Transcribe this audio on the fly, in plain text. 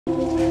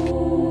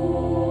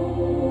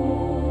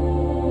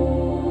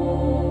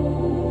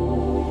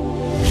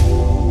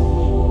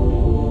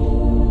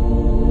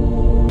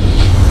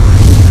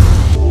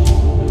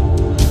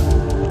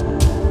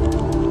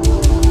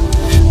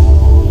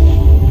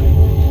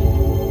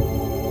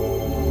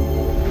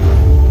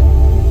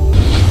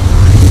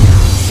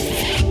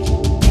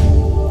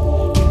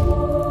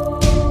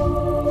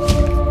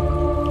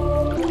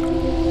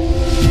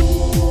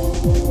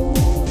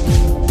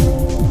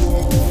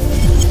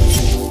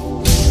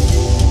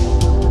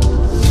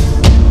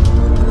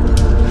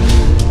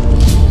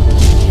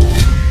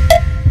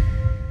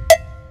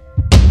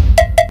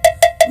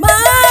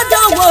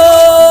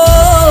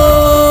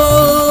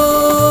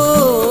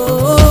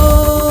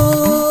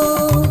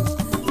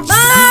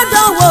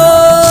lọ́wọ́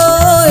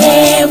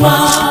èèwọ̀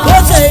bó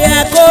ṣe yẹ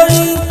kó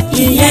rí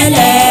ìyẹn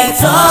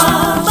lẹ́tọ́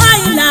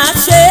báyìí là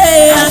ṣe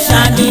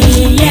àṣà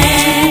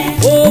nìyẹn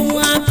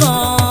ohun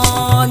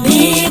akàn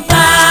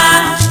nípa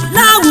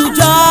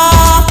láwùjọ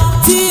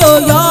tí ó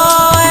yọ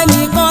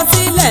ẹnìkan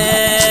sílẹ̀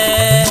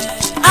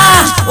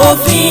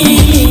òfin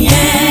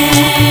yẹn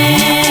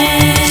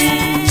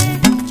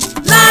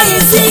láì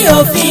sí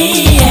òfin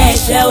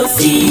ẹ̀ṣẹ̀ ò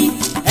sí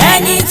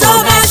ẹni tó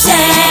bá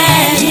ṣẹ̀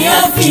ni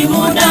ó fi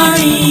mú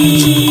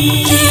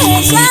dánrin.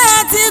 ṣé ẹ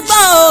ti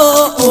gbọ́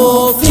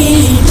òfin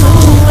ìlú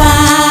wa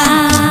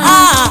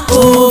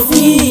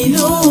òfin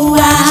ìlú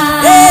wa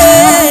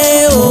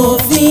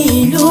òfin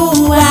ìlú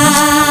wa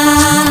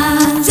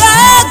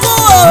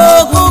ṣẹ́gun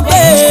ògùn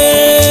pé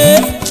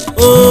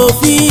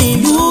òfin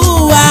ìlú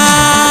wa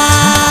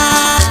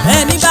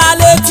ẹni bá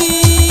létí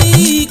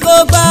kó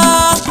gbọ́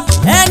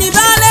ẹni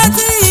bá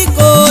létí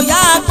kó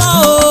yá gbọ́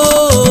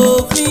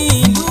òfin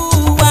ìlú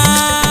wa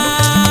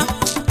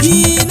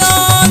iná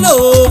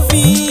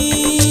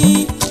lòfin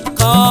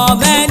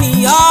kọ̀mẹ́ni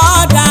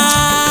ọ̀dà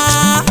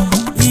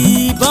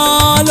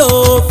ìbọn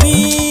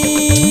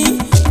lòfin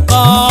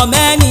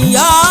kọ̀mẹ́ni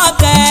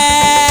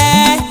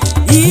ọ̀tẹ̀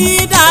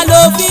ìdá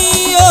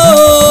lòfin o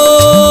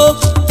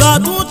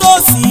tọdún tó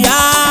sì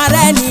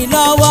ààrẹ ní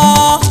lọ́wọ́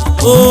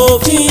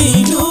òfin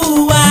ìlú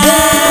wa.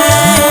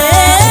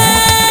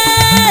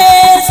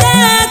 ṣé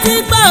ẹ ti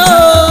gbọ́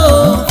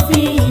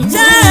òfin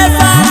ṣé ẹ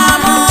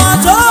faramọ́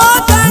tó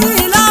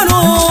tẹ́yìn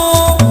lọ́rùn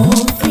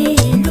òfin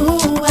ìlú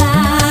wa.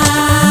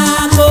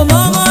 kò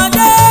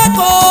mọ́mọdé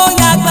kò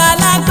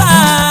yàgbàlagbà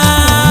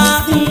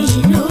òfin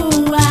ìlú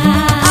wa.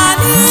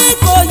 àní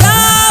kò yá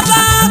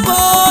bá kò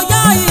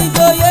yá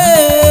ìjòyè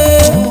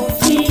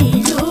òfin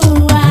ìlú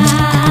wa.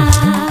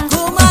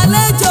 kò má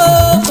lẹ́jọ́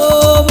kò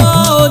mọ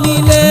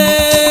onílé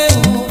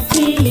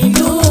òfin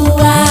ìlú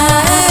wa.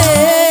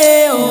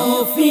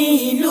 òfin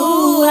ìlú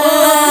wa.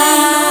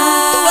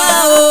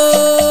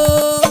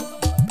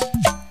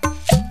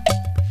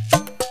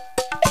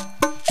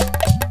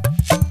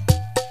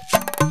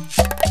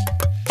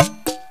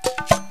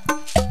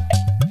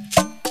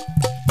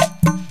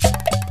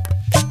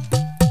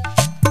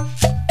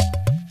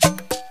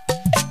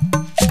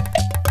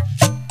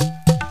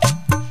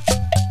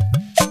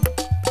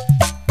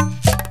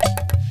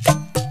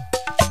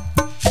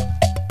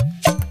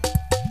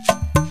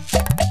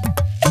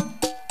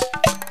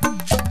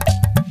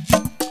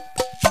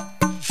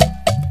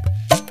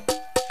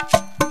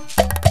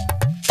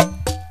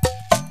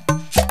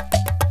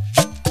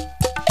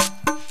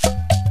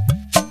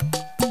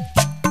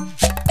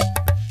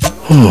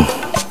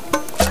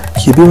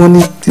 ṣebí wọ́n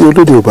ní tí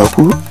olóde ò bá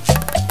kú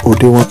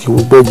òde wọn kì í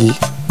wo gbẹ́gi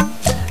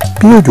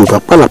bí òjò bá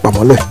pàlàpà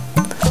mọ́lẹ̀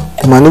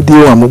kò máa ní di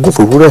ohun àmúgùn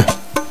fòwúrẹ̀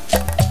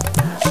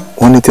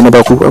wọ́n ní tí iná bá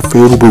kú wá fẹ́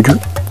irú bojú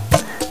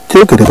tí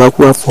ògèdè bá kú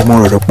wá fọ ọmọ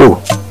rẹ̀ rọ́pò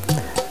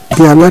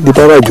bí aládìí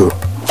bá ràjò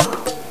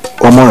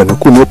ọmọ rẹ̀ ní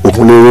kù ní òpó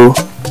múlẹ́rọ́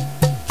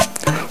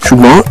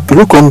ṣùgbọ́n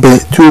ìlú kan ń bẹ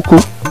tí ó kú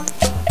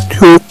tí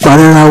ó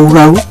parẹ́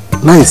ráúráú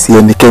láìsí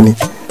ẹnikẹ́ni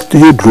tí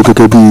yóò dúró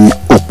gẹ́gẹ́ bí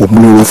òpó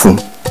múlẹ́rọ́ fún un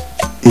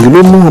èyí ló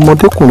mú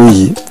ọmọdékùnrin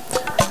yìí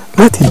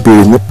láti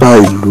béèrè nípa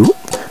ìlú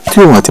tí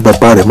òun àti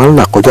bàbá rẹ̀ máa ń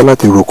là kọjá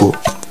láti roko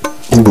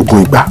ní gbogbo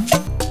ìgbà.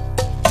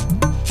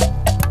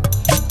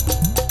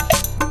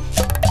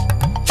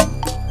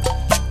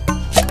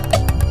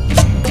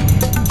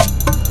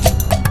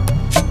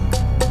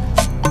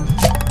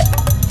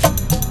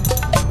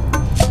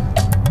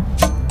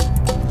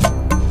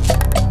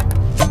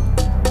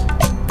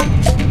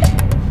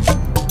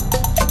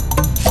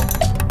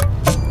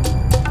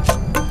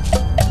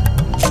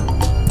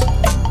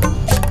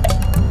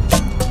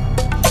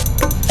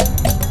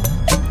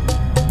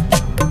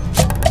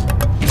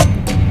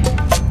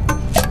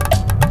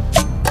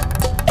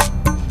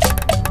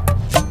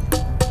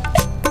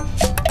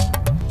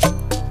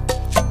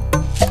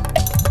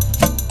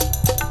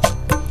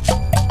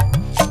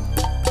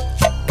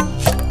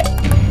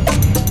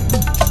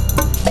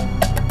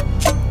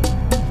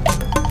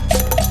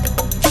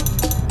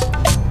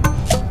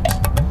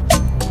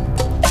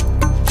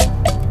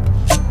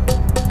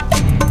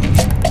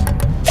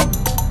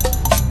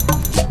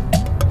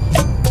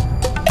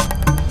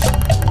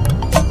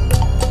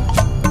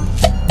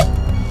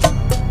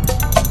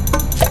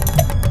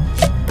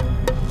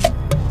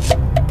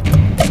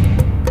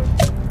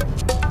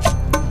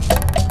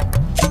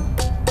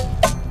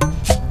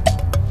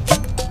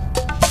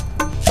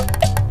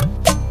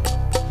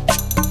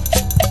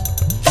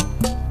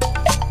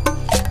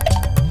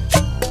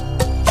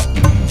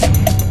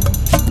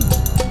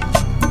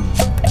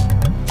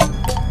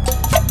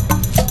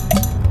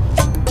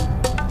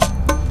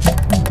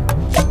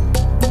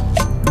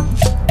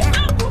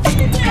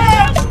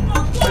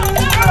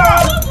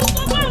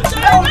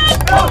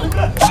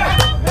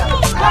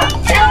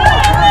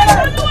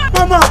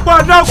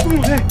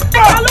 dákun.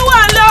 Olúwa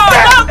lọ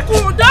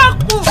dákun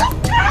dákun.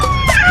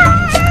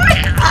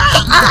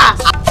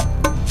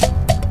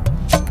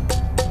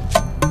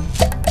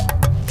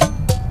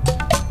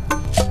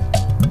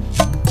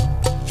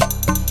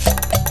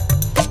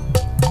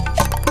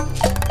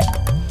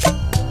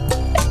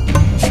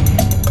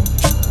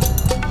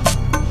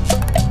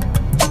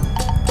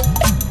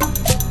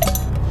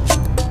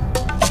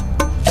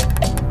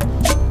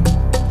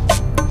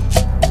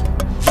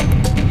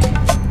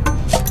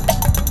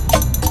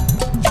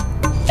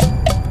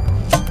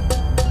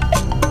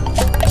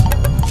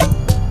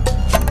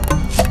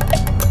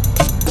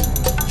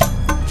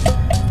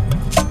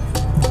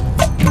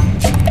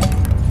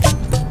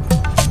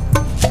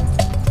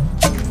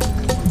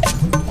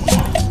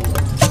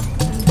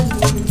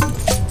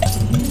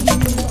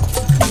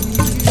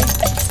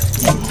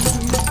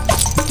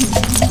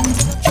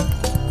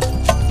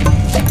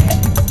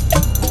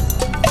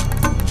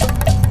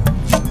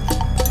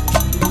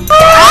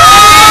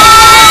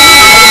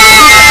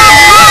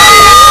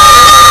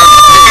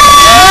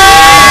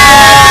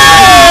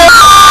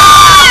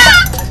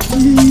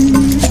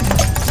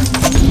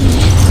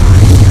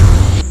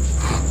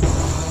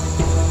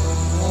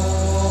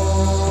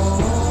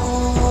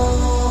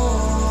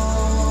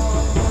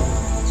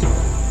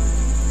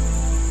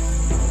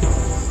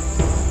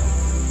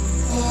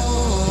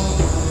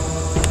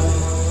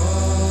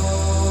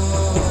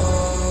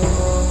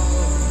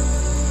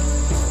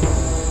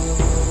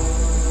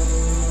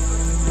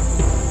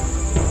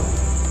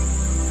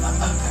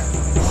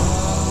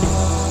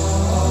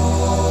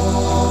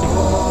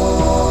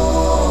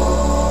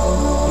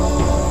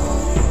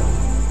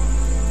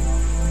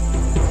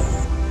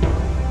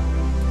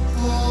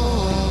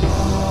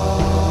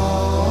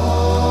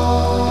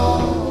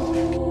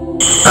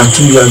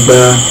 àtúnyàgbá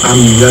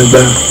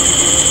amìyàgbá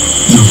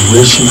ìwé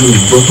ṣílò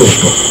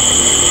ìgbọ́tọ̀ọ̀tọ̀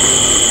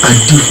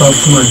adífá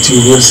fún àti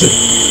ìrẹsẹ̀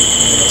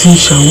tí ń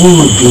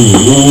ṣàwòrò bí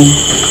òwò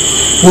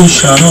ó ń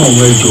ṣàrá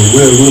àwọn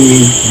ẹjọ̀wọ́ ẹ̀rọ mi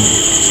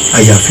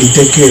àyàfi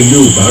tẹ́kẹ́ ilé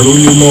ò bá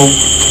rólé mọ́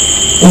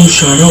ó ń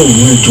ṣàrá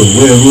àwọn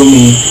ẹjọ̀wọ́ ẹ̀rọ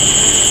mi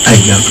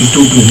àyàfi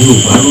tóbìnrin ò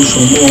bá róṣọ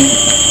mọ́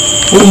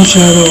ó ń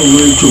ṣàrá àwọn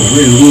ẹjọ̀wọ́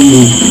ẹ̀rọ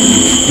mi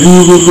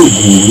ríró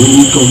lògùn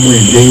òróró tọmọ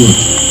ẹ̀ lẹ́yìn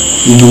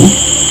ìlú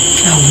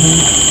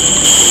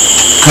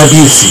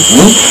kábíyèsí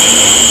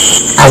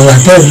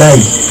àlàdé láì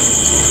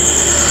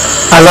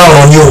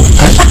aláwọ̀ ni ó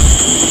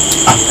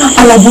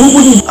aláburúkú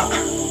ni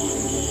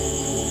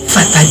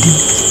Fàtàdé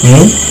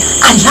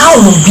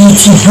aláwọ̀ bíi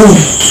ti bò.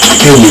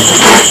 ẹ wò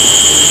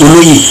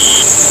olóyè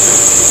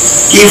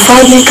Ifá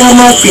ní ká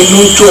má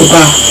finú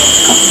jọba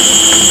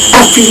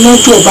àfinú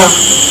jọba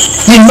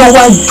iná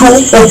wá jó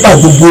ọba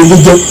gbogbo ilé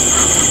jẹ́.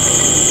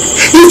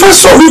 Ifá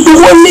sọ wípé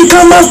wọ́n ní ká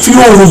má fi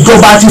oòrùn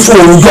jọba àti fún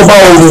oòrùn jọba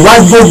oòrùn wá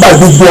jó bá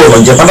gbogbo ọ̀rọ̀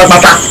jẹ́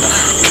pátápátá.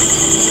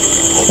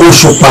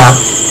 Òṣùpá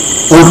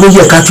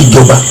olóyè ká fi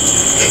jọba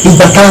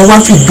ìgbà tá a wá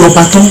fi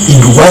jọba tán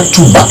ìlú wa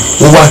tùbà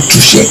ó wá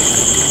túṣẹ.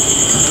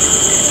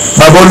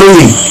 Bàbá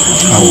olóyè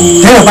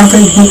tẹ́ ẹ bá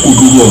fẹ́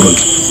gbókòdó ọ̀rọ̀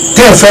yìí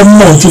tẹ́ ẹ fẹ́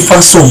mọ̀ tí Ifá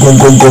sọ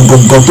gangan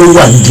tó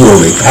wà nídìí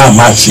ọ̀rọ̀ ẹ̀ tá a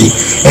máa ṣe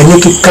ẹni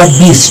kí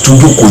kábíyèsí tó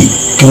jókòó yìí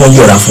kí wọ́n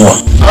yẹra fún wa.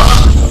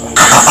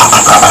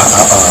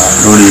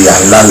 lórí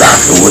àńlálà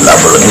owó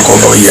làbọ̀rọ̀ ní kọ́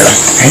bá ó yẹra.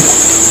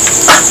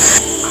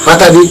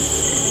 Fátádé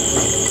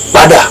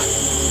padà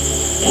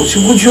kò sí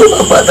bójú ó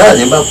bá padà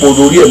ní bá po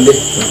lórí ẹ̀ lẹ̀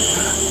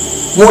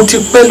wọ́n ti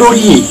pẹ́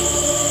lórí ẹ̀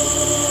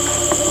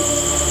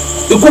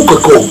ikú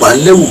kankan ò bá ń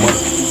lẹ́rù mọ́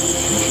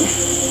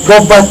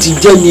wọ́n bá ti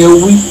jẹ́ ni ẹ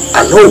wí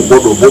àná ò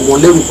gbọ́dọ̀ bọ́mọ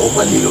lẹ́rù kọ́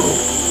má lè rọ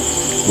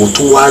mo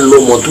tún wá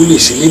lọ́mọ tó lè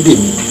ṣe lédè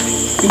mi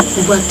ikú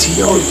bá ti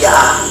yá ọ̀yà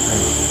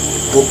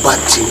bó bá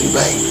ti rí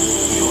báyìí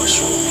yóò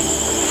sọ.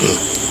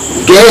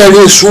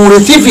 Gẹ́rẹ́ sunre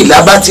tí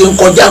fìlà bá ti ń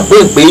kọjá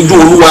pé ju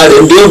olúwa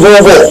rẹ̀ ń dé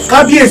bọ́bọ̀.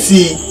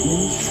 Kábíyèsí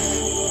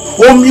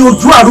omi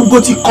ojú arúgbó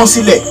ti kán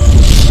sílẹ̀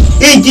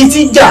ìjì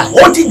ti jà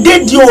ó ti dé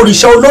di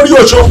òrìṣà olórí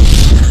oṣó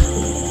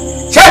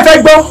ṣé ẹ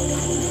fẹ́ gbọ́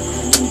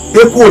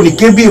eku ò ní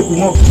ké bí eku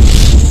mọ́.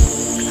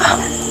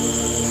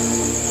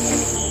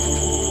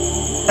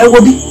 Ẹ wo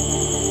bí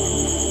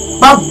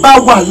bàbá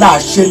wà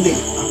láàṣẹlẹ̀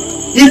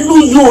ìlú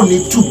yóò ní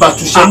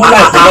túbàtúṣe mọ́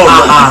láìpẹ́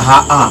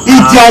lọ́wọ́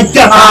ìdí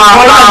ajá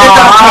kọ́lá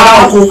lẹ́tà kára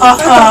oko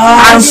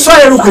à ń sọ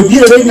ẹrù pé bí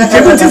eré ni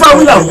tèmi tí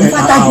fáwọn ìlànà bí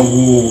Fátàdé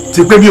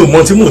ti pé mi ò mọ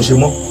tí mò ń ṣe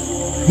mọ́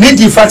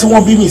nídìí Ifá tí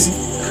wọ́n bí mi sí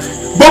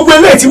gbogbo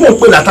eléyìí tí mò ń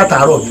pè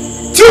látàtàárọ̀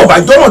tí ò bá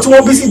jọ́rọ̀ tí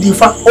wọ́n bí sí di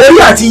Ifá orí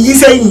àti yí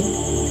sẹ́yìn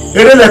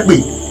eré lẹ pè.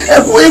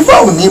 ẹkùn Ifá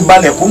ò ní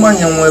balẹ̀ kó má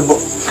yan wọn ẹbọ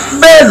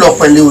bẹ́ẹ̀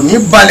lọ̀pẹ̀lẹ̀ ò ní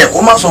balẹ̀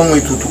kó má sọ ohun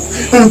ètùtù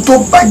n tó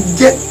bá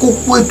jẹ́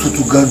kókó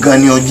ètùtù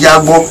gangan ni ọ̀jẹ̀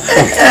agbọ́.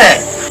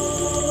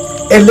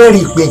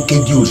 Ẹlẹ́rìí pé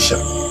kejì òrìṣà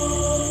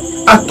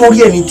àtọ́rí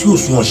ẹni tí ò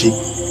sunwọ̀n ṣe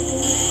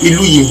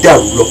ìlú yìí ń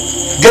dàrú lọ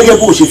gẹ́gẹ́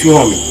bó ṣe fi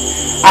hàn mí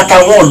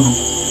àtàwọn ìlú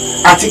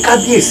àti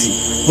kábíyèsí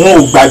wọn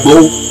ò gbàgbọ́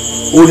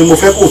o ni mo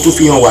fẹ́ kó o tún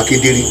fi hàn wá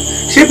kedere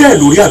ṣé bẹ́ẹ̀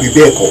lórí àbí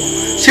bẹ́ẹ̀ kọ́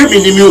ṣé mi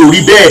ni mi ò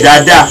rí bẹ́ẹ̀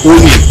dáadáa ó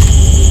ní.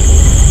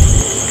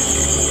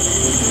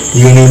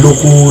 Irin ló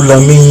kú la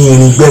méyìn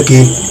irin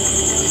gbẹ́kẹ̀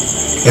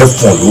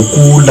ẹ̀fọ̀n ló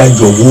kú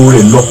lájọ̀wọ́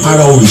rẹ̀ lọ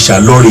para òrìṣà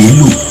lọ́rẹ̀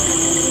ìlú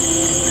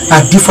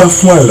adífá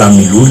fún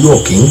àràmì lórí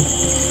ọ̀kín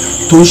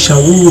tó ń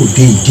ṣàwòrò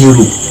de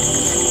ìjérò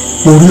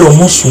orí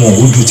ọmọ sùnwọ̀n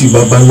ojú ti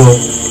bàbá lọ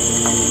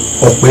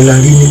ọ̀pẹ la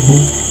rí nígbó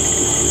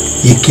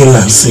ike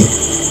là ń sìn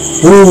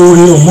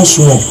orí ọmọ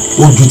sùnwọ̀n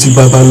ojú ti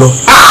bàbá lọ.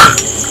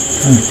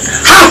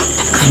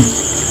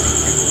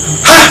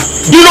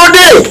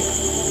 Dílódé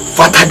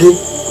Fátàdé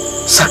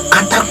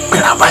sàkátà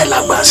pẹ̀lá báyìí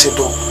lágbà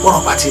ṣètò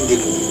ọ̀rọ̀ bá ti ń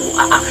dégùn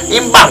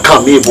ń bá nǹkan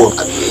mi bọ̀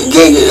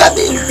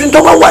jẹ́ tó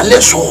bá wà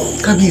lẹ́sọ̀ọ́.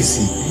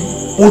 Kábíyèsí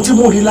ohun tí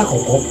mo rí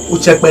lákọ̀ọ́kọ́ ó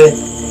ṣẹpẹrẹ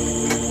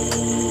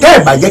tẹ́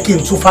ẹ̀ bá jẹ́ kí n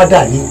tún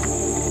fádà ní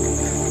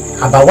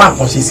àbáwá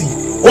nǹkan ṣe sí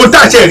ohun tá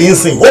a ṣe rí ń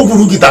sìn ó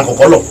burú gìtà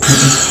kọ̀ọ̀kọ́ lọ.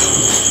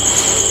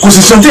 kò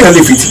sì sọ téèyàn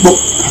lè fetí gbọ́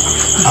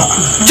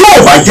tí ò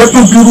bá jẹ́ pé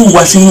bírú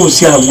wa sínú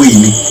sí àwọ̀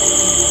èmi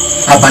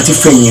àbá ti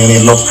fẹ̀yìn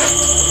rìn lọ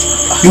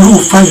irú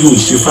fáyọ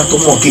ìṣèfà tó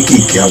mọ̀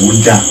kéékèèké àwọn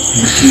dà.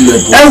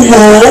 ẹ wò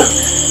ó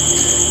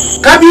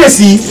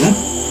kábíyèsí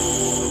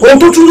ohun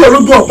tó tún yọ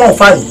lójú ọ̀pọ̀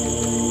ọ̀fà yìí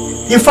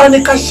Ifá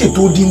ní ká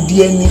ṣètò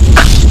díndín ẹni.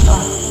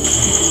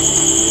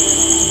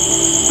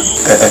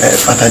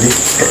 Fátàdé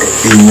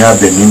èèyàn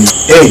abẹ̀mí ni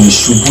ẹ ní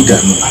ṣubú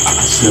dànù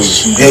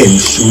ẹ ní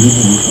ṣorí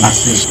burúkú.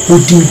 ó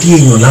díndín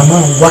èèyàn la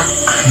máa wá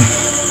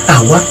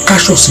àwa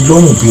káṣọ sí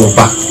lọ́rùn bí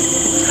ọba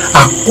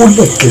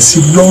àkólẹ̀kẹ̀ sí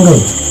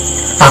lọ́rùn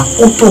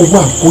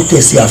àkótọ̀wọ́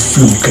àkótẹ̀sí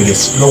àfihàn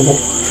sí lọ́wọ́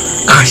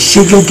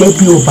àṣẹ gẹ́gẹ́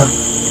bí ọba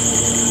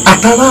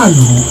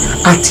àtàràlù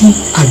àti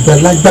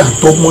àgbàlagbà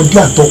àtọmọdé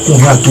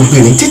àtọkùnrin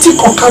àtobìnrin títí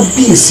kan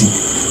kábíyèsí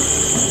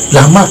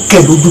là máa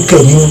kẹ́ lójú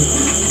kẹ́ nínú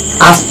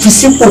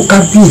àfisípò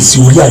kábíyèsí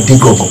orí adé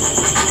gọ̀gàn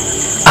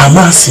a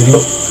máa sìn lọ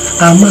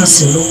a máa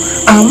sìn lọ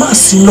a máa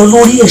sìn lọ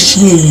lórí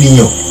ẹṣin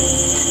ènìyàn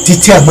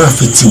títí a máa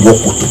fi ti wọ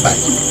kòtò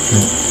báyìí.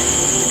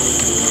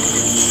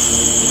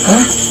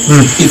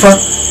 Ifá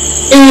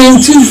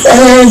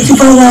tí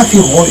bá wá fi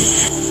hàn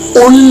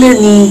ẹ́ ó lé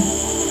ní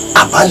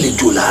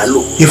àbálejò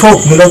làálò. Ifá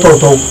òpin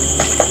lọ́tọ̀ọ̀tọ̀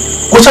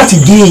kó ṣáàtì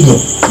gé èèyàn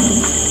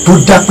tó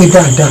dápé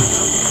dáadáa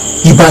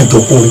ibà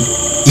àjọkùnrin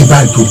ibà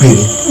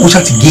àjọbìnrin kó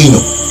ṣáàtì gé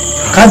èèyàn.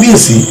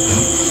 Kábíyèsí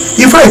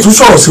Ifá ìtún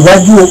sọ̀rọ̀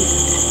síwájú o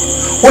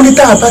ó ní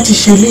tá a bá ti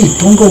ṣe léyìí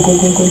tán gangan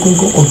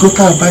ọjọ́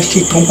tá a bá ṣe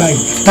tán báyìí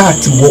tá a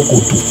ti wọ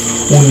kòtò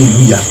ó ní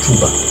ìlú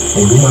yàtúbà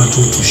òun ló máa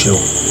tún túṣẹ́ o.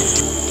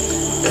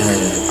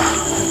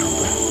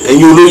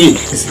 ẹ̀yin olóyè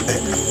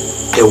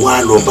ẹ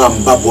wá lọ bá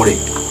ń bá bọ̀ rẹ̀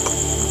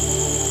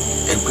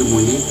ẹ pé mo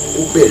ní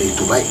ó bẹ̀rẹ̀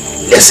ètò báyìí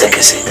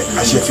lẹ́sẹ̀kẹsẹ̀.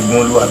 àṣẹ ti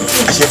gbọ́n ló wà mí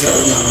àṣẹ ti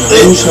gbọ́n ló wà mí.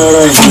 ó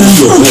ṣara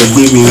ìlú ọ̀fẹ́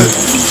gbé mi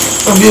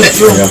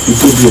àyàfi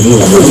tó bí ẹ̀mí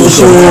ọ̀fẹ́ ló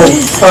ṣe wọ́n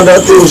fada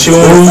tó ṣe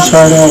wọ́n ń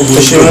ṣara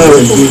ṣe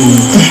wọ́n gbé mi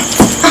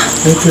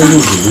lẹ́tọ́ ló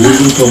wù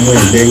lórí tọmọ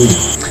ẹ̀ lẹ́yìn.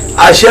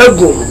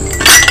 àṣẹ́gun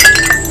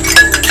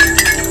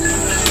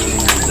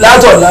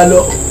látọ̀lá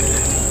lọ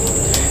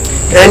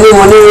ẹni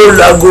mo ní ó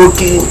lago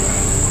kí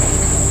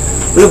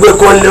wípé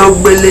kó lé ó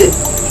gbélé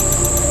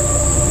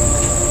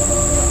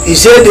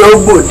ìṣèdè ó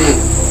gbòde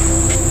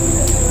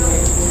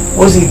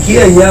mo sì kí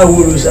ẹ̀yin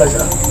àwòrò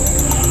ṣàṣà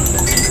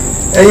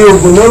ẹ̀yin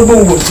ògùn náà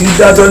gbòǹgbò tí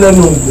dátọ́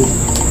lẹ́nu ògbò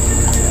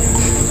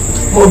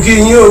mo kí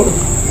yín o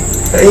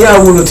ẹ̀yin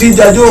àwòrò tí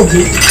jájọ́ ògbó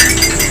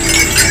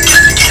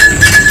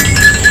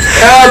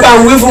ẹ bá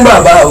ń wí fún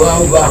bàbá wa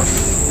ọba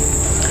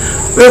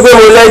wípé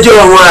mo lẹ́jọ́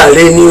ọmọ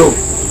ààrẹ ni o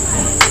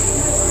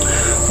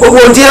gbogbo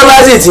tí ẹ bá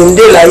sì ti ń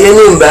dé láyé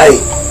ní ìbáyìí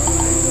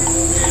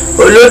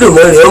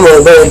Olódùmarè ọmọ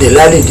ọgbẹ́ òde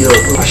lálẹ́dẹ̀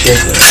ọ̀run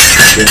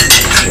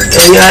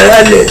ẹ̀yin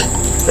aráàlẹ̀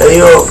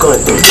ẹ̀yin ọkàn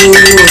tó ní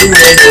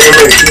orílẹ̀-èdè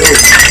ọmọ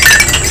ìṣòro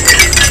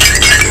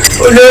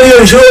olórí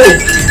òṣòro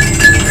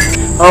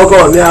ọkọ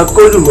mi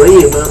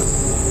akólùmọ́yìn mọ́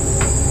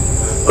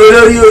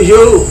olórí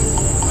òṣòro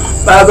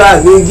bàbá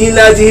mi jí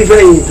láti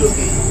fẹ̀yìn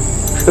tòkè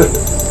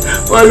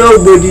wọn ló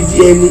gbòdìdì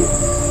ẹni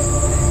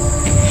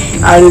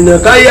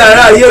àrìnàkáyé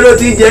ará ayé ló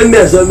ti jẹ́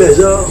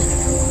mẹ̀sọ́mẹ̀sọ́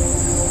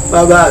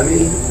bàbá mi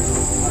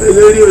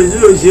olórí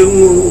òṣòro ṣeun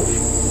o.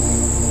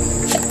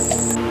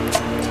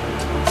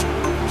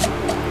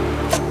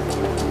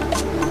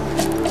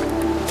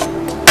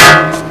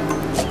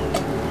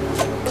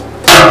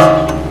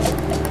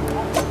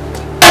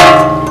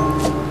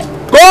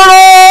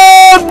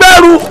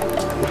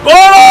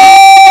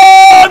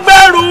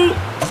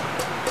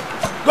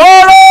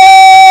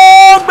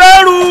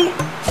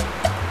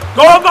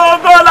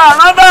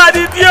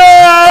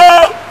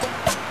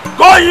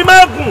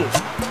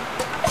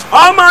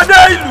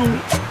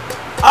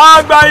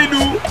 àgbà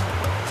ìlú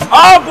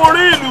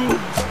ọkùnrin ìlú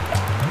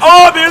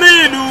obìnrin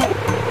ìlú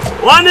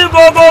wọn ní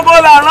gogogo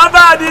làrán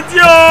bá di tí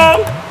o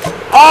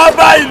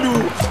ọba ìlú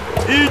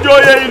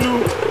ìjòyè ìlú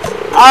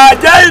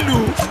àjẹ́ ìlú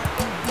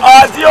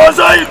àti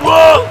oṣó ìlú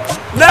o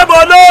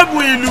lẹ́bọ̀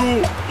lóògùn ìlú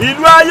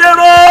ìlú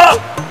ayéró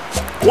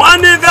wọn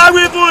ní ká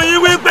wí fún yín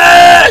wípé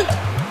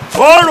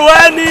orò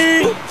ẹni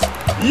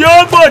yóò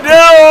gbòde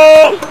o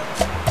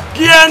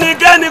kí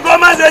ẹnikẹ́ni kó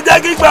má ṣe jẹ́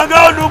kí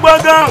gbọ̀ngàn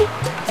olùgbọ̀ngàn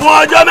fún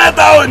ọjọ́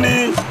mẹ́ta òní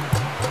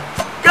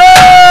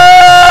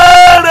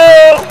kéré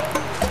o.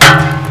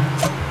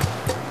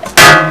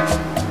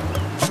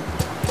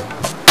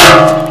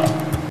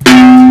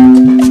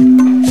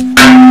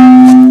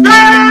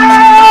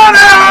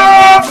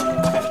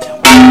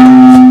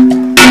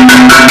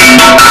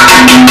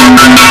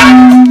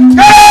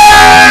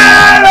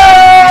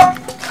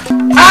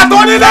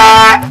 Àtọ́nílẹ̀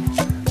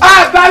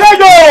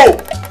àgbàlejò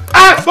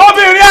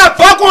àtọ́bìnrin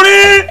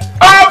àtọ́kùnrin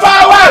ọba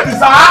wa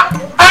Àdìsá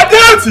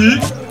Adéòtí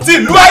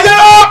tìlú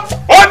Ayéró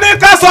ó ní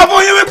ká sọ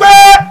fún yín wípé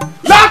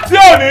láti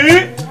òní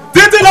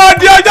títí lọ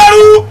di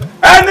ọjọ́rú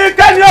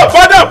ẹnikẹ́ni ò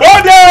gbọ́dọ̀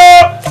bóde o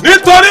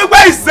nítorí pé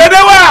ìṣedé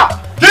wà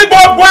kí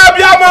gbogbo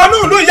abiyamọ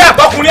olúùlú ìyá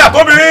àtọkùnrin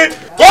àtobìnrin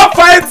kó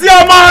fa etí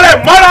ọmọ rẹ̀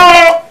mọ́ra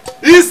o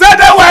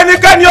ìṣedé wà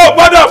ẹnikẹ́ni ò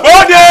gbọ́dọ̀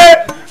bóde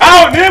a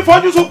ò ní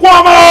fojú sunkún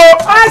ọmọ o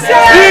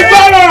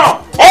ìgbọràn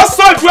ó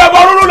sàn ju ẹbọ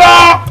rúrú lọ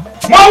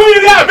mọ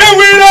wíire àbí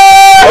wíire.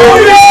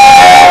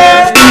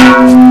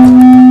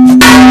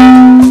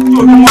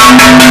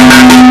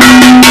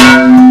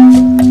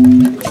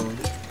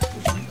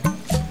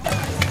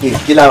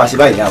 kí la wá sí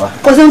báyìí yàrá.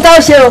 kò sí ní tá a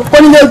ṣe o kó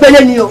nílé gbélé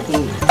ni o.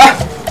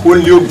 ó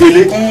lé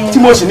ogbélé tí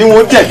mo sì ní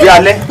wọn tẹ̀lé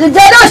alẹ́.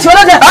 ìgbà náà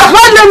ṣòro jẹ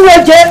àwọn ló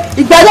ń jẹ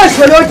ìgbà náà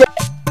ṣòro jẹ.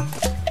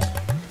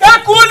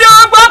 ẹkùnlé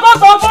ọgbọ́n kò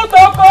sọ fún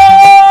tọkọ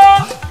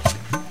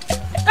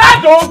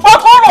káàdùn gbọ́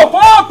kó rò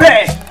fún ọbẹ̀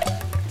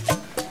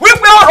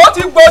wípé ọ̀rọ̀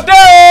ti gbòde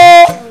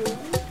o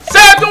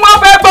ṣé tí wọ́n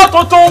fẹ́ gbọ́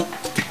tuntun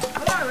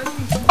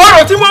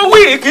ọ̀rọ̀ tí wọ́n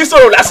wí kì í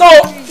sọ̀rọ̀ lásán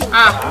o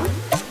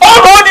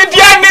ọ̀rọ̀ odidi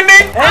ẹni ni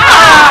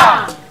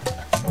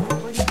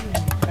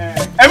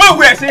ẹ má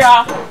wú ẹ sí ha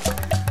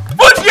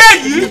fún díẹ̀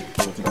yìí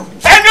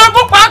ẹni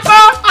ogún pátá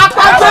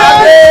àtàkùn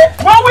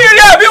wọ́n wí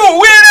ire àbí wọ́n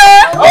wí ire.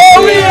 ó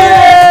wí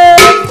ire.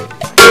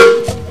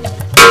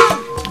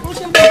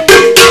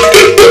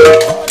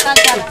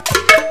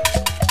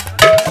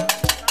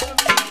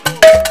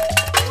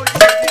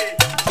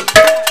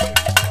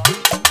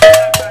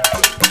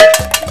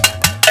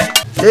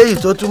 léyìí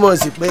tó túmọ̀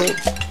sí pé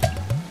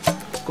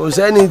kò kò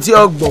sẹ́ni tí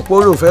ọgbọ̀n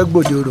pòrò fẹ́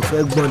gbòde òrò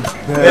fẹ́ gbọ̀nà.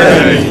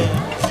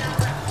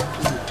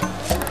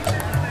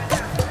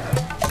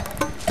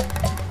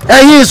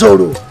 ẹ̀yin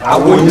ìṣòro.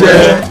 àwọn oúnjẹ.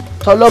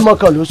 tọlọ́mọ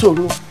kan ló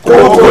ṣòro.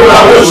 kókó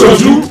làwọn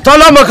ṣojú.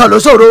 tọlọ́mọ kan ló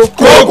ṣòro.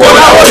 kókó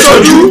làwọn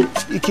ṣojú.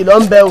 ìkìlọ̀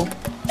ń bẹ o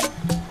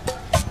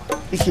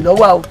ìkìlọ̀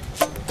wà o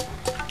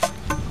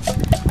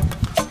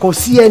kò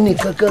sí ẹnì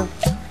kankan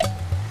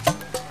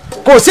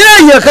kò sí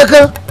èèyàn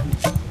kankan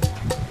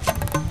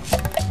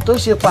tó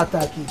ṣe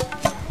pàtàkì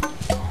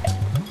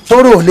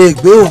tóró ò lè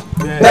gbé o.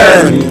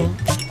 bẹ́ẹ̀ni.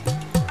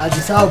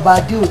 àdìsá ọba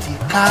adéòtí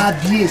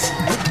kábíyèsí.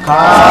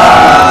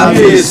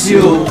 kábíyèsí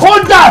o.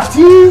 kódà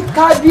tí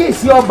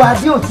kábíyèsí ọba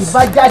adéòtí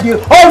bá jáde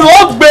ọrùn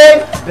ó gbé.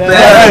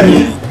 bẹ́ẹ̀ni.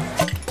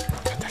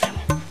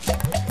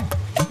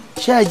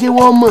 ṣé ẹ jẹ́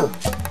wọ́n mọ̀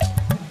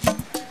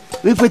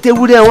wípé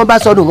tewúrẹ́ wọn bá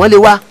sọnù wọ́n lè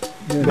wá.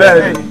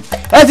 bẹ́ẹ̀ni.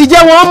 ẹ ti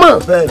jẹ́ wọ́n mọ̀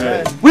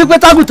wípé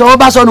tágùtàn wọn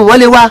bá sọnù wọ́n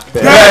lè wá.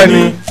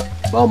 bẹ́ẹ̀ni.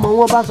 bọ́mọ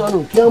wọn bá sọnù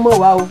kí wọ́n mọ̀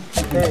wá o.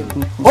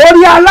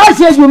 orí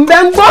aláṣejù ń bẹ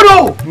ń gbòòrò.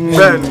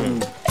 bẹ́ẹ̀ni.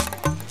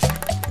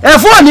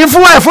 ẹ̀fún òní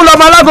fún ẹ̀fún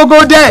lọ́mọ alágogo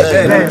dẹ̀.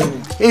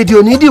 èdè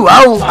òní dìwà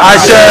o.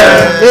 àṣẹ.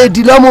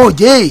 èdè lọ́mọ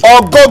òjé.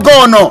 ọgọ́gọ́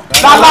ọ̀nà.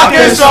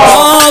 lálákè sọ.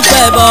 wọ́n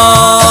gbẹ̀bọ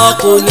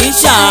kò ní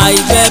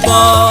ṣàìgbẹ̀bọ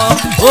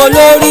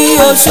olórí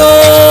oṣó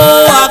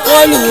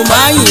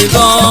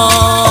akólùmáyìnbọn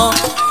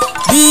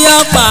bí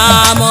ọ̀pá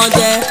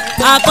àmọ̀jẹ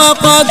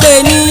àkọ́kọ́ gbé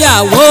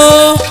níyàwó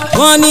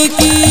wọ́n ní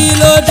kí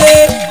ló dé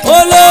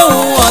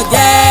olóhùn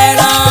ọ̀jẹ̀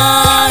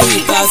rán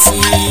ìkà sí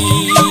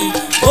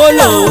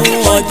olóhùn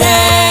ọ̀jẹ̀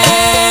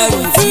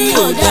rù tí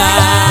ò dá.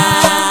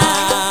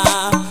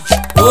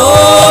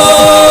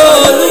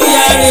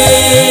 Olúyẹrẹ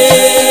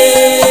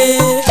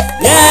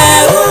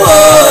yẹ̀wù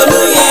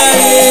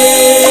Olúyẹrẹ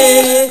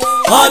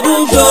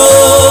ọdún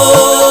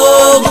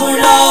jogun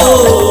lọ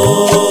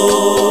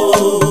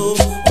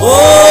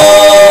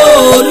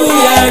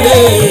Olúyẹrẹ.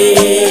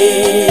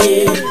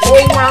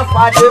 ohun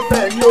àpàdé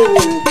pẹ̀lú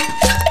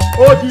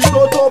o odi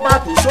tó bá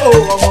tó tó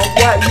ọmọ fún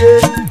ayé.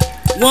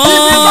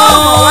 wọ́n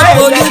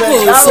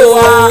polúkòso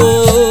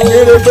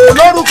èrègbè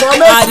lórúkọ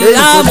méjì.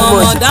 àdìrá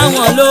mọ̀mọ́ dá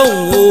wọn lóhùn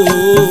o.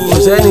 kò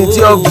sẹ́ni tí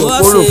ọgbọ̀n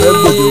kóró fẹ́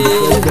gbòde òrò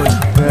fẹ́ gbọ̀nà.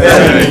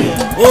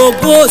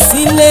 ògo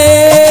sílé.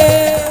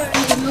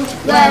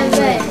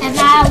 wẹ́wẹ́ ẹ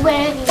máa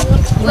wẹ́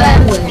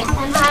wẹ́wẹ́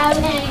ẹ máa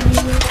wẹ́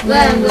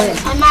wẹ́wẹ́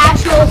ẹ máa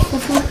ṣó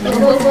funfun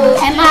òfófó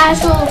ẹ máa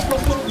ṣó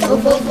funfun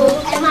òfófó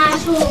ẹ máa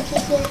ṣó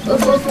funfun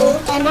òfófó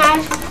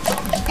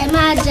ẹ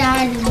máa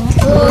jalè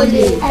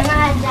olè ẹ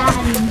máa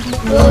jalè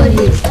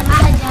olè ẹ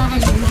máa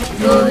jalè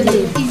olè.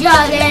 ìdí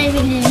ọ̀rẹ́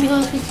mi lèmi ò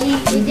fi sí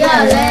ìdí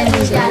ọ̀rẹ́ mi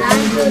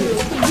ṣàlàńdòlò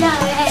ìdí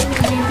ọ̀rẹ́ mi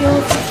lèmi ò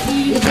fi sí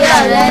ìdí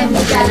ọ̀rẹ́ mi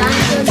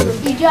ṣàlàńdòlò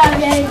ìdí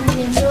ọ̀rẹ́ mi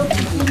lèmi ò fi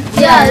sí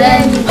ìdí ọ̀rẹ́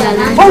mi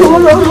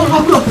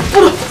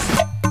ṣàlàńdòlò.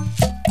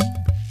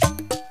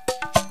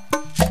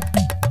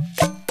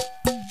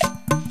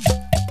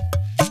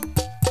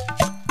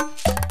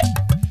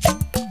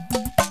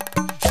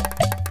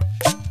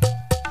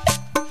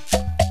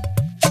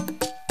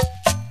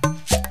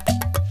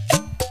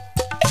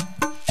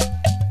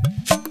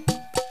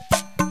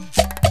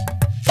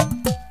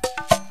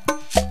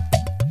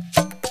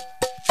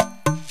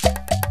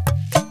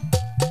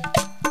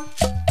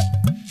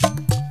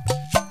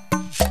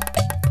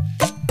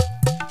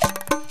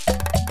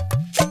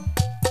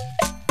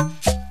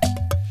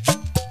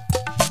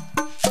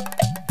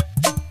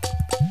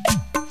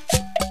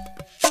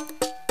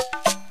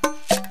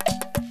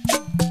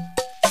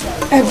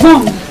 ẹ̀gbọ́n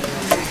mi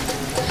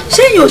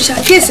ṣé yóò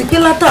ṣàkíyèsí pé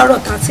látàárọ̀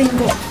tá a ti ń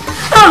bọ̀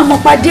àmọ́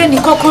pàdé ẹnì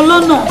kankan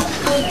lọ́nà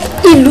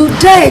ìlú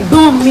dá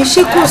ẹ̀gbọ́n mi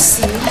ṣé kò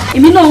sí.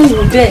 èmi náà ń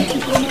wò bẹ́ẹ̀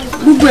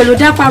gbogbo ẹ̀ ló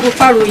dá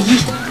paroparo yìí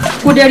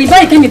kò dẹ̀ rí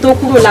báyìí kémi tó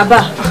kúrò lábà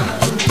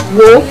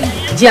wò ó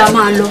jẹ́ a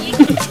máa lọ.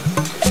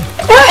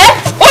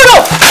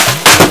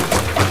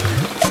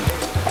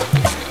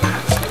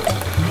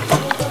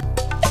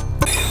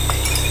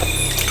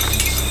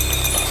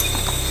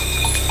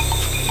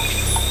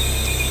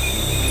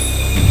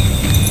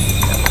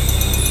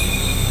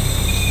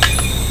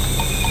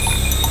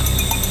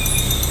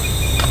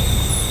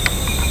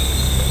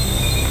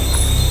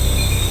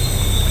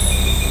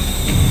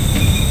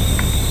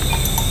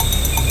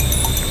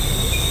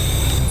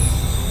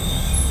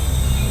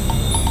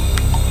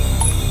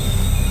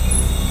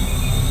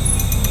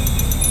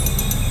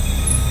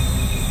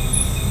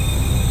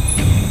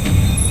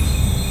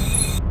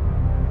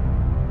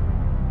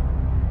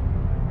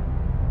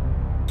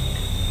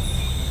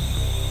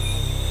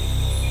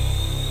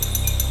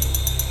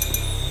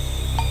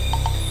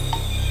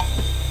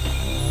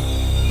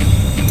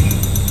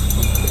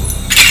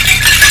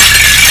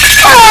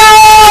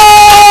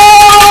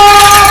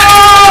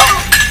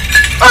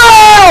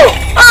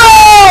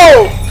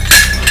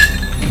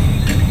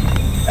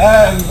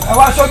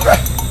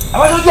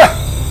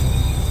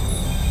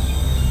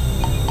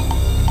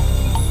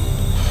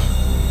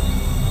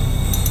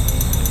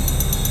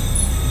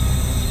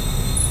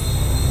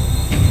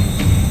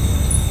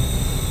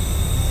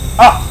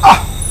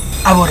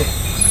 Abọ̀rẹ̀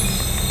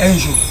ẹ̀yin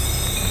ṣò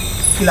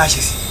kí la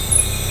ṣe sí.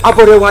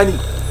 abọ̀rẹ̀ wa ni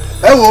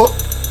ẹ wo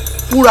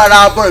fúnra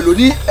ara bọ̀ rẹ̀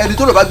lóní ẹni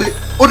tó lọ bá gbé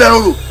ó dẹ̀rọ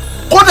rò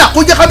kódà kó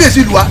jẹ́ kábíyèsí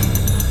ìlú wa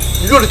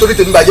ìlú òní torí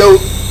tèmi bàjẹ́ o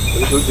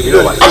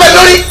ọmọ ẹ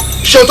lórí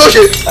ṣe o tó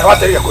ṣe. ẹ wá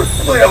tẹ̀lé ẹ̀kọ́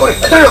rẹ̀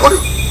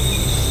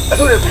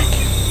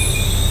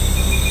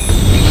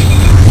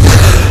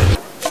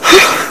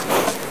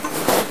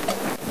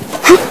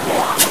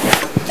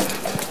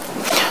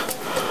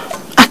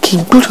a kì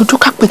í gbórí odó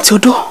ká pètè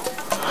odó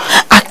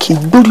a kì í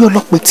gbórí ọlọ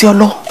pètè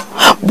ọlọ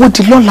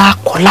bódi lọ́la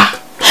akọ̀la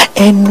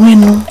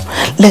ẹnu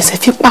lẹ́sẹ̀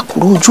fi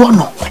pàkúrò ojú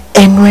ọ̀nà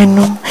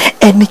ẹnu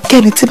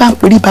ẹnikẹ́ni tí bá ń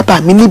pèrè bàbá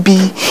mi níbi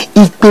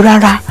ìgbé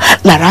rárá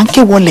làrá ń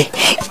ké wọlé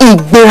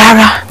ìgbé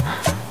rárá.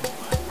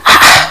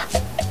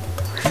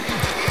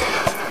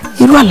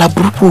 Irú àlá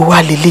burúkú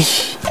wa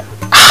lélẹ́yìí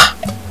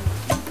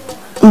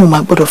n ò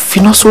máa gbọ́dọ̀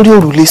finá sórí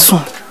òrùlé sùn.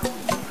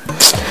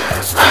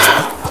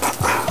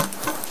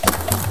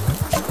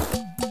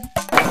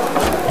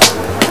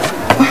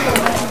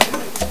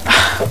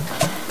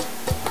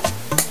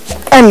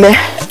 ẹnlẹ́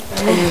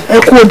ẹ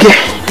kú oge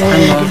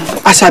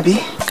àṣàbí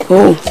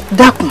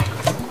dákun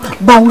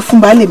bá wí fún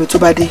baálé mi tó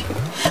bá dé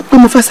pé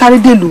mo fẹ́ sáré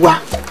dé ìlú wa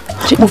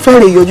mo fẹ́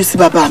rè yọjú sí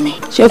bàbá mi.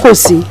 ṣé kò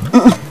sí.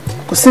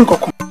 kò sí nǹkan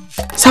kan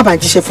sábà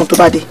jíṣẹ́ fún tó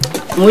bá dé.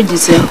 mo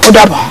jíṣẹ́. ó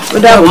dàbọ̀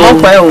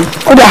mọ́ pẹ́ o.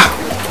 ó dà.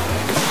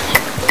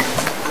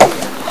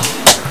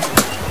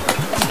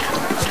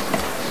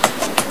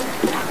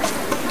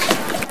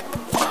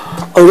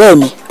 ọ̀rẹ́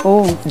mi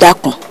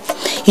dákun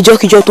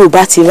ìjọ́kíjọ́ tó o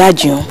bá ti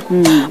rájìun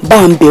bá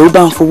ń bẹ̀ ó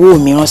bá ń fowó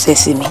mi ránṣẹ́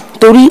sí mi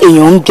torí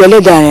èèyàn ń jẹ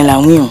ẹlẹ́dàá rẹ̀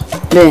làwọn èèyàn.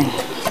 bẹ́ẹ̀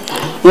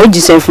mo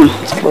jíṣẹ́ fún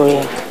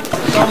un.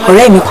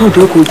 ọ̀rẹ́ mi kò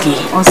dókòó dé.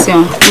 ọ̀sẹ̀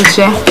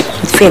iṣẹ́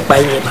fẹ́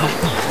parí ẹ̀ bá.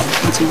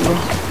 mo ti gbọ́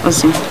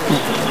ọ̀sẹ̀.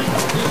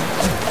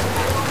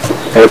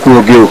 ẹ kú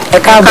oge o. ẹ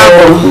káàbọ̀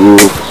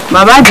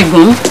bàbá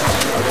àdìgún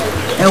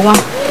ẹ wá.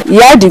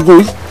 ìyá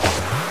àdìgún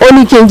ó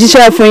ní kí n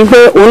jíṣẹ́ fún yín pé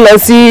òun lọ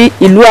sí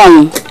ìlú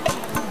àwọn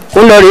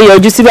òun lọ rèé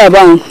yọjú sí bàbá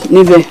òun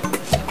níbẹ̀.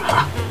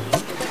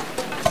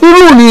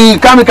 irú ni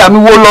kámikàmi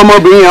wo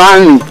lọmọbìnrin yẹn á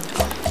rìn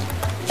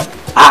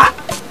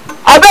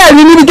abẹ́ẹ̀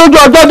ni níbi tójú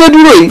ọjọ́ dé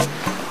dúró yìí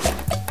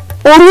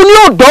òru ni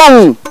ò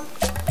dọ̀hùn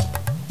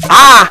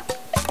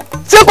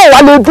ṣé kò wá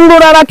lè dúró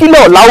rárá kí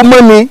lọ́ọ̀ láwọn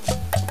mọ́ ni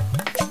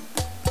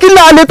kí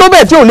láà lè tó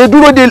bẹ̀ tí ò lè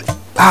dúró de.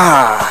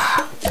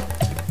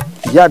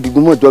 ìyá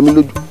àdìgún mọ̀ jọ mí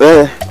lójú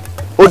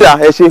ó dà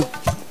ẹ ṣe.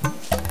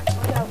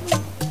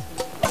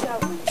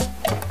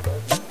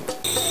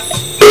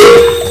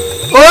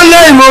 ó lé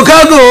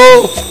ìmọ̀kágò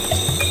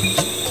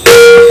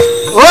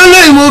ó lé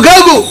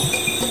ìmọ̀kágò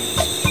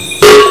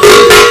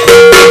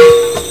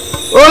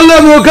ó lé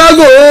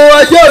ìmọ̀kágò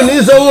ajé òní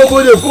sanwó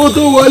bodè kó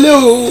tó wọlé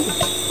o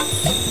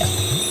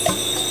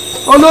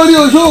olórí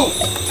oṣó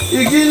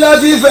igi ńlá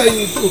tí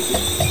fẹ̀yìn tó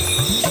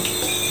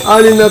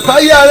àrìnà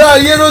káyé ará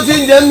ayé ló ti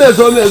ń jẹ́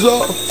mẹ̀sọ́mẹ̀sọ́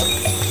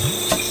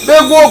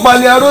gbégbó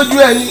òpàlẹ̀ arójú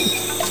ẹni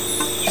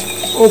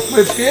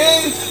òpèké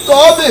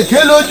tọ́ọ̀bèké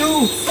lójú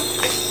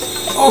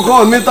ọkọ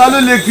mi ta ló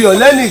lè pè ọ́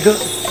lẹ́nìkan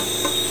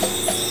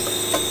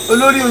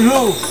olórí oṣó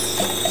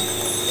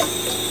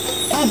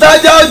ń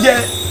tájá ọ̀jẹ̀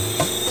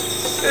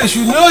èṣù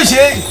ni ó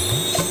ṣe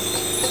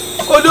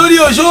olórí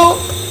oṣó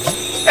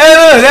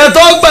ẹran rẹ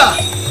tó gbà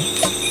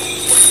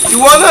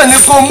ìwọ náà ní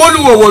kó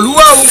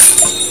mólùwọ̀wọ̀lúwà o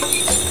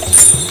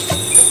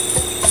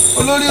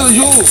olórí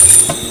oṣó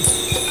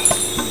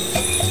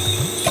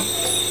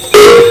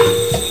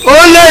ó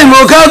lé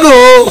ìmọ̀kágò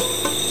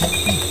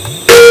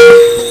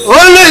ó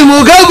lé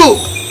ìmọ̀kágò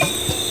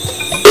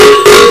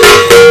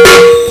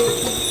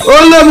ó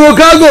lé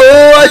ìmọ̀kágò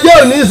ajé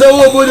òní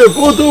sanwó bodè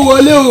kó tó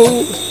wọlé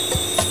o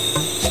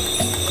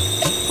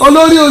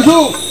olórí oṣó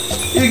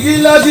igi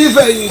ńlá tí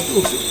fẹ̀yìn tó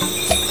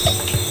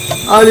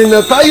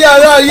àrìnà káyé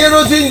ará ayé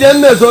ló ti ń jẹ́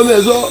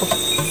mẹ̀sọ́mẹ̀sọ́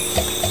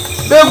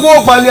gbégbó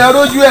òpàlẹ̀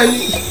arójú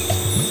ẹni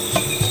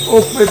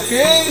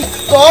òpèké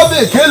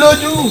tọ́ọ̀bèké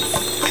lójú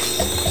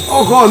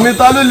ọkọ mi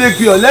ta ló lè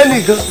pè ọ́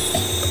lẹ́nìkan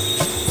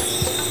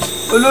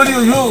olórí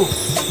oṣó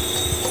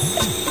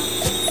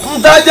ń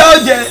tájá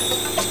ọ̀jẹ̀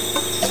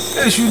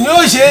èṣù ni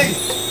ó ṣe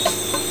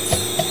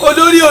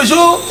olórí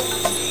oṣó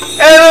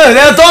ẹran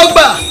rẹ tó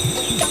gbà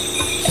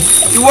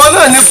ìwọ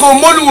náà ní kó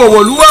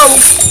mólùwọ̀wọ̀lúwà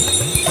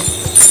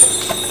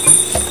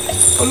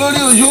o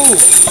olórí oṣó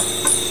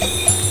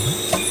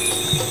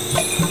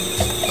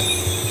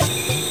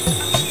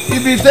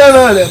ibi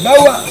tẹ́ran rẹ̀ bá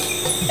wà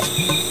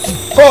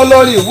kọ́ ọ lọ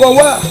rí ìwọ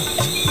wá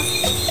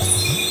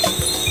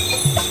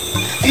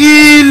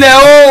ilẹ̀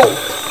o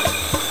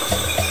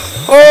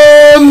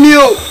omi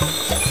o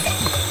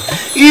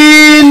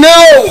iná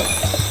o.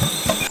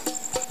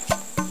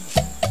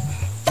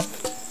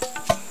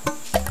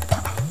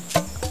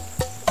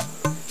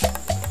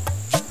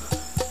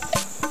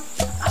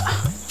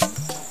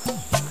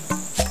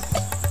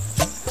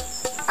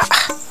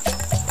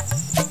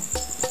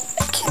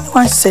 kí ni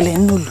wàá ń ṣẹlẹ̀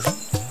nínú ìlú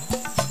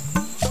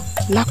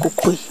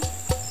lákòókò yìí.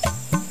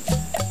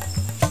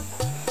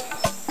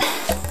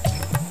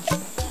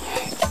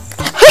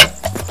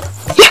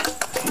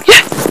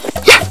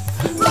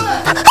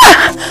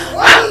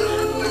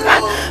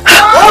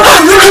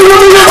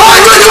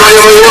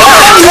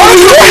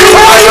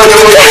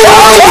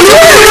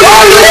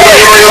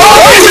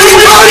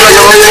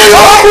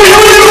 Oh,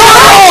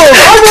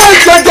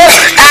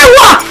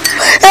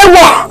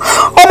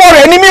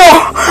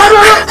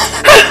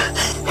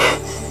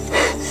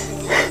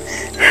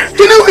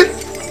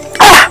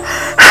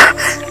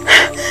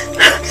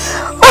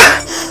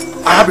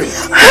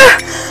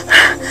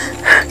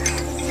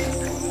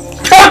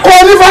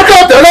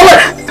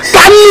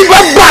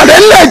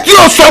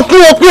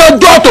 fún ọ pé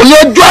ọjọ́ tó ní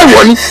ọjọ́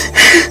ìwọ ni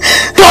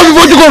tó fi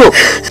fojú kòrò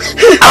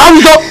àwọn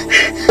sọ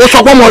ó sọ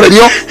pé ọmọ rẹ̀ ni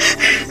ọ́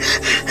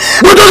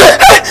gbọ́dọ̀ lẹ̀.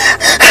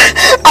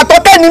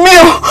 àtọ́tẹ́ ni mí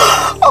o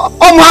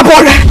ọmọ abọ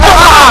rẹ̀.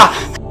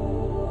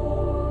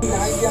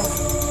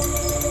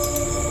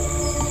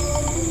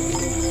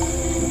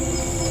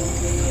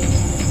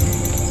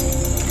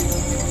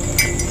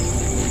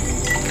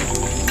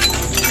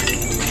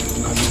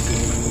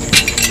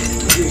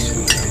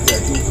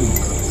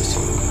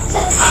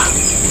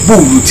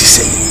 bóòlù ti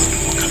ṣẹlẹ̀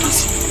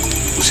kábíyèsí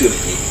ó ṣe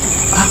rẹ̀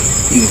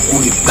ní ìkó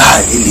ìgbà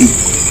nílé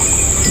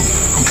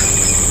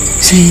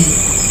ṣé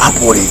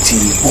abọ́ rẹ̀ ti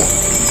bọ̀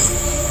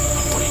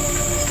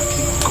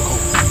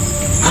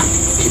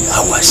kí ni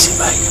àwa ṣe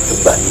báyìí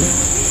ẹgbà ní.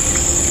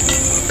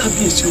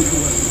 kábíyèsí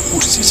olúwa kò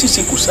sí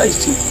ṣíṣe kò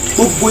sáìsí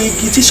gbogbo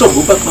igi tí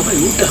Ṣàngó bá pa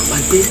báyìí ó dà pa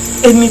gbé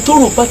ẹni tó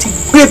rò bá ti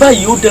gbé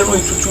báyìí ó dẹrùn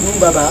ètùtù ní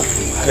bàbá.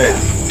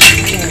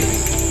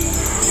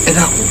 ẹ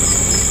dákun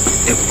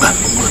ẹ gbà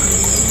mí mọ́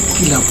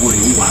kí làbọ̀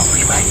rẹ̀ ń wà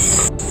wí báyìí.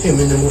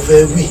 èmi ni mo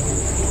fẹ́ wí.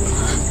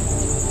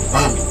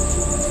 báàmì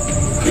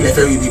kí lẹ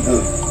fẹ́ wí bí bò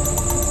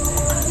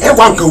ẹ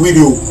wá nǹkan wí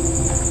ni o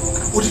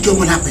ó ti jọ́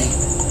mọ́ lápẹ́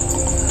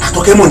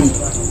àtọ́kẹ́ mọ̀ ni.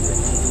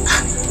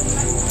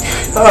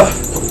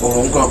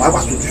 ọ̀rọ̀ nǹkan àbá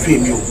pàṣẹ ojúṣe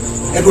èmi o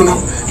ẹ dúná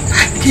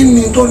kí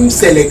ni tó ń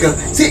ṣẹlẹ̀ gan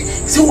ṣé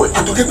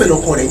àtọ́kẹ́ pẹ̀lú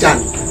ọkọ rẹ̀ jà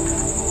ni.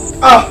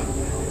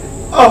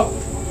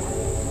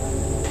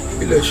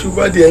 ilẹ̀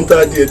ṣùgbọ́n díẹ̀ ń ta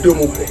adìẹ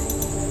dómù pẹ̀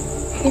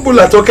ń bò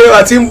látọ́kẹ́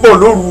àti ń bọ̀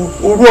lóru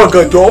òru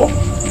ọ̀gànjọ́.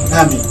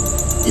 báàmì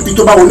ibi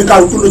tó bá wo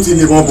oníkàlùkù ló ti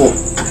lè mọ bọ̀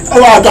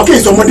ọwọ́ àtọ́kẹ́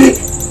ìsọmọdé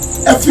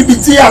ẹ fi ibi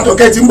tí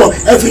àtọ́kẹ́ ti ń bọ̀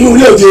ẹ fi yín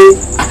ilé òde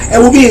ẹ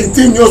wo bí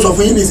tí mi ò sọ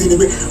fún yín nìsín ni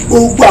pé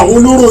gbogbo àwọn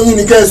olóró yín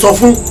ni kẹ́ ẹ sọ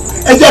fún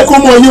ẹ jẹ́ kó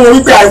mọ yín wọn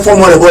wípé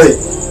àìfọmọ rẹ̀ bọ̀ rẹ̀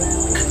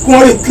kí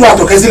wọ́n rí tú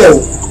àtọ́kẹ́ sílẹ̀ o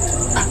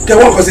kẹ́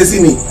wọ́n kọ́ sí sí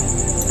ni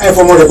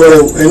àìfọmọ rẹ̀ bọ̀ rẹ̀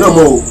o ẹ̀yin náà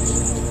mọ̀ o.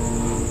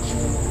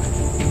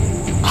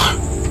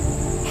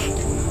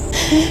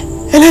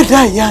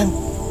 ẹlẹ́dàá ìyá mi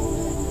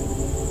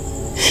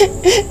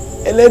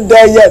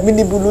ẹlẹ́dàá ìyá mi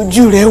níbo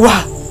lójú rẹ wà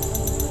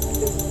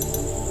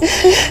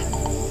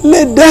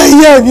ẹlẹ́dàá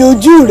ìyá mi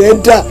ojú rẹ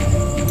dà.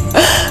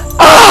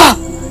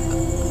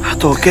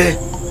 àtọ̀kẹ́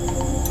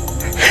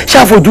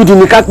ṣàfojúdi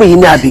ni ká pè yín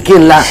ní àbíké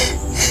ńlá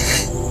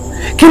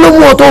kí ló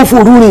mú ọ tó ń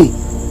forú rìn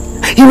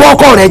ìwọ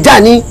ọkọ rẹ jà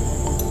ní.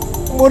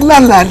 mo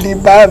lálàá ní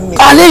bá mi.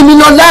 alẹ́ mi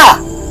lọ́la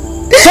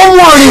tó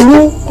wọ́n rìn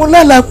rú. mo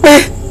lálàá pé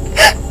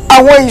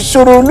àwọn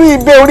ìṣòro olú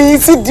ibẹ̀ orí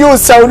sì di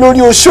òòṣà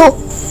olórí oṣó.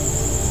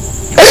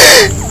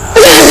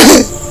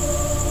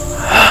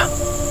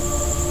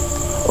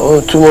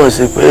 ó túmọ̀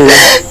sí pé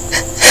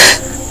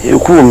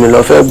ikú mi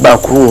lọ fẹ́ gbà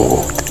kú o.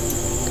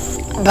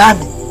 bá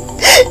mi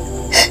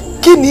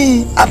kí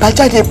ni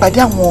àbájáde ìpàdé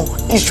àwọn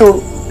ìṣòro.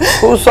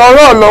 kò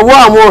sọ̀rọ̀ lọ́wọ́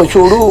àwọn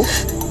ìṣòro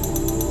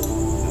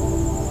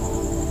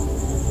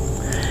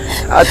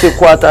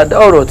àtìkù àtàdá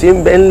ọ̀rọ̀ tí ń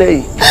bẹ ńlẹ̀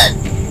yìí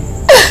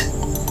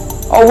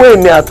ọwọ́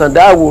èmi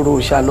àtàndá àwòrò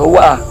òòṣà ló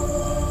wà.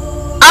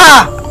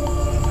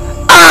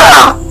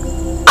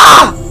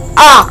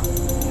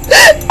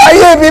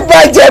 ayé mi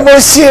bàjẹ́ mo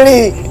ṣì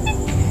rìn.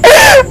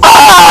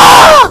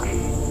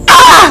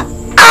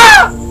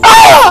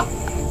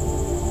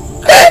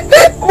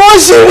 mo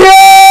ṣì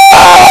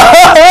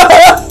rìn.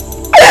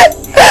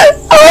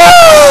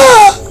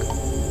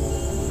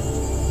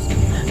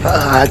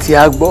 àti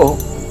agbọ́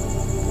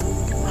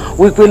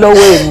wípé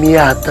lọ́wọ́ èmi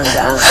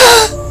àtàndá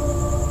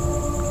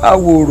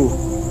àwòrò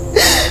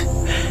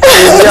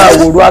èmi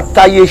àwòrò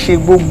atáyé ṣe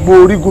gbogbo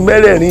orígun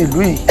mẹ́rẹ̀ẹ̀rin ìlú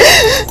yìí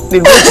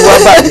nílùú tí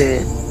wọ́n bàjẹ́.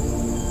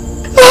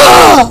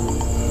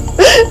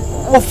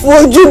 mo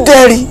fojú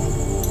dẹ̀rí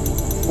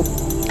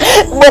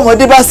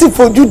bọ́mọdé bá sì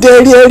fojú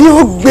dẹ̀rí ẹ̀rí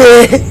ò gbé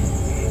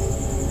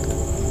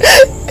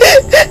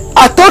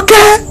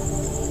àtọ́kẹ́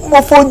mo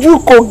fojú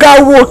kò ga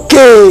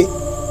wòkè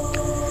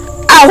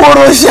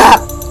àwòròṣà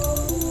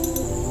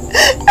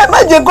ẹ má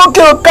jẹ́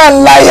kókè ọ̀ka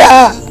ńláyà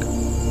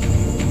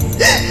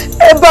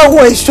ẹ bá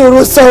àwọn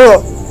ìṣòro sọ̀rọ̀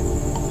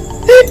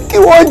kí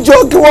wọ́n jọ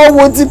kí wọ́n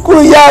wo ti kú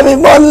ìyá mi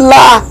mọ́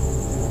ńlá.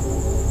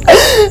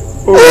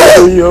 ó wà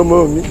lóyún ọmọ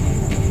mi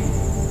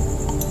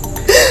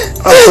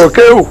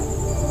àtọ̀kẹ́ ò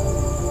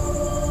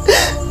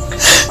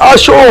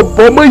aṣọ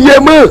ọ̀bọ̀mọyẹ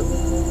mọ́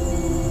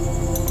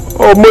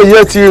ọmọ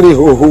yẹn ti rìn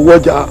òhò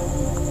wọjà.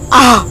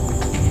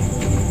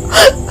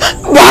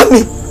 bá mi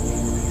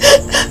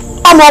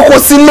ọmọ kò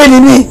sí lé ní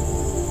mi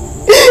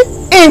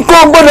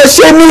nǹkan gbọ́dọ̀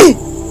ṣe mí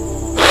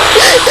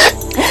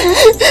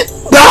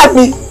bá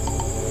mi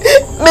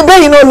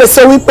bẹ́ẹ̀ náà lè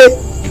sọ wípé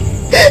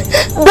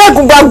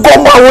bẹ́ẹ̀gùn bá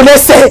gọmọ àwọn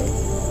lẹ́sẹ̀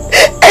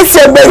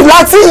ẹsẹ̀ bẹ̀rù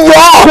láti yọ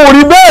ọ́. kò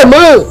rí bẹ́ẹ̀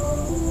mọ́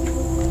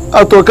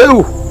àtọ̀kẹ́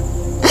ò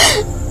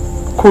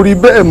kò rí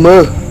bẹ́ẹ̀ mọ́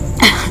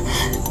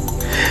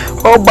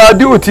ọba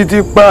adéòtí ti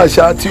pa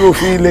àṣà àti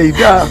òfin ilẹ̀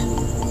ìdá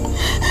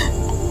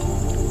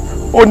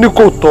ó ní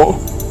kò tọ́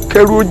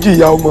kẹrù ó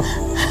jìyà ọmọ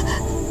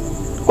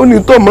ó ní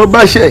tọ́mọ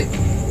bá ṣẹ̀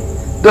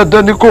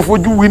dandan ni kò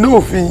fojú winá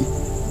òfin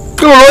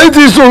kí ọ̀rọ̀ yìí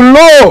ti sùn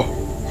lọ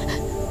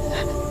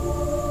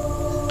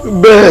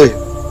bẹ́ẹ̀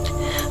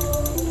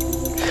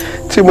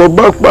tí mo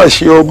bá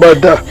pàṣẹ ọba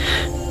dà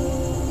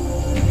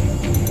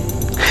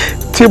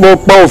tí tí mo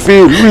pa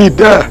òfin ìlú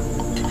ìdá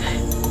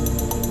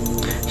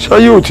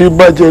ṣáyé ò ti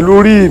bàjẹ́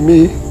lórí mi.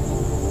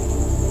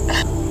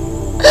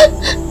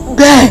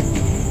 bẹ́ẹ̀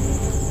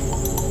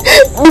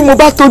bí mo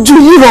bá tọ́jú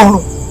yín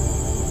rọrùn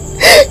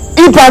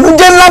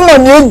ìbànújẹ́ ńlá mọ̀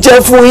ni ó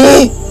jẹ́ fún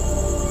yín.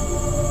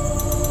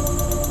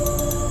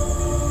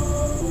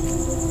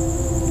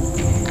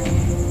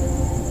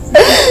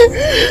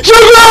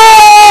 ṣùgbọ́n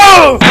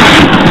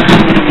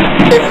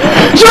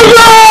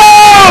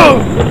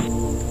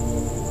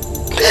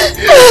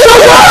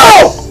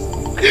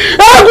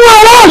ẹkún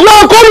aláṣọ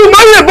akọlù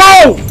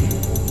mọ́yìnbọn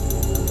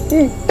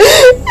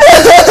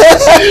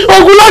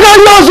ogun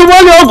lágbàáyé ọ̀sùn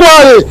mọ́lẹ̀ ọkọ̀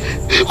ààrẹ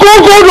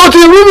kókó odò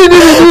ti rú mi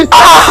níbi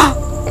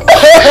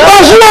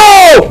ọ̀sùn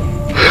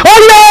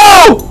ọ̀lọ́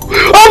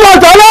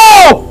Ọbàtálá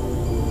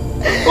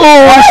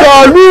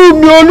òṣàlú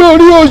mi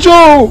olórí oṣó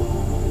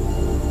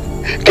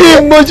kí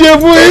n mo ṣe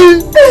fún yín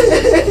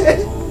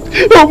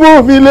ọmọ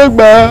mi lè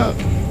gbà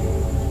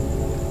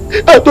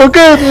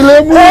àtọkẹ́ mi lè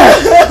mú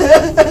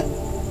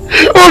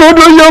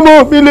òròdó yọmọ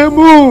mi lè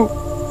mú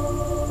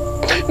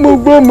mo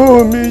gbọ́mọ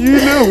mi yìí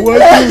lè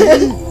wájú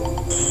mi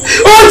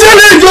ó jẹ́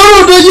lè jọ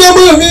òròdó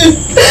yọmọ mi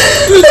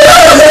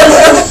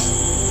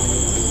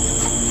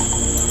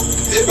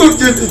ó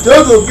jẹ́ lè jọ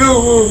òròdó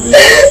ọmọ mi.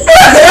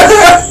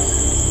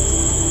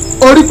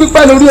 orí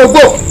pípẹ́ lórí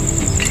ogbó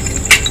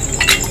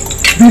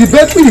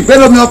bìrìbẹ́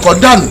lómi ọkọ̀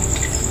dànù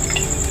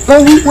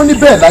wọ́n ní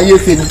bẹ́ẹ̀ láyé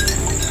ṣe ni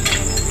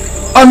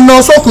ọ̀nà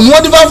sọkùn ni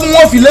wọ́n dífá fún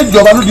wọn fi lé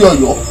ìjọba lóde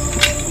Ọ̀yọ́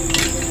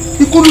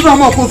ikú dúdú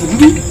àmọ́ ọkọ̀ oṣù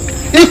dúdú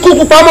ikú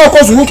pupa àmọ́ ọkọ̀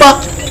oṣù pupa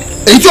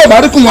èyí tí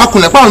ọba rí kùn wọn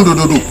akùnlẹ̀ páàrùn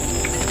dòdòdò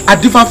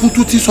adífá fún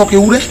tú tí sọkè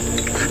ewúrẹ́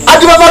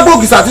adífá fún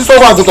gbòògìsà tí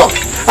sọkọ àgùntàn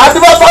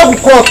adífá fún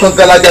àgùkọ ọ̀tàn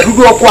gàlàjà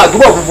dúdú ọkọ̀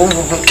àdúgbò funfun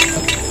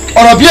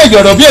ọ̀rọ̀ bí èyí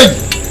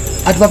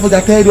adífá fún jà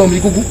kẹ́rì ọmọ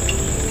ikúkú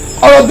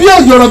ọ̀rọ̀ bí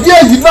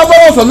èyí bá bá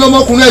wọ̀ sọ ní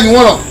ọmọkùnrin ẹ̀yìn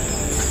wọ̀ràn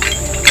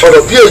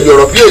ọ̀rọ̀ bí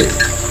èyí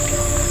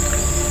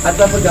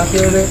adáfọ́jà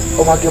fẹ́rẹ́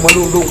ọmọ akẹ́mọ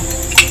lóhùn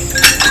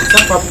òrìṣà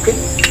pàbùkẹ́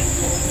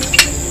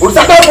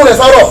òrìṣà dákun rẹ̀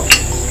sárọ̀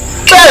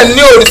bẹ́ẹ̀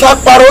ni òrìṣà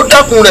parọ́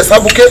dákun rẹ̀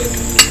sábùkẹ́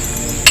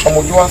ọmọ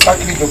ojú wa ń sá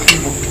kiri jọ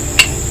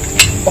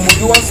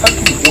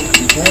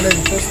wọn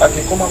lẹ́ni tó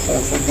sàkè kó má fọ̀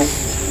ọ́n sójú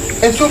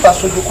ẹni tí ó bá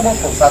sójú kó má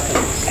fọ̀ ọ́n sàkè.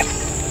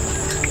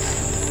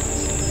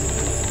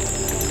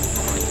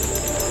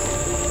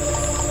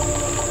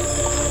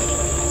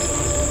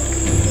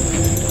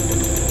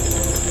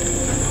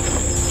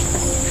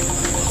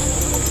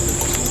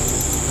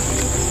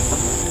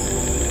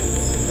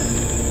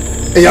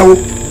 ẹ̀yàwó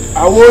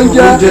àwọn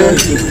oúnjẹ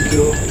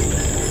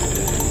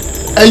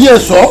ẹ̀yin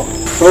ẹ̀sọ́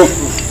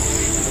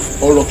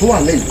ọ̀rọ̀ tó wà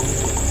lẹ́yìn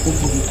ó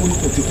ti di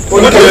kóníkò tí kò.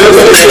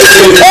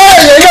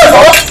 ẹ̀yìn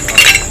ẹ̀sọ́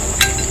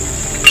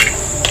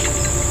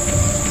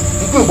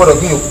ikú ìgbọ́dọ̀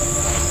gbìn o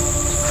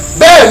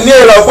bẹ́ẹ̀ ni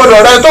èrò ọ̀gbọ́dọ̀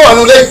rẹ tó wà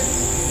nílé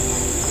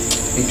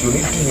èdè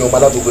onídìyàn ọmọ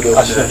alágbègbè rẹ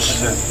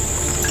ọ̀gbọ́dọ̀.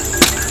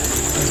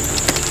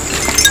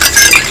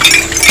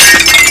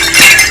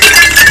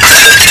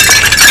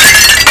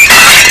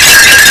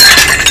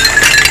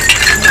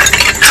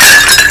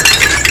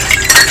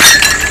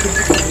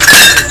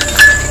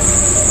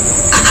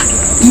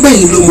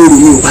 ẹ̀yin ló mọ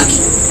òròmí ò báàgì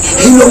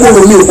ẹ̀yin ló mọ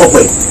òròmí ò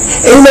pọpẹ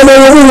ẹ̀yin ló mọ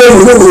òròmí ò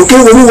mòlòrò kí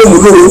òròmí ò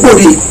mòlòrò ń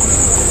gbòde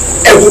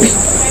ẹ̀wù bí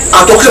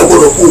àtọ́kẹ́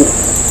ọ̀gbọ́dọ̀ kú o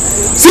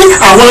sí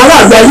àwọn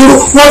aráàlú ayéró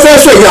wọ́n fẹ́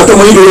sọ èyí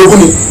àtọmọ yìí lórí ogún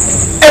ni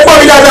ẹ pọ́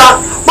mi dáadáa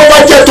bó bá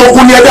jẹ́ tó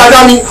ogun ni ẹ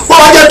dáadáa ni bó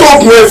bá jẹ́ tó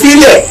ogun ẹ fi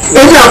ilẹ̀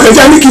èmi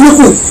àkànjá ní kíní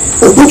kù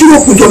ògbójúlò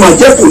kù jọ máa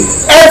jẹ́ kù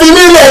ẹ fi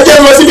mí ilẹ̀ jẹ́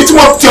lọ síbi tí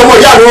wọ́n ti ọmọ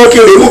ìyá mi wọn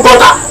kiri mú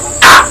bọ́tà.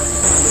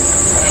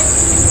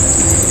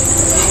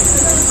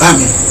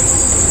 báàmì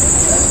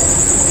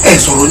ẹ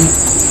sọ̀rọ̀ ni.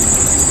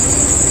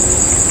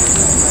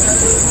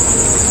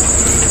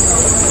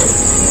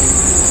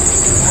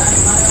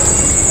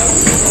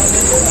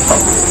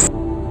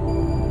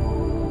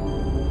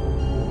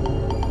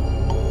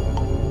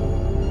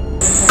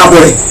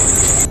 abọ́rẹ̀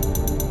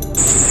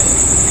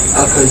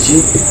àkànjí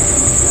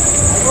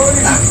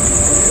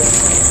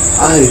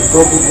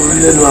àìgbọ́ búburú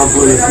lẹ́nu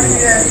abọ́rẹ̀ ni.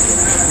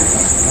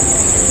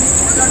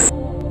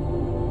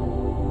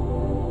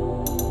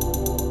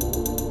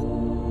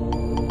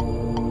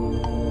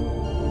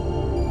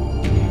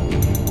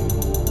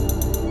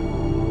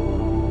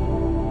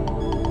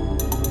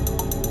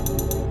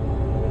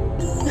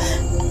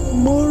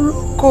 mo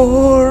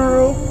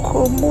roko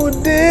mo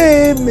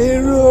dé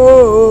mèrò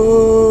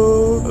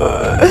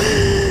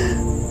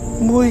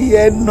mo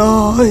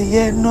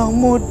yẹ̀nà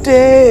mo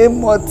dé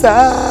mọ̀tá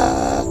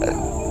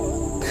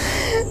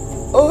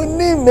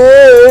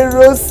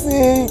onímèrò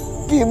sí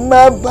kí n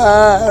má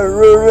bàa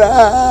rora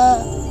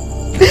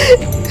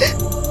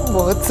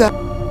mọ̀tá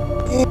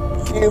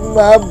kí n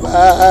má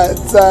bàa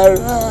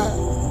tara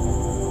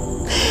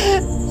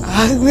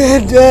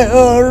àgbẹ̀dẹ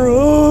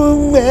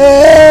ọ̀run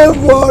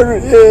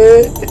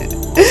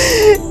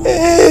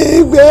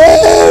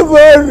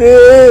gbẹ́bọ̀rẹ̀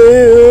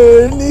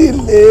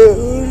onílé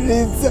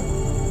oríta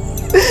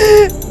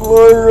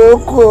mo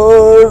roko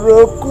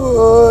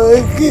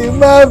kí n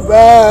má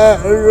bàa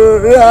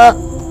rora.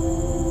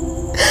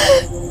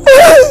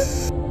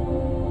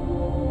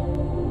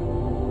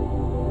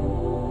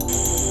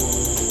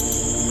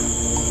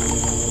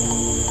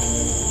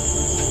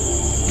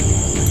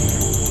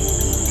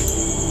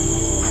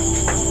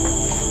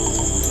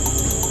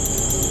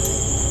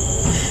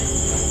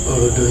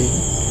 lọ́dọ̀ yìí.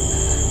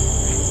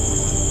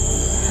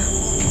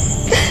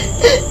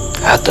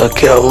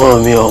 Àtọ̀kẹ́ ọmọ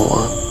mi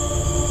ọ̀wọ́n.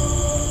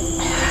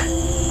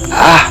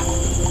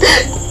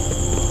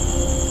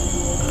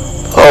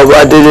 Ọba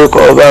délé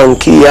kọ́ ọba ń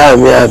kí ìyá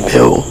mi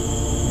àbẹ̀ o.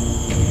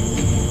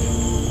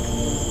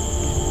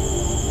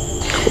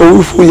 Ó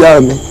wí fún ìyá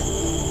mi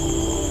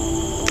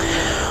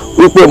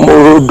wípé mo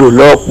rodò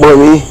lọ́pọ̀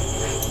mi,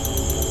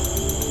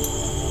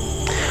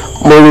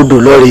 mo rodò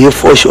lọ́rẹ̀ yìí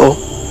fọṣọ,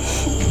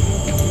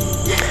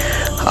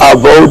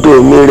 àbọ̀ odò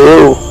mi rèé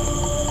o,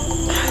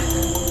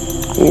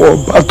 wọ́n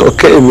bá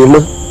tọ́kẹ́ mi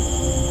mọ́.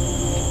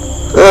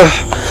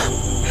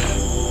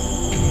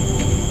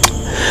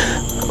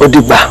 Ó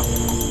dìgbà,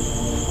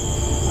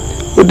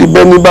 ó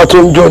dìbẹ́ ní bá tó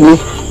ń jọ ní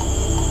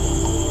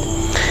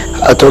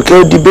àtọ̀kẹ́,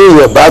 ó dìbẹ́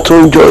èèyàn bá tó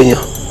ń jọ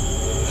èèyàn.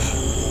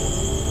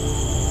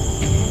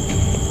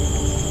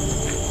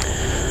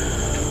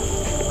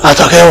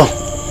 Àtọ̀kẹ́ wọn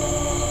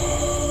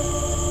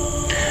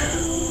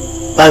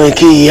bá mi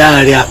kí ìyá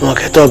rẹ̀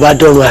Àmọ̀kẹ́ tó bá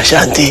dọ̀rùn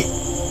Àṣàntì.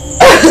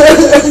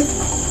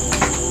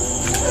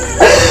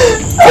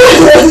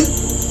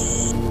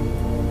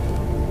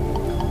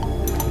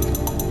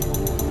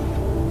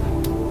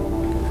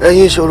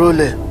 Ẹ̀yin ìṣòro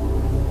lẹ̀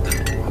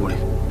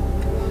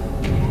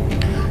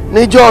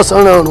níjọ́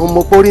ọ̀sán rọrùn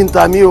mo pórí ń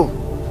ta mí o.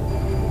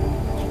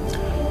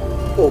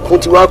 Òkun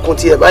ti wá kun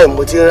tiẹ̀ báyìí,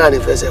 mo ti ń rà ní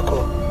fẹsẹ̀ kọ́.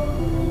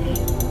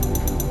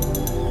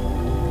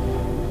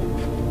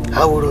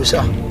 Àwòrán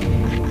ṣá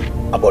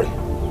Àbọ̀rẹ̀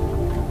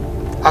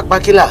apá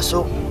kí làásó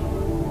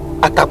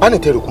àtàpá ní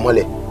tẹrùkù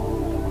mọ́lẹ̀.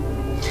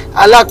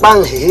 Alápá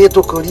ń hèé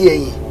tó korí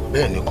ẹ̀yìn.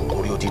 Bẹ́ẹ̀ ni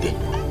kòkòrí ó dìde.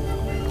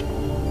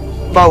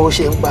 Báwo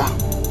ṣe ń pa?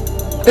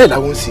 Bẹ́ẹ̀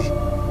làwọn ń sì.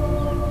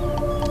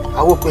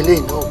 Àwọn pẹ̀lẹ́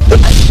iná.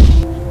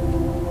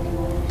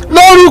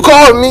 Lórúkọ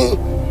mi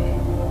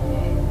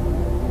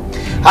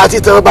àti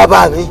tàn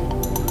bàbá mi,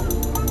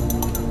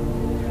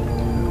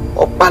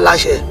 ọ̀pá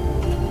láṣẹ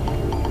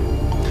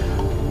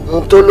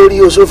n tó lórí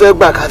oṣó fẹ́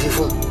gbà ká fi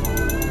fún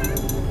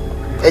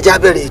ẹja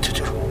bẹ̀rẹ̀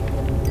ètùtù.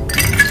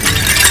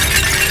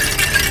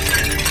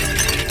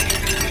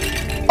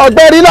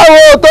 Ọ̀gbẹ́rì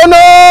láwọn tó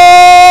ná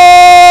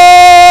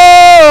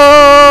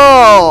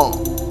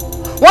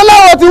wọ́n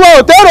láwọn tí wọ́n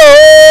ò tẹ́rọ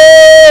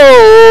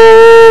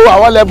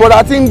àwọn lẹ́bọ̀rà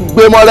tí ń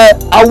gbémọ rẹ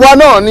àwa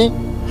náà ni.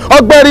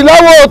 Ọ̀gbẹ́rì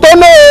láwọn tó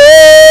ná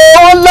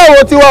wọ́n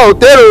láwọn tí wọ́n ò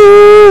tẹ́rọ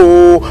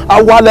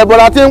àwa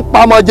lẹ́bọ̀rà tí ń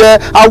pamọ́ jẹ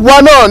àwa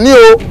náà ni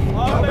o.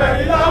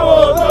 Ọ̀gbẹ́rì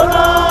láwọn tó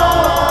ná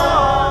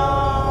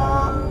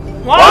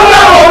wọ́n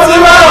láwọn tí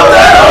wọ́n ò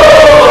tẹ́rọ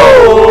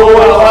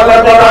àwa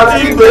lẹ́bọ̀rà tí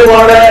ń gbémọ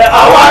rẹ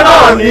àwa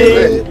náà ni.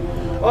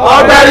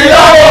 Ọ̀gbẹ́rì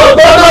láwọn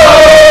tó ná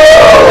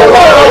wọ́n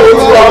láwọn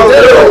tí wọ́n ò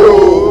tẹ́rọ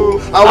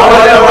àwọn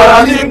ẹ̀wọ̀n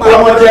ní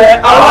ìpamọ́ jẹ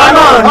àwa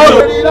náà ní.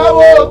 Ọ̀gbẹ́rì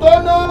láwọn tó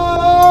ná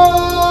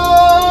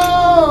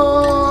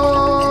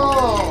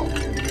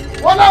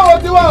wọ́n láwọn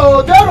tí wọ́n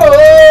ò tẹ́rọ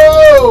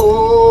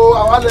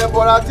àwọn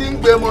lẹ́bọ̀rà tí ń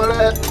gbémọ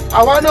rẹ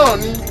àwa náà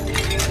ni.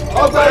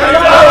 Ọ̀gbẹ́rì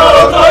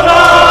láwọn tó ná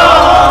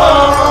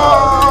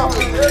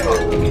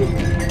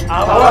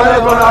àwọn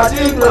ẹ̀wọ̀n tí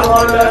ń gbémọ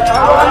rẹ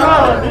àwa náà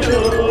ní.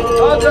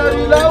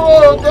 Ọ̀gbẹ́rì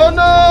láwọn tó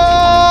ná.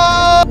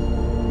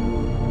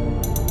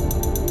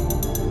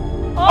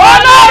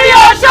 Olórí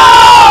oṣó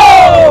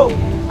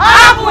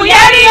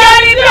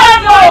akùnyẹ́rìyẹ́rì bí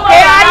ọ̀nà òkè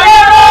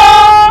ayéró,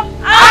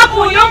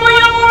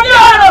 akùnyúmúyúmú bí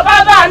ọ̀rọ̀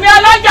bàbá mi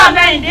ọlọ́jà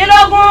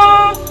mẹ́rìndínlógún,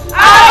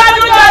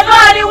 awájújọdún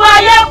ariwo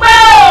ayé pé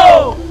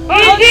o,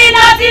 igi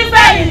iná tí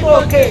fẹ̀yìn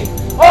gòkè,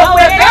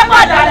 òpèké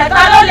pàdánù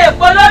ta ló lè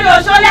pọ̀ lórí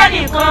oṣó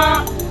lẹ́nìkan.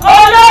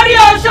 Olórí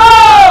oṣó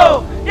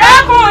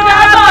dẹ́kun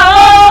dábọ̀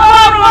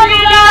ọrùn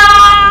nílá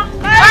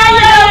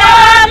káyé wá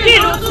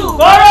kìlú tù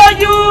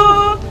kórójú.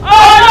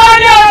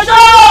 Olórí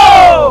oṣó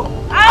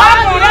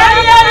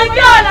akùnyẹ́rìyẹ́rì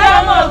bí ọ̀nà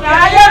ọmọ òkè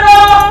ayéró,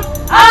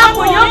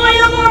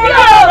 akùnyúmúyúmú bí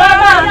ọ̀rọ̀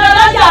bàbá mi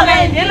ọlọ́jà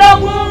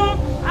mẹ́rìndínlógún,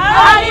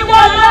 ariwo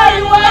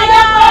lóríwo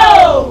ayé pé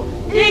o,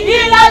 igi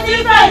ńlá tí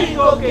fẹ̀yìn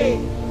gòkè,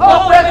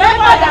 òpèké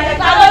pàdánù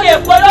ta ló lè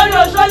pọ̀ lórí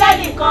oṣó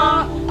lẹ́nìkan.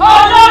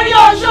 Olórí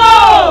oṣó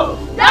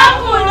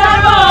dákun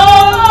dábọ̀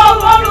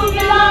ọrùn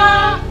nílá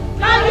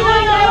káyé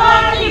wá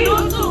kìlú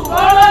tù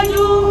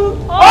kórójú.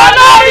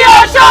 Olórí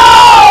oṣó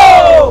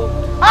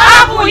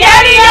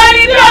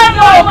akùnyẹ́rìyẹ́rì bí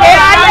ọ̀nà òkè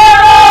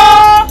ayéró,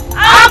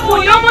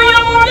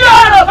 akùnyúmúyúmú bí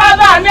ọ̀rọ̀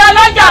bàbá mi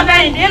ọlọ́jà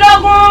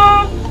mẹ́rìndínlógún,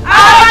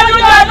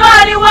 awájújọdún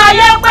ariwo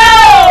ayé pé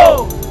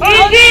o,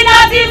 igi iná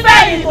tí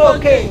fẹ̀yìn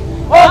gòkè,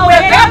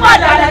 òpèké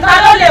pàdánù ta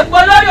ló lè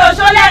pọ̀ lórí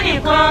oṣó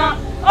lẹ́nìkan.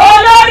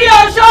 Olórí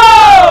oṣó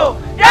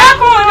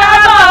dẹ́kun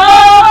dábọ̀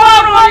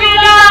ọrùn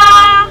nílá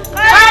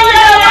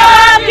káyé wá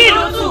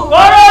kìlú tù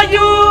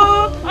kórójú.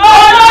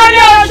 Olórí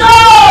oṣó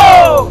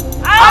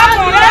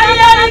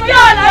akùnyẹ́rìyẹ́rì bí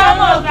ọ̀nà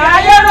ọmọ òkè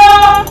ayéró,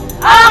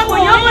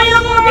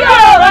 akùnyúmúyúmú bí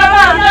ọ̀rọ̀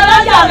bàbá mi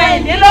ọlọ́jà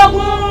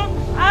mẹ́rìndínlógún,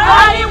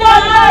 ariwo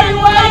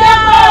lóríwo ayé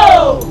pé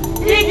o,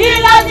 igi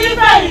ńlá tí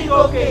fẹ̀yìn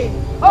gòkè,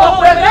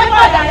 òpèké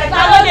pàdánù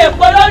ta ló lè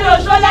pọ̀ lórí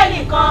oṣó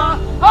lẹ́nìkan.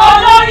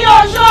 Olórí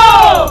oṣó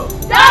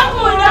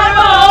dákun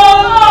dábọ̀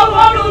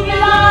ọrùn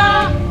nílá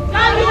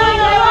káyé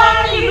wá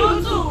kìlú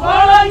tù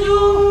kórójú.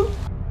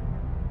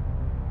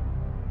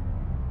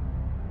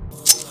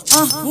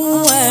 fún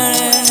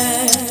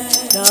wẹ́rẹ́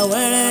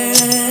dàwẹ́rẹ́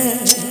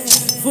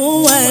fún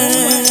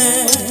wẹ́rẹ́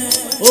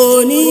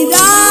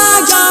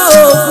onídàájọ́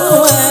òkun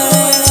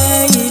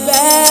wẹ́rẹ́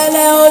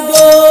ìbẹ̀lẹ̀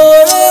odò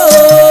rẹ̀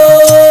o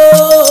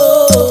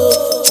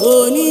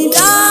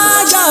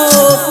onídàájọ́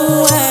òkun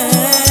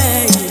wẹ́rẹ́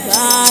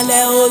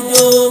ìbẹ̀lẹ̀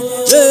odò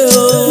rẹ̀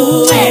o.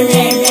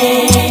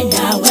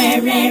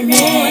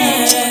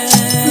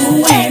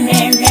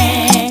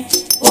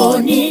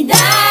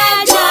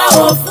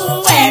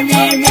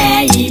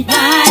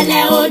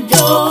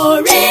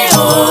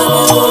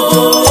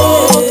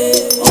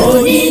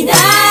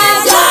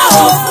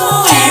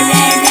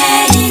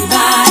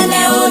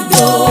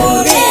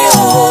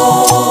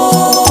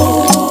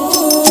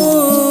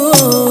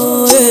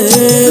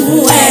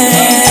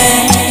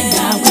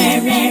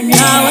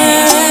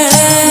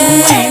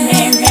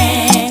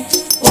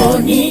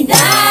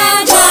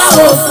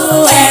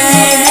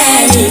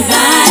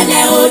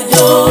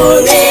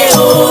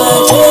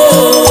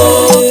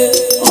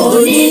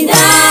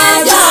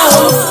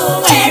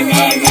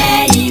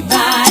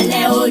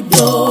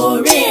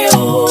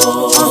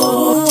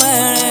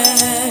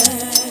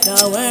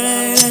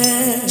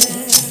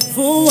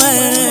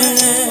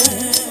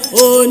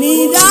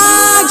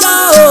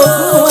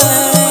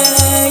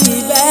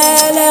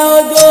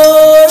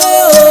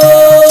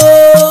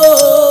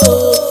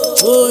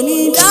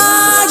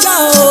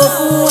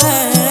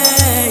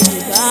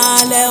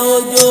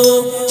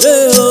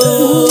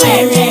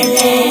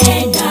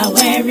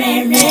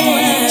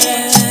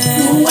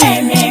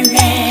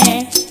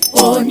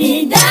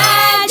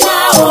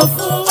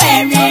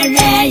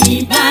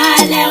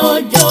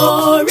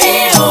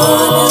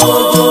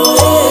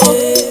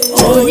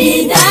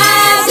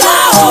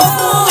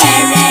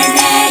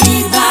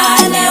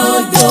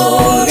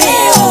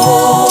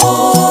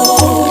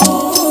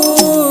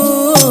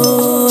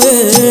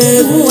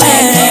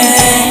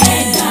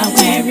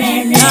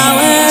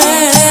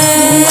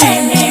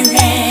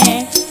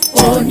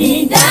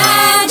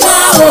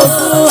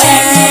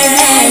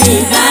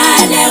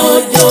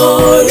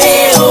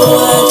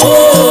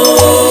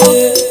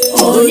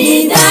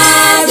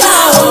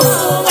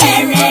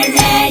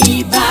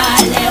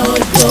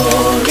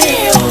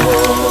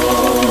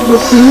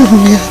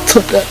 mi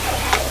àtọ̀dá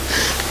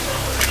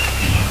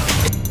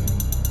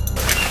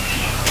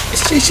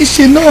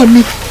ṣíṣe náà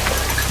ni.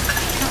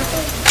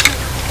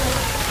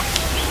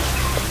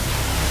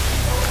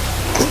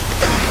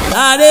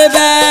 Sáré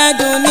bẹ́ẹ̀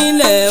dùn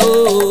nílẹ̀ o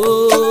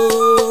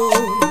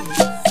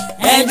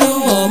ẹ̀dùn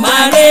ọ̀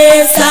máa ré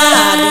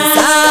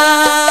sáàdùsá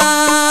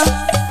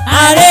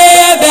àré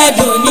bẹ́ẹ̀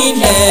dùn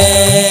nílẹ̀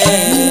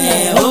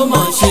ó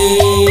mọ̀ ṣe.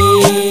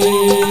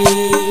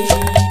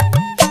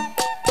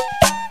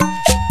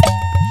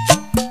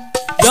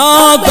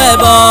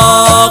 Yọ̀gbẹ̀bọ̀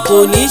kò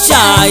ní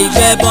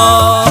ṣàìgbẹ̀bọ̀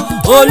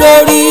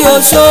olórí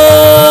oṣó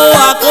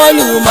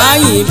akọlù máa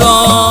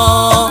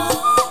yìnbọn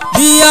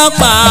bí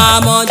ọ̀pá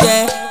àmọ̀jẹ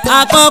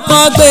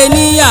àkọ́kọ́ gbé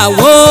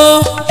níyàwó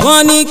wọn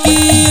ní kí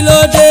ló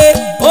dé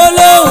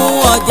olóhùn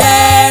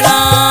ọ̀jẹ̀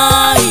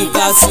rán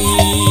ìkà sí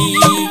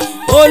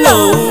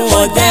olóhùn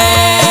ọ̀jẹ̀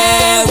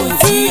rùn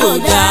tí ò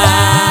dá.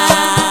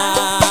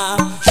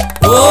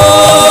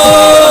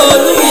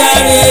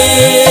 Olúyẹrẹ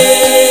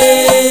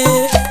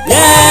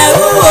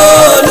yẹ̀rù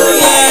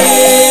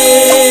Olúyẹrẹ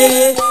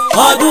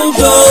ọdún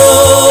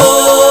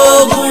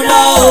dógún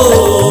lọ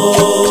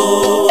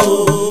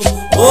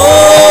o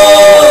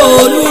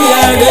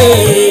Olúyẹrẹ.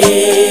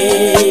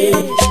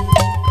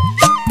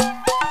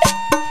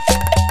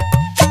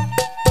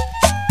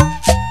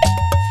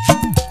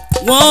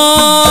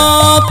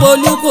 Wọ́n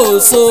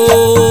polúkòso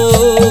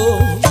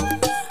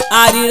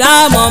àríra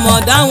mọ̀mọ́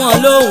dá wọn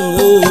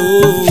lóhùn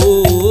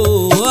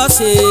ó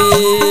ṣe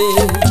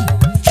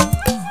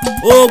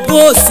ògùn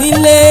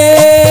òsínlé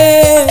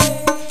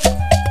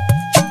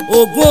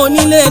ògùn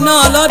onílé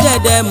náà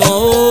lọ́dẹ̀dẹ̀ mọ́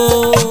o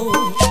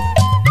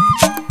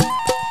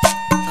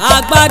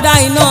agbádá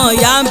iná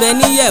ìyá ń bẹ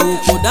níyẹ̀wò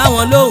kò dá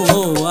wọn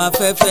lóhùn ó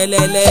afẹ́fẹ́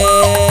lẹ́lẹ́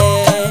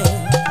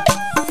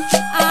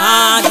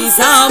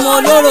àdìsá ọmọ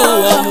olóró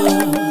wọ̀mù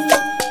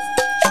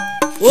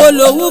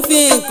olówú fi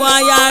nǹkan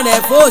aya rẹ̀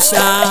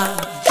fòṣà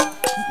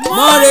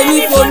mọ́re ní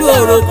folú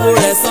òròkò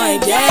rẹ̀ san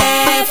ìjẹ́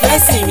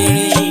fẹ́sìn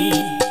mìíràn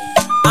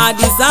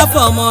àdìsá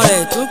fọmọ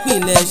rẹ̀ tún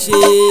pìlẹ̀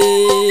ṣe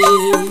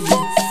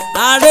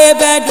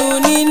àrébẹ́dùn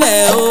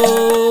nílẹ̀ o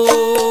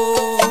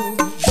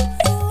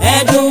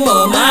ẹ̀dùn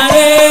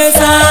ọ̀máré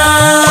sá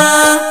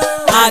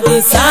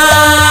àdìsá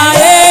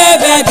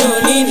àrébẹ́dùn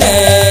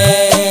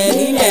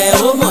nílẹ̀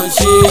ó mọ̀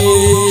ṣe.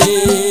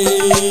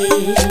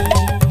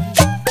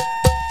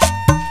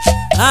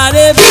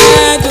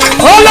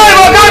 Olè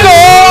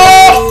ìmọ̀kájò!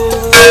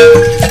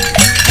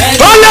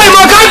 Olè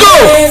ìmọ̀kájò!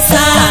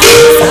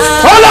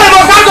 Olè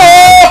ìmọ̀kájò!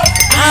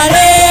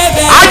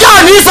 Ajá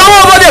ní sanwó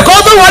ọmọdé kan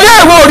tó wọlé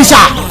ẹ̀wọ̀n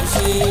òrìṣà.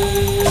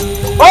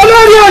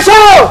 Olórí oṣó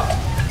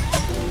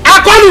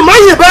akọlù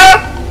mọ́yìnbẹ́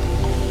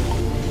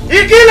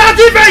igi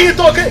láti fẹ̀yìn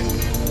tòkè.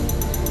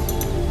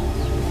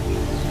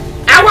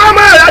 Àwọn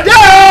ọmọ rẹ̀ jẹ́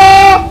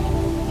ọ́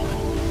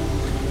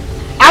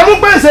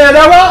amúgbèsè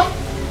rẹ̀ wọ́.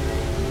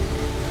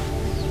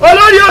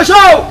 Olórí olórí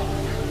oṣó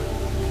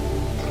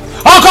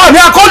ọkọ mi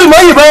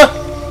akólùmọ́yìnbọn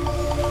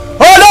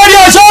olórí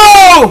oṣó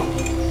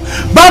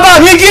bàbá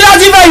mi kí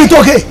láti fẹ̀yìn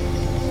tòkè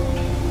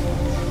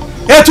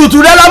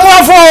ètùtù rẹ la mú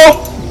wá fún o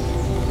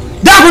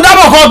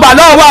dákúndábọ̀ kan gbà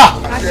náà wà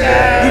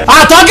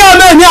àtọ́kẹ́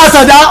ọmọ mi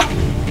àtàdá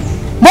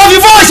mo fi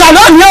fún ọ̀ṣà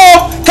náà ní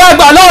o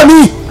kẹgbà náà mi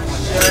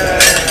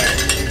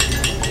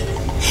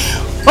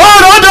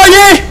ọ̀rọ̀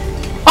odòyìn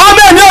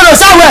ọmọ mi ọ̀rọ̀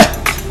sáwẹ̀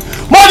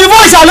mo fi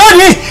fún ọ̀ṣà náà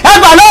ní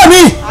ẹgbà náà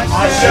mi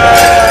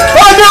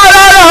ó ní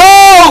ara rẹ̀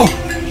o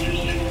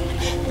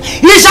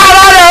iṣẹ́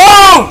ara rẹ̀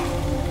o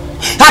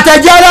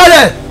àtẹ̀jẹ́ ara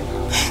rẹ̀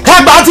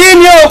ẹgbà tí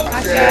ní o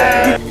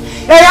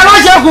èyí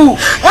aláṣẹ́kù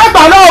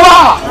ẹgbà náà wà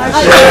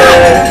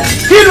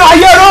kí ló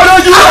ayé rọ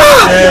lójú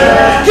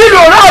kí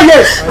ló ráàyè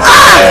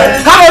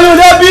káwọn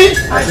olóde bí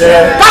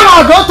káwọn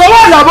àgọ́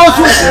tọwọ́ ìyàbọ̀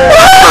sùn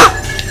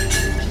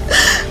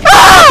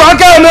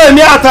àtọ́kẹ́ ọmọ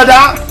èmi àtàdá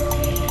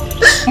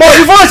mo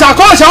rí fún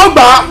ìṣàkóso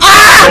ọgbà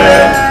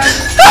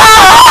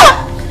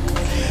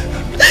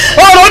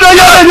ọ̀rọ̀ ọdọ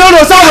yọ èmi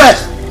ọ̀rọ̀ sáwẹ̀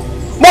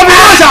mo rí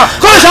fún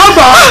ìṣàkóso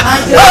ọgbà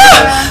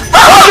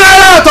ọdún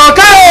ẹ̀rọ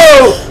àtọ́kẹ́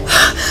o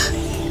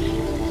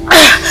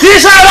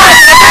iṣẹ́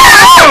rẹ̀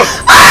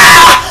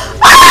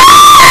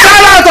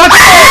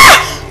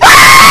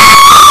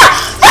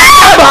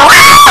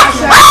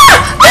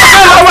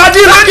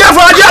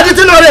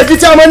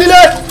ti ọmọ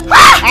nílé.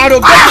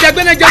 àrògbé ti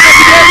jẹgbẹ́nẹ́ jẹ́ kó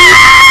ti dé rí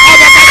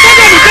ọ̀bàtà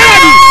tẹ́lẹ̀dì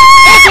tẹ́lẹ̀dì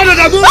ó sọ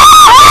lọ́dọ̀gún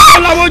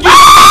ọ̀làwọ̀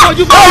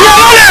ojú bá. ọ̀yẹ́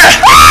wọlé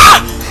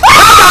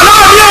bàbá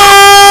náà ní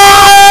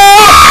o.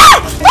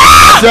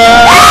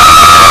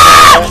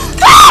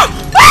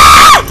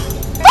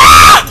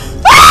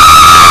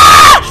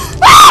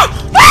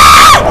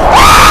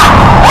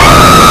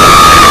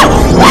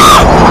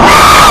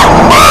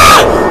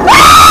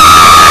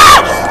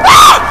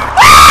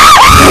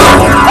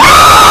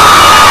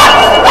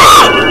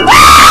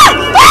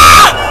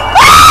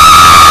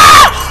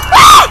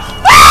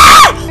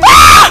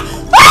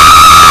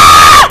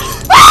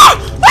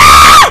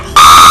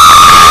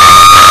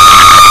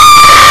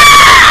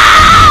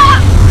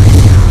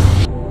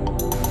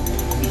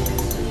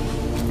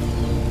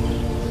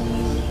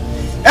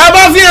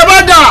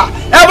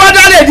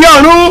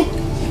 ọ̀run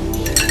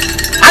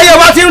ayé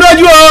wa ti ń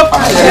rojú o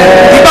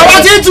ìgbà wa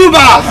ti ń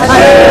túbà.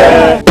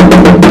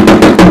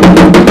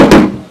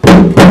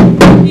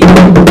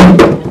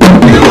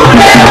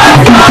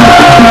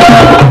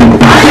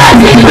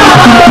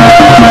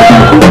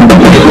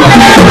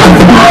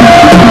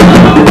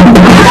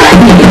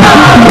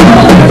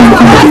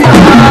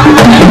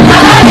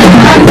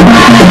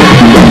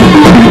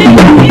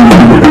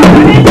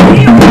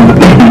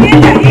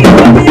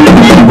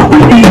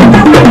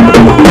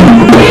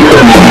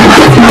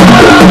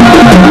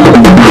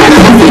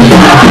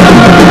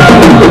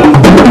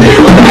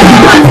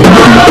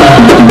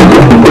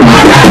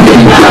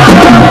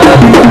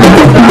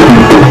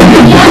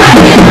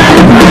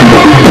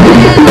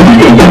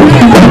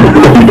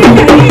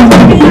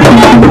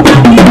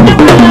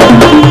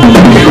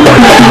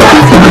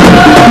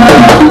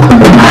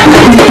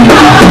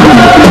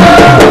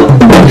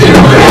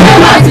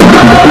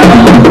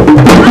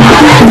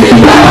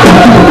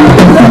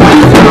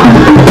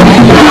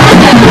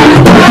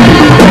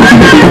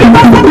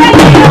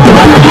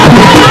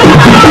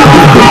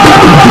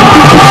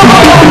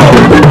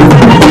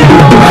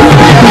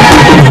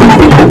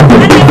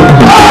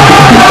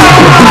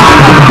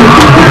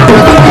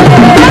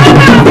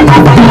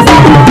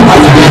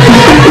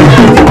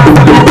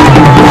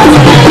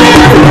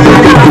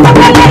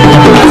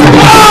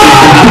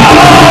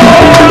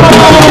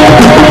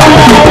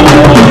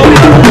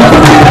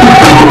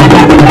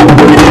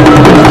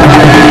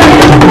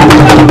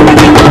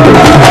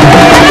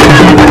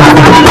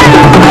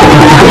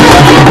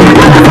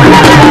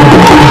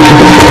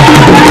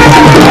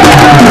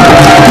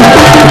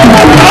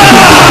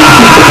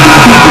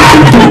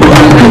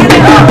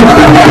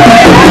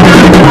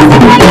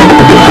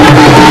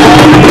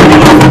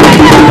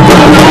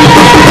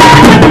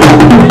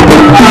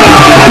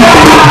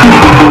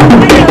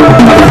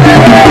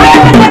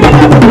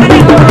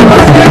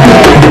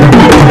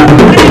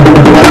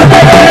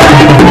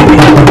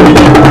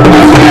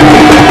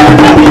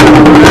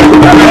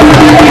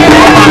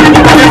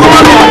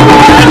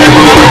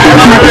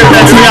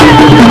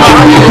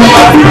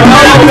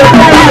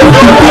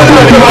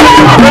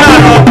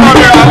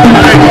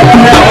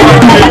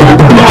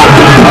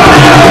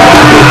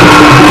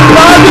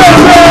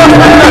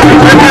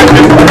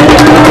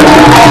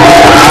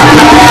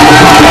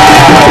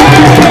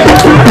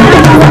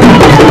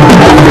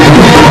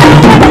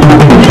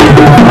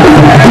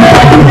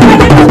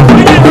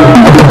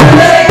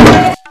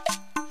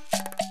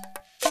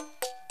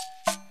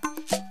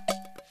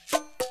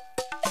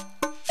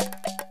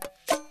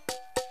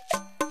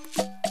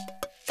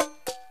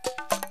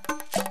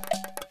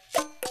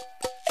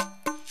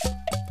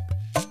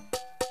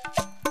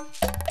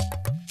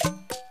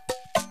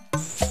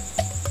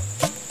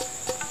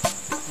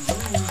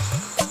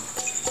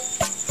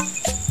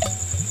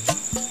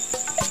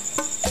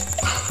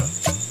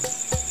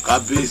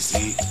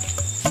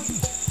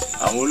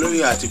 àwọn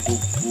olóyè àti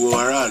gbogbo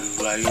aráàlú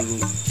ayérò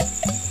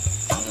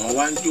àwọn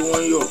wá ń jó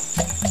wọ́n yọ̀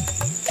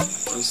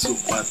wọ́n ń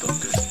sòkò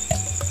àtọ̀kẹ́.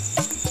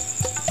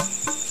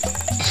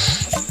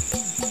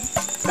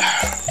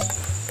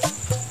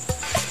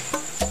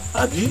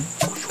 àbí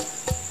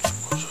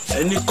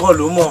ẹni kan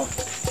ló mọ̀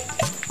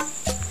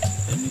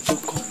ẹni tó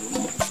kàn ló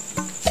mọ̀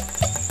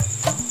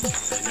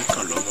ẹni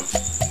kan ló mọ̀.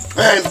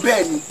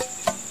 bẹ́ẹ̀ ni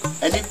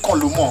ẹni kan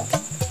ló mọ̀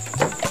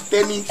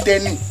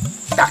tẹ́nítẹ́nì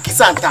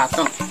tàkísà ń ta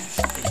tán.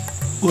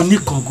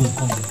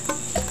 oníkangunkangun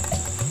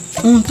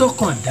ohun tó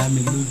kàn dá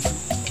mi lójú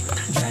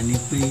dáadáa ni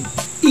pé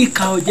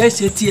ìkà ọ̀jẹ̀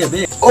ṣe tiẹ̀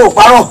bẹ́ẹ̀. ó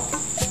parọ́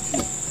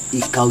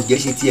ìkà ọ̀jẹ̀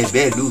ṣe tiẹ̀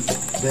bẹ́ẹ̀ lóòótọ́.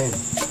 bẹ́ẹ̀ ni.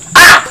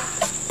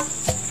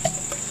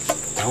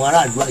 àwọn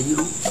aráàlú ayé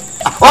ló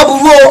wọ́n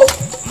burú o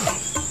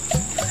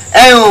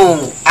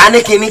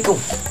aníkíníkùn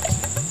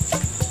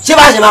ṣé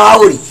bá ṣe máa wá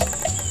wòrì.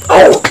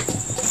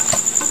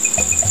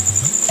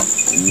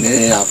 ní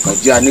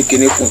àkànjẹ́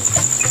aníkíníkùn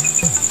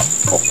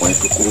ọkùnrin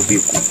kúkúrú bíi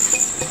kú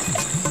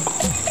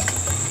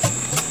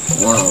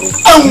wọ́n rán ro.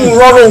 ẹ̀hún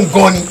rọ́rọ́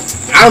nǹkan ni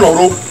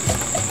àròró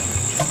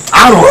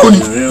ni.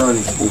 ríran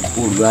ni gbogbo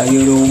ìlú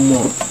ayéró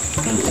mọ̀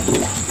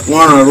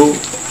wọ́n rán ro.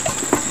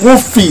 wọ́n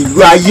fi ìlú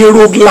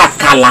ayéró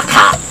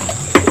làkàlàkà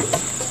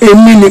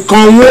èmi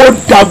nìkan wọ́n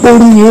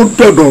dàgbóru wọ́n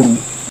dọ̀dọ̀rù.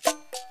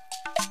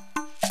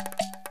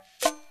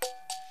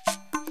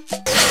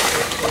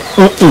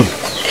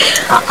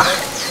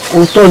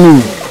 òótọ́ ni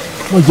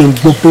wọ́n jẹ́ ń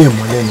gbọ́ bẹ́ẹ̀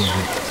mọ́ lẹ́nu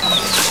rẹ̀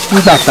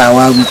nígbà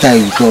táwa wíta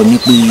ìtọ́ ní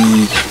pé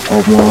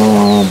ọmọ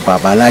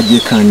babalájé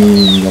kan ní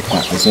ọkọ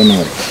àfẹ́sọ́nà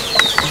rẹ̀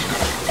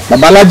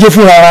babalájé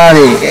fúnra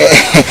rẹ̀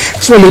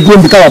sọ lè dúró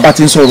níbi káwa bá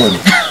ti ń sọ̀rọ̀ ni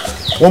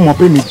wọ́n mọ̀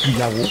pé mi ju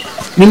ìyàwó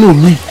nínú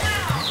mi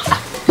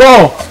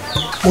pọ̀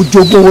mo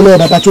jogún owó lọ́wọ́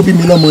bàbá tó bí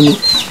mi lọ́mọ ni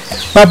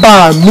bàbá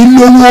mi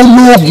lówó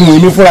lóògùn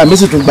èmi fúnra mi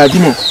sì tún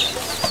gbajúmọ̀.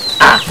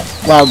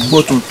 wá gbọ́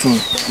tuntun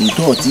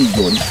ìtọ́ ọ̀tí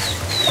ìgbọ́ ni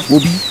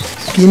òbí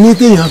kìíní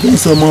téèyàn fi ń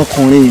sọ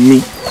ọmọkùnrin mi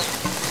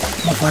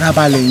mo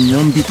farabalẹ̀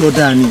èèyàn ń bí tó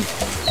dáa ni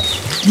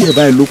díẹ̀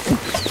báyìí ló kù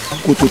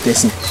kó tó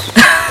tẹ̀sìn.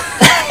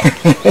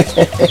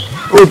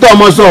 òótọ́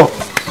ọmọ sọ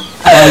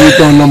ayé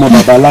tó ń lọ́mọ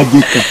babalájé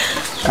kan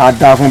ká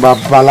dáa fún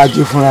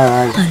babalájé fúnra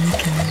rẹ̀.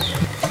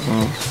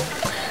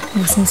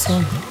 mo sì ń sọ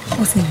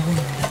wọ́n sì ń wọ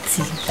ìrìn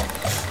àti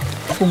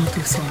fóun tó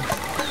sọ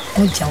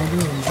wọ́n jà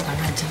olóòrùn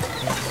babalájé.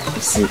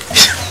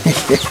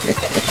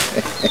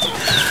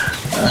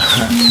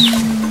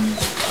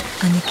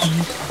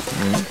 Anikini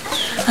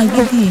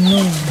agídí iná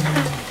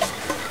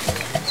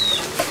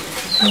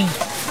ọ̀hún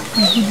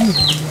agídí ìlú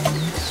ọ̀hún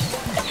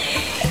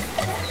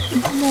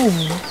ìgbọ́mọ̀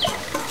wò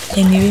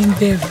ẹni rẹ̀ ń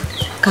bẹ̀rù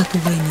ká tó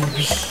bá ẹni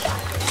rí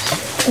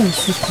ó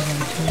sì kùnà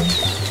ìdúró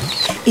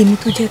èmi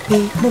tó jẹ́ pé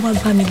bó bá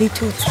gbá mi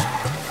létí ọ̀tún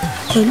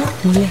pẹ̀lú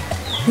ìpínlẹ̀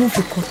wọ́n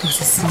fi kọ́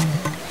tòsí sí mi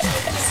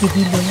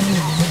síbi lọ láwọn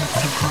ìlú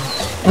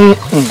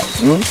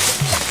ìtọ́jú.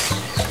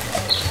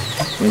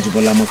 wọ́n ti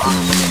bọ́lá mọ́tò ní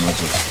ọmọ ọmọ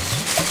jẹ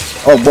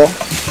ọgbọ́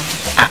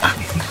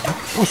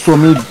ó sọ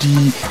mí di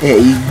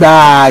ìgbà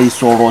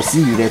ìsọ̀rọ̀ sí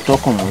rẹ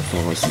tọkàn mọ́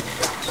sọ̀rọ̀ sí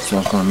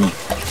ọkàn mi.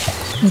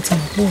 mo ti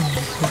mọ̀ pé òun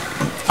lè gbọ́.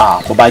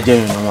 bó bá jẹ́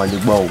ìrìn wọn lè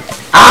gbọ́ o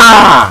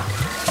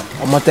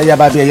ọmọ tẹ́yà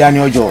bá bí ẹ̀yà ní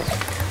ọjọ́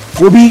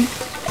òbí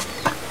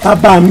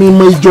bàbá mi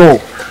mọ ìjọ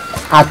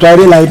àtọ̀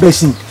eré la ẹbẹ̀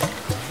sí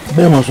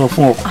bẹ́ẹ̀ mọ̀ sọ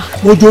fún ọ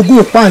mo jogún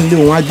ìpáǹlẹ̀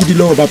òun agídí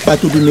lọ́wọ́ bàbá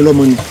tó bí mi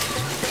lọ́mọ ni.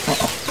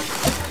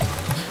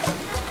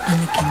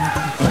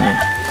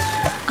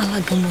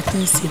 alágẹmọ tó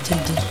ń ṣe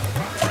jẹjẹ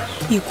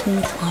ikú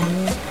ń pa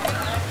wọn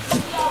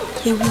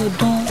ewé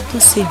ọdán tó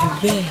ṣe jù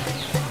bẹ́ẹ̀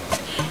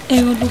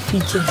ẹran ló fi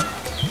jẹ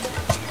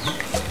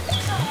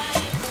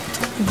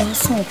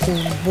ìbásàn kò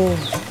bọ̀.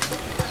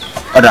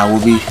 ọ̀dà wo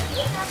bí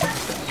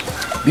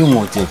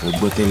wọn ò tiẹ̀ fẹ́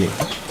gbọ́ tẹ́lẹ̀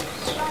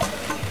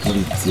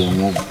lórí tiẹ̀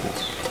wọ́n gbọ́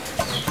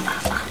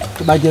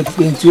tó bá jẹ́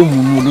pé tí ó mú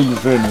inú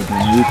olólùfẹ́ mi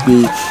dùn ní pé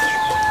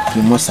kí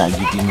n mọ̀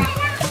ṣàgídí nù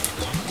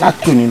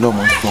láti òní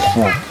lọ́mọ sọ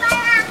fún ọ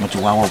mo ti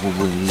wá wọ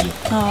gbogbo èyí rẹ.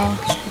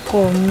 ọkọ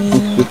mi.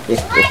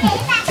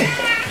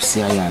 kò sí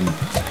aya mi.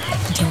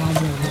 jẹ́ wàá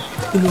mọ̀ ọ́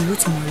olówó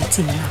tí mo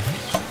retí mi náà.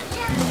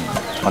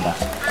 ọ̀dà.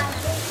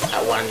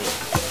 àwa ni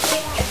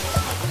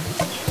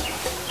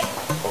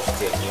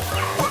ọ̀tẹ̀ ní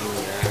ọ̀rọ̀ ní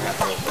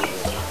rárá ọ̀pọ̀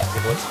ṣe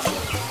bọ́ ti jẹ́.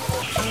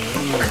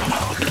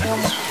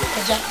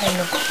 ẹja ẹ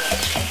lọ.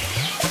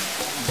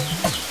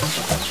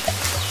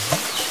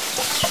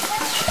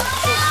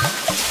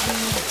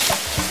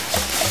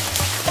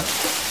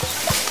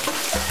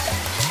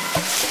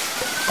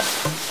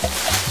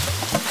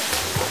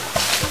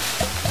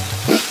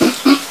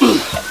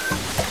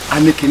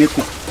 aníkíní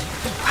kù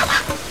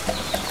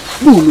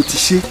bóun ló ti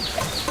ṣe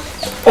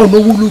ọ̀nà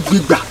owó ló gbé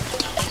gbà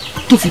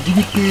tó fi di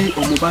wípé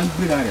ọmọ bá ń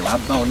gbéra rẹ̀ wá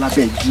bá ọ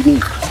lábẹ́ ìdílé.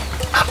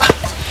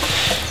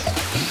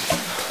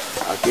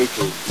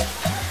 àgbẹ̀jọ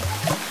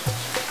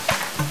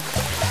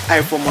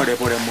àìfọmọ rẹ̀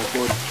bọ̀rẹ̀ mọ̀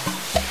bọ́ọ̀lù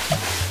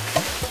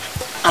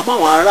àmọ́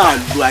àwọn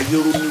aráàlú ayé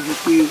ronú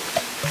wípé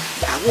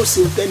àwọn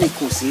ṣe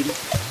tẹ́nìkan ṣe rí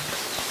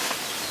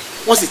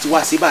wọ́n sì ti wá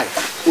sí báyìí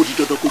ó di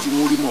dandan kó ju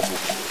wọn rí mọ̀ bọ̀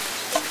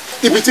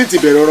ibi tí ń ti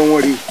bẹ̀rẹ̀ ọ̀rọ̀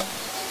wọn rèé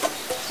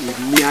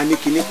èmi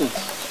aníkíníkùn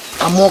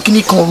àmọ́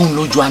kíní kan rún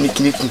lójú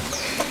aníkíníkùn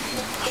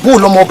bó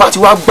lọmọ ọba ti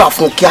wá gbà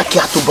fún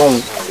kíákíá tó bọ́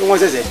wọn. ṣé wọ́n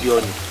ṣẹ̀ṣẹ̀ bí ọ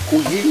ni. kò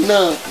yé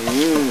náà.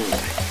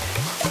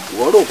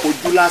 ìwọ rò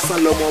kojú lásán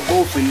lọmọ ọba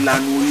òfin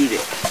lanu orí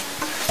rẹ̀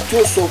tí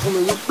ó sọ fún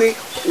mi wípé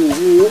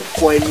òun ó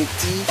kọ ẹni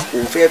tí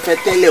òun fẹ́ fẹ́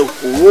tẹ́lẹ̀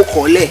òun ó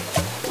kọ́lẹ̀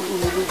ó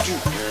lómi lójú.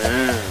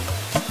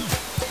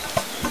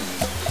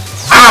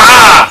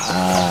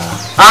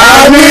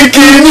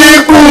 Àníkìní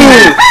kù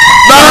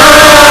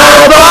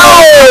bàbá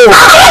o.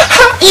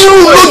 Irú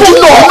lójú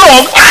náà.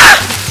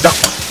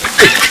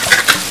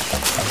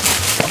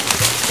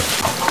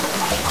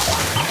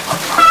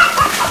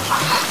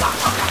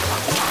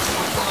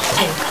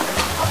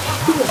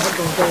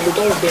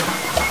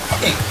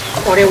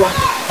 ọ̀rẹ́ wa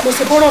mo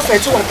ṣe bọ́rọ̀ fẹ́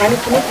tí wà ká ní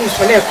kúnúkùn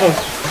ìsọ̀lẹ̀ kan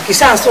kì í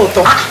ṣáà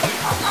sóòótọ́.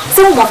 tí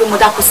wọn bá fi mo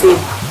dákú sí i.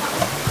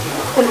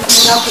 ó ní kí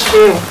mo dákú sí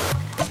i o.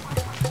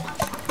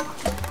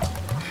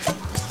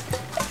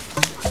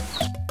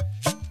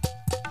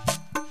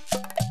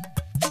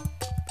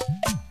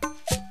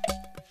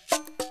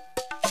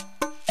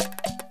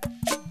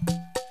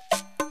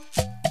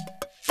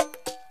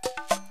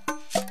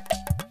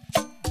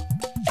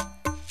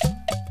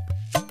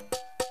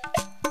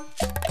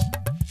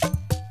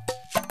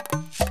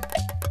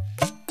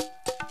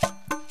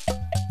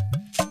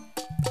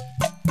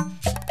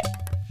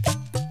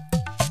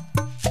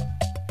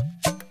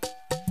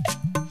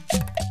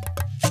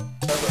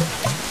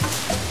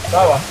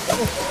 Báwa.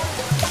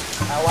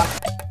 Àwa.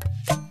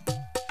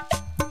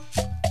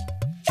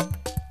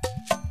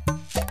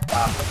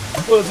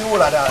 Ó ti wò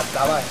dáadáa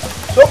báyìí.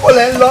 Sóko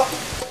lẹ ń lọ.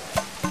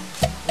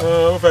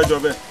 Ó fẹ́ jọ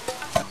bẹ́ẹ̀.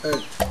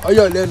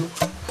 Ọyọ lẹ́nu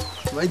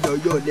mẹjọ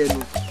ọyọ lẹ́nu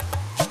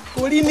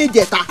orí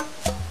níjẹta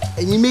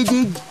ẹ̀yin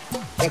méjèèjì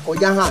ẹ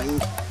kọjá hàn yín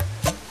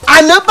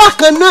àná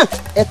bákan náà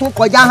ẹ tún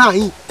kọjá hàn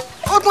yín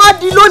ó tún á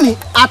di lónìí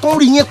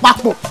àtúnrí yín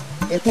papọ̀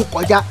ẹ tún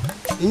kọjá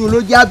ẹ̀yin ló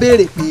jẹ́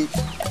abéèrè pé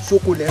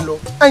sóko lẹ́ ń lọ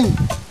ẹ̀yin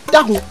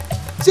dákun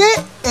ṣé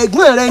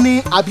ẹ̀gbọ́n rẹ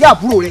ni àbí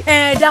àbúrò rẹ.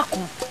 ẹ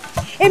dákun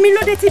èmi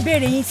ló dé tí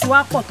ìbéèrè yín ti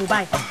wá pọ̀ tó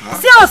báyìí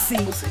sí òsì.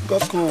 kò sí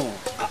kankan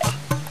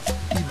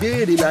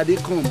ìbéèrè ládé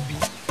kan bí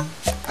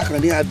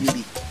akànní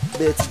àbèrè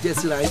bẹ́ẹ̀ ti jẹ́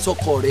síra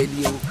ìsọkọ rẹ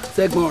ni o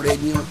sẹ́gbọ̀n rẹ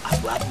ni o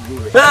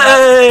àbúrò rẹ.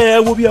 ẹ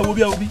wo bí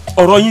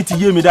ọ̀rọ̀ yín ti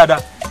yé mi dáadáa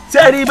ṣé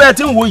ẹ rí bẹ́ẹ̀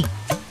tí ń wò yìí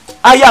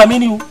aya mi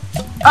ni o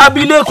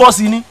abilékọ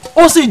sì ni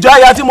ó sì jẹ́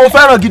aya tí mo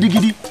fẹ́ràn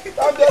gidigidi.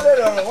 Tábìlì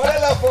rọrùn wọ́n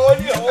lẹ́la fọwọ́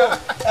ní ọ̀wọ́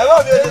ẹ̀rọ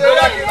mi ò ti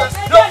lọ́dà kí n bá.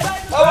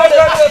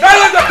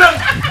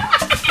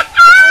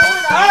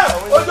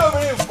 Ojú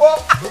obìnrin fọ́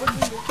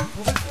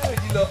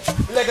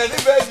ilẹ̀kẹ̀ tí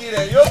bẹ́ẹ̀ ni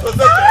rẹ̀ yóò tó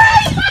sẹ́kẹ̀.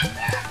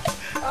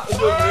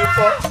 Ojú obìnrin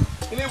fọ́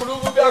ilé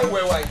burúkú bí àpò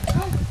ẹ̀wà yìí.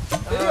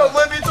 Èmi ò mọ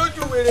ibi tó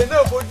ju wèrè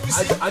náà fojú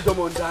sí.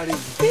 Àjọmọ̀ ń darí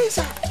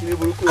ilé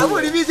burúkú. Àwọn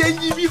òní bí ṣe ń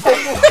yí bí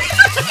fòmù.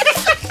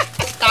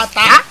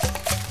 Tàtà.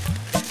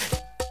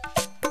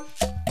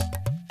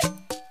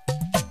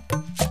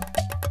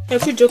 ẹ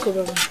kú jókòó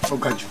bàbá. Ó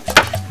ga jù.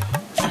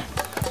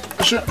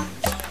 Ṣé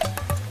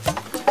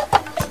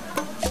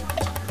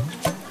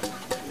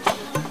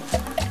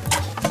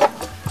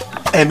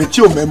ẹ̀mí tí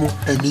ò mẹ́mu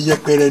ẹ̀mí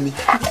yẹpẹrẹ ni.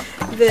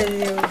 bẹ́ẹ̀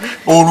ni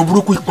o. Oorun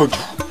burúkú ìpọ̀jù.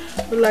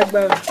 ó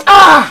lágbára.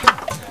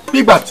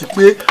 Nígbà tí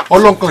pé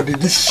ọlọ́nkàn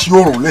dídí sí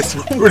oòrùn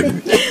lẹ́sìn lórí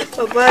mi.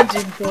 bàbá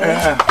àjìgbọ́n.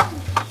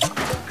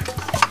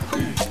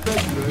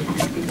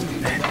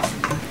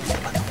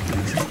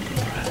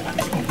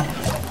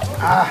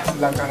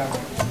 Lágbára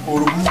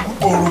oorun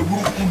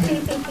burúkú ni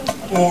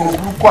oorun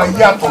burúkú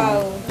ayé àtọ̀.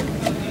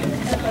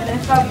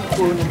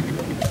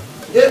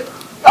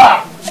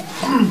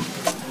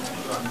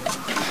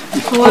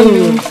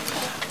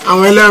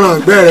 Àwọn ẹlẹ́ran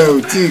ọ̀gbẹ́ rẹ̀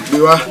ò tí ì gbé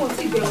wá.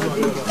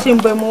 ṣé ń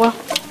bẹ mu wá.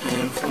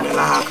 Fún mi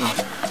lára kan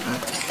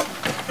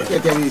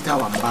gẹ́gẹ́ bí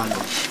táwa ń bá lọ.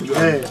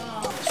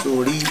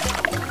 Sórí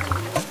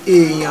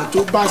èèyàn tó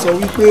bá sọ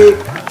wípé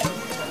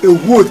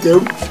ewu ò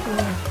tẹ́rù.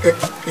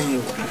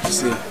 èèyàn ò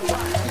ṣe.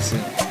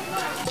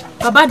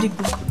 bàbá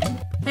àdìgbò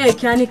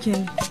kí á ní kí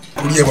ni.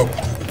 Orí ẹ̀ mọ̀ kù.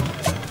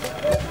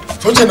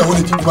 Sọ́jà ìnáwó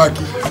ni tí ń bá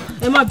kí.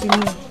 ẹ má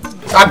bínú.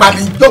 Àgbà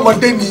ní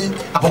tọmọdé ni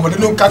àbọ̀mọdé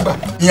ló ń kágbà.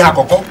 Ìyẹn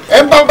àkọ́kọ́. Ẹ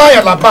ń bá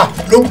báyàn lábà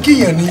ló ń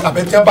kíyàn ní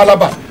àbẹ̀tẹ́ bá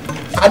lábà.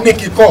 A ní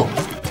kíkọ́,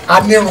 a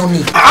nírun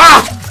ni.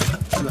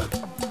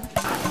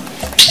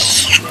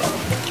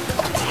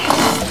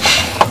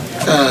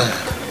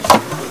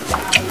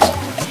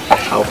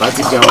 Àwòká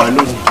ti jà wá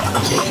lónìí.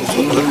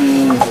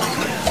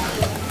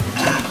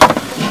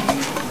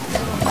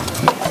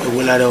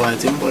 Èwo lára wa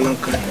ti ń bọ́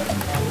lọ́kàn.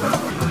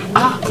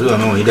 Olúwa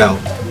mi wọ̀nyí dá o.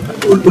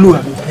 Olúwa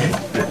mi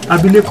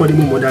abilékọ ni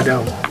mo mọ̀ dáadáa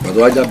o. Bàtà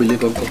wá já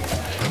abilékọ ńkọ́.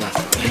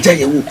 Jẹ́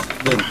yẹ̀wò.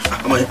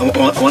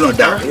 Ọmọ náà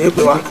dá. Èyí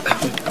pé wá.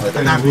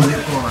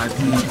 Abilékọ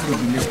àti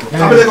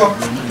abilékọ. Abilékọ.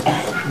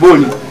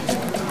 Bóòlù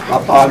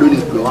bàbá wa ló lè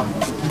pè wá.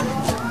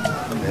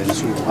 Ẹni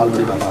sùn wá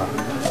lórí bàbá.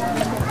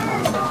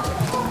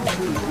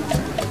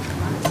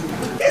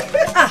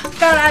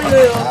 kára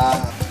lè o.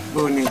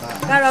 Bó ni.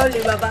 kára ó lè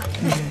bàbá.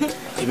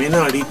 Èmi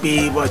náà rí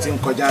pé bọ́ ti ń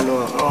kọjá lọ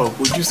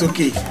gbójú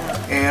sókè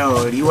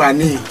rí wa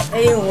ní.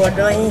 ẹ̀yin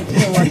ìwọ̀dọ̀ yín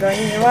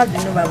ẹ má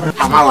bínú bàbá.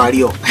 A máa wà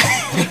rí ọ.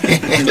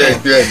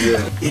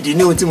 Ìdí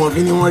ní ohun tí mo fi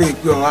ní wọ́n rí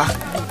pé ọ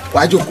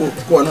wá jókòó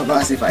kó ọ náà bá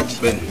ṣe fàájì.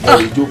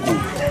 Bẹ́ẹ̀ni jókòó.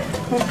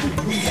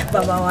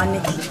 Bàbá wa ní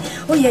kí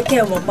ó yẹ kẹ́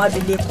ẹ mọ̀ pa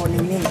abilékọ ni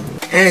mí.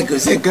 Kò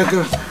sí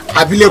kankan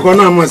abilékọ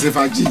náà mọ̀ sí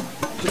fàájì.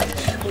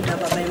 Ó dá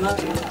bàbá ẹ má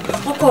bínú.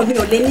 Ọkọ mi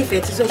ò lè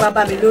nífẹ̀ẹ́ tí tó bá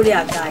bá mi lórí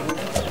àga yìí.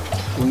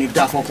 Kò ní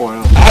dá fọ́kọ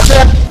rẹ̀.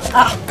 Àṣẹ.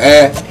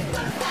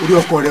 Orí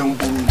ọkọ rẹ̀ ń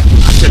burú.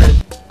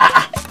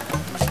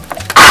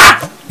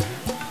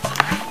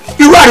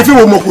 Irú àrífín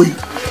wo mọ̀ kò yìí?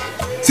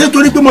 Ṣé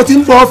torí pé mo ti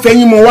ń bọ́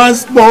fẹ́yìn mo wá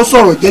bọ́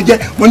sọ̀rọ̀ jẹ́jẹ́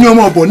mo ní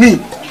ọmọ ọ̀bọ̀ ní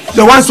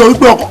lọ wá ń sọ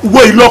wípé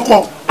wo ìlọ́kọ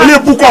ilé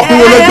búkọ̀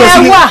kúrò lọ́jọ́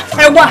sílé.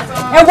 ẹ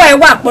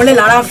wá àpọ́nlé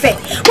lára ń fẹ́.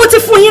 Mo ti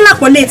fún yín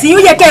lápọ́nlé tí yóò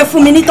yẹ kẹ́ ẹ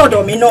fún mi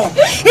nítọ̀dọ̀ mi náà.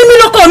 Èmi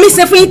lọ́kọ mi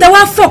ṣe fún yín tẹ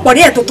wá fọ̀pọ̀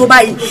rí ẹ̀ tó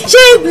báyìí. Ṣé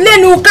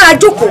lẹ́nu ká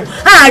àjókòó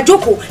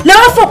lẹ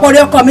wá fọ̀pọ̀ rí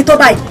ọkọ mi tó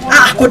báyìí?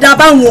 Kò dáa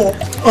báwọn o.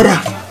 Ọ̀rà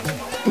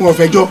wọn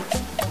fẹjọ́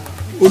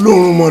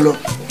olóorun mọ lọ.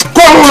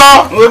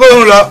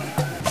 Kóorun lọ.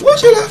 Wọ́n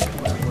ṣe la.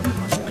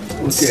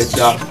 Ó ti ẹ̀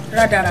dá.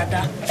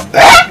 Rádaràda.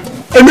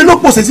 Èmi ló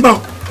pòsè sí báwọn.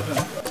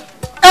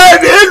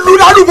 Ẹlú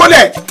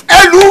lálùbọ̀lẹ̀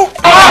ẹlú.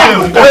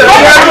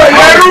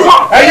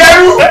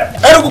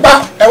 Ẹrú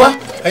pupa ẹ wá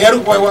ẹyẹrú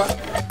pupa ẹ wá.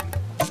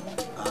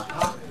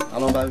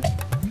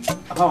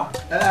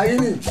 Ayé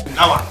ni.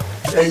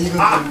 Ẹyin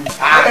ló ń bẹ.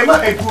 Ẹ má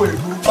ẹdú.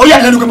 Ó yà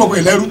lẹ́nu pé mo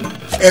pè lẹ́rú.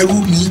 Ẹrú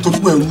ni torí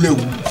pé ẹrú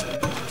lẹ́wù.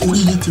 Orí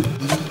yìí ti bù.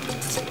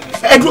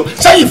 Ẹdú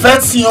sẹ́yìn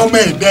fẹ́ sin ọmọ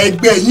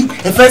ẹgbẹ́ yín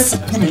ẹ fẹ́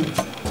sìnkú ni.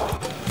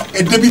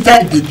 Ẹ débi tá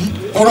ẹ débi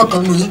ọ̀rọ̀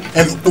kan nù yín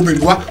ẹ lọ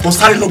obìnrin wa ọ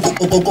sáré lọ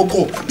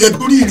gọgọgọgọ bí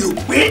ẹgbẹ́ orí rẹ ò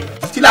pé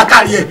tí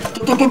làákàrí ẹ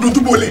tó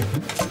dojúbò lẹ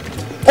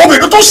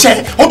obìnrin tó ṣẹ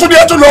ọ tó ní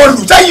ẹ tó lọ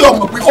lù sẹ́yìn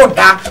ọmọ pé kò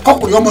dáa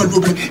kọkùnrin ọmọ lu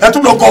obìnrin ẹ tó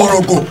lọ gọ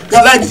ọ̀rọ̀ gọ bí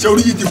aláìníṣẹ́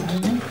orí yìí ti kú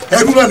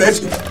ẹrú náà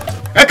lẹsẹ.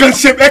 ẹ kàn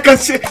ṣe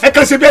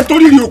bí ẹ tó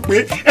rí rẹ ò pé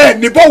ẹ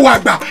ní bọ̀wọ̀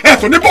àgbà ẹ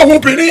tó ní bọ̀wọ̀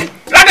obìnrin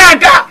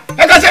dáadáa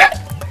ẹ kàn ṣe.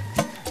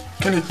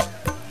 kí ni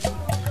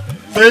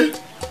sẹ́rí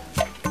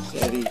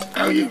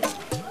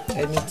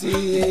ẹni tí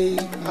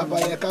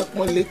abayẹ̀ká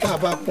pọ́n lé tá a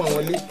bá pọ́n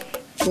wọn lé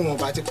tí wọn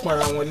bá ti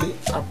pọ́nra wọn lé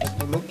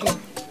àbùkù lókàn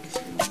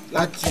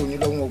láti òní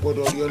lọ́wọ́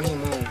gbọ́dọ̀ rí ọ ní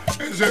ìmọ̀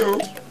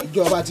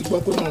ìjọba ti gbọ́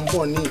pé wọ́n ń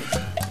bọ̀ ní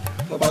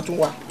ìjọba tún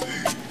wà.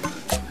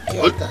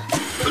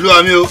 Olúwa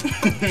mi o.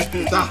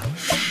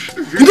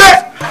 Ǹjẹ́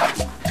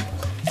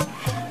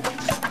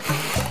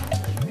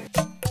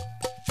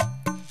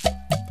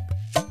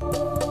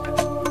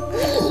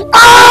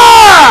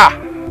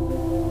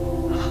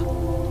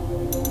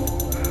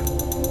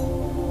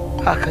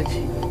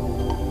Àkànjí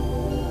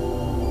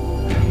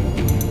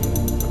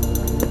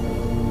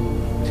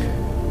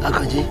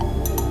Àkànjí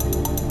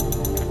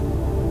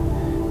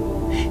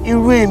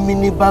irú èmi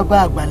ni bàbá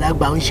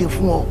àgbàlagbà ń ṣe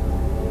fún ọ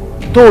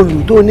tó lù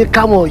tó ní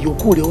kámọ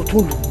yòókù rẹ ó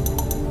tún lù.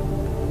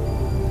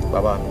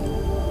 Bàbá mi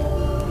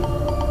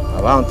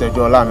bàbá ń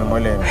tẹjọ́ ọlá mi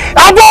mọ́lẹ̀ ni.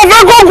 àbọ̀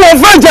ọ̀fẹ́ kókò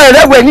ọ̀fẹ́ jẹ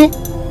ìrẹ́wẹ̀ ni.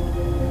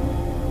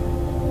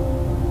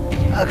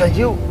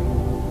 Àkànjí o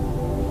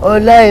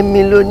ọlá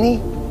èmi ló ní.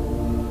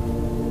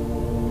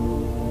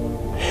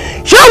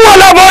 ṣé wọn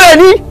lọmọ rẹ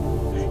ní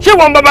ṣé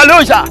wọn bàbá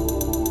lóòṣà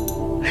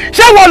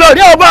ṣé wọn lọ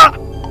ní ọba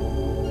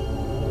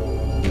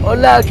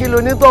ọlá kí ló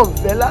ní tó ń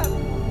fẹ́ lá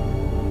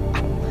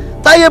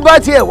táyé bá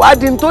tiẹ̀ wá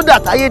di tó dà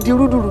táyé di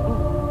rúdurùdu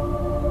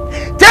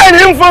tẹ́ẹ̀ni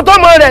ń fọn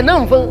tọ́mọ rẹ̀ náà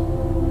ń fọn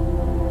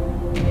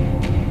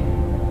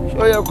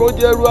ṣó yẹ kó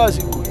jẹ́rú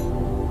àsìkò yìí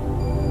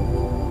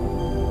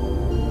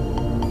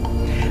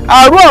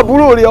àrùn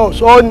àbúrò rẹ̀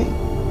ọ̀sọ́ ni.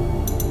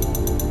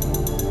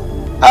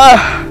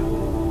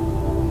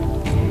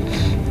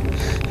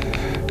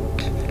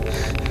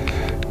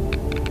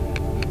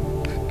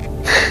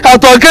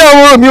 Àtọ̀kẹ́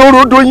ọmọ mi ó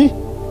rodo yín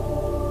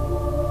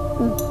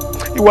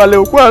ìwàlẹ̀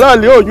òkú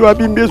aráàlú ọ̀yọ́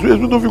abímbésù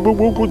èso tó fi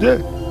gbogbo ogun jẹ́.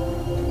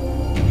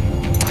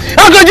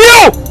 Àkànjí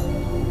o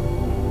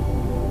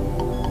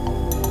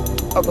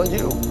Àkànjí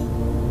o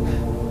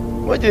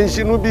wọ́n jẹ́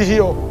ìsinú bí ṣe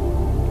ọ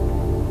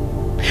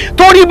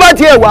torí bá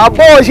tiẹ̀ wà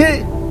bọ́ ọ ṣe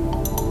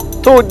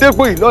tó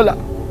dépò ìlọ́la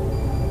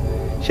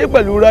ṣé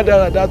pẹ̀lú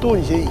rádaràda tó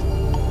ń ṣe yìí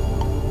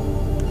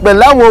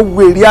pẹ̀lú àwọn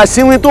wèrè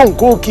asínwín tó ń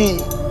kó kí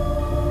i.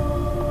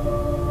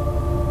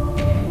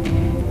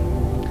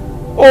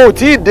 O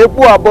tí ì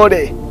dépò àbọ̀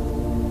rẹ̀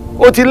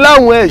o ti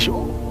láwọn ẹ̀ṣọ́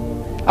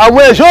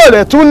àwọn ẹ̀ṣọ́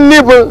rẹ̀ tún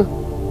níbọn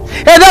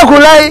ẹ dákun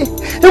láyé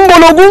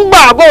ńbọlógún gbà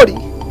àbọ̀ rí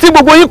tí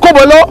gbogbo yín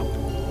kọ́bọ̀ lọ.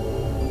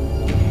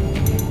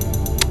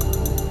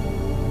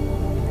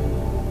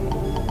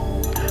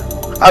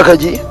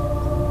 Àkànjí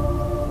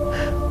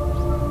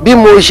bí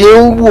mo ṣe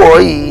ń wù ọ́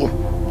yìí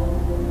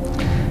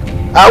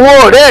àwọn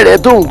ọ̀rẹ́ rẹ̀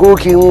tó ń kó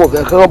kí wọn ò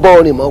fẹ́ kán bọ́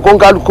ọrìn mọ́ kó ń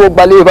kálukó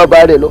gbalé bàbá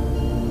rẹ̀ lọ.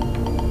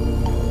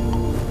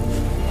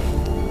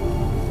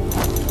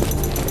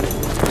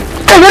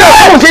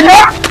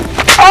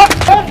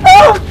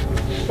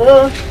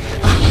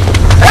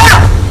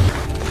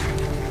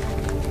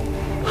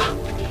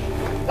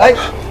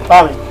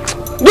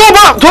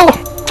 Dúbà tó.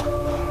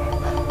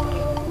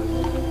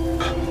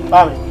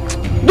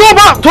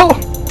 Dúbà tó.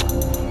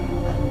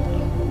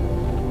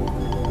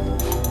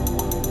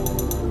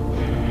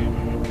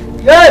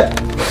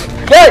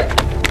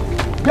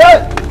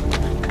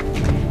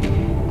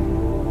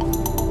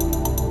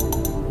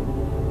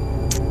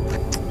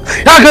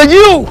 Àkànjí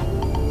o.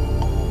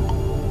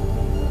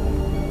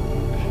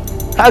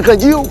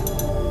 Àkànjí o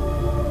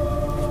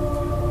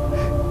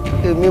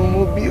èmi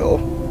mú bí ọ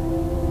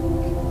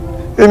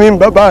èmi ń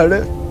bàbá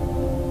rẹ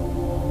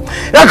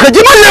Àkànjí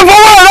má ṣe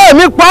fọwọ́ rẹ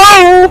mi pa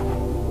ọ́run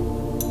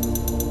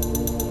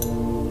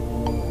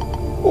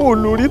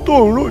olórí tó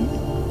ń rò ní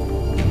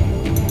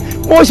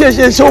wọ́n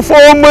ṣẹ̀ṣẹ̀ ṣòfò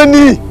ọmọ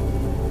ni.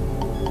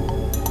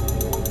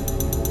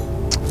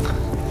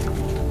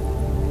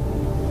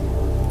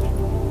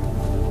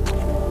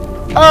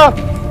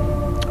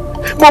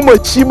 Mo mọ̀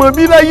tí mo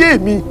bí láyé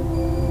mi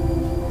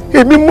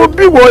èmi mo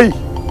bí wọ̀nyí.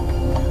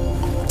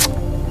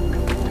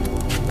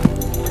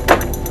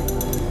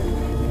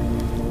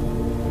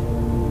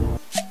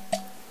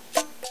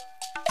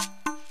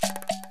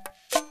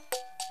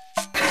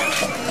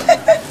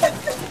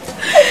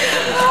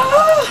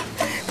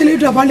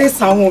 Tẹ́lẹ̀dọ́ bá lè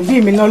sàwọn òbí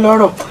mi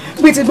lọ́lọ́rọ̀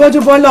bí ti gbọ́jú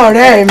bọ́lá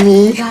ọ̀rẹ́ mi.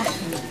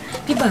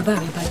 Bí bàbá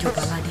rẹ bá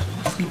jọba ládé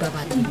bí bàbá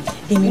tèmi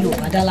èmi ló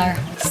bá dá lára.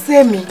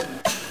 Sẹ́mi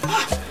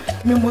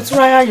mi mo tún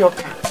ráyà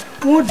yọ̀kà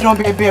wọn ò dán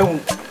bẹ́ẹ̀ wò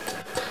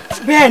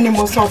bẹ́ẹ̀ ni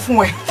mo sọ fún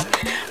ẹ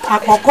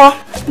àkọ́kọ́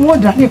wọn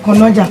ò dá nìkan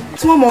lọ́jà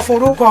tí wọ́n mọ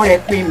forúkọ rẹ̀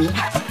pè mí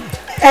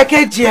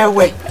ẹ̀kejì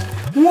ẹ̀wẹ̀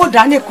wọn ò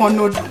dá nìkan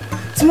nodò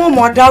tí wọ́n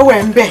mọ dáwọ̀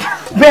ẹ̀ ń bẹ̀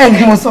bẹ́ẹ̀ ni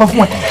mo sọ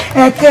fún ẹ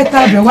ẹ̀kẹta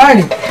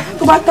bẹ̀wárì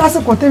tó bá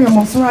tásìkò tèmi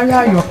mo tún ráyà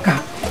yọ̀kà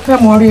fẹ́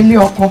mọ rí ilé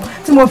ọkọ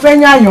tí mo fẹ́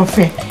yán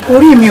àyànfẹ́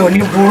orí mi ò ní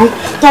burú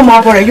tọmọ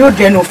ọkọ rẹ̀ yóò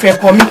dẹnu fẹ́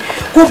kọ mí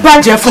kó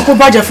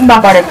bàjẹ́ fún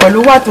bàbá rẹ̀ pẹ̀lú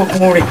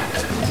wàtògùn rẹ̀.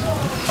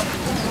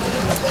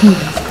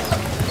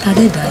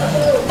 Tadéda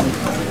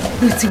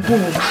yìí ó ti bó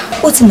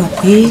o ti mọ̀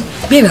pé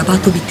bí èrè bá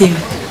tóbi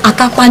tẹ́rin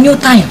àtàpá ni ó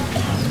tàyàn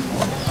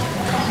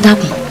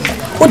dákun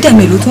ó dẹ̀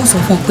mélòó tó ń sọ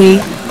fún ọ pé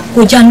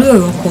kò já lórí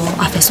ọ̀rọ̀ ọkọ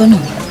àfẹ́sọ́nà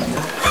mi.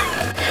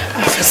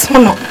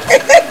 Àfẹ́sọ́nà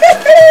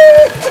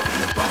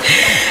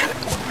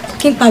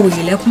kí n pa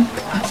wèrè lẹ́kún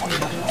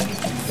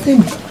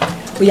sẹ́mi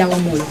ó yá wọn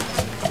mọ̀ lọ.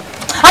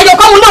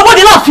 Ayọ̀ká mu náà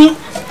wọ́de láàfin.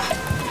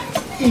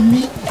 Èmi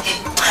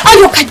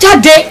Ayọ̀ká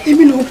jáde.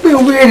 Èmi ló ń pè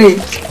wèrè.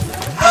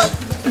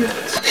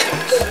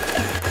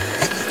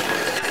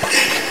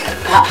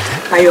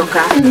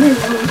 Ayọ̀ká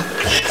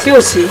tí ò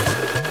sí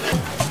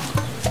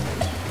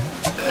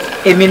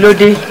èmi ló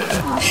dé.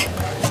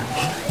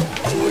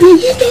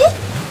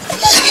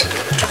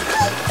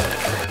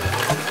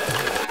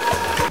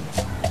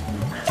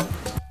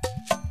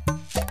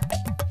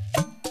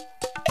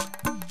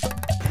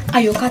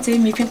 Ayọ̀ká tẹ́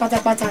mi fín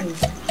pátápátá ni.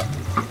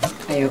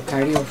 Ayọ̀ká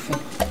rí òfin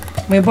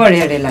mo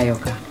bọ́ọ̀rẹ́ rẹ̀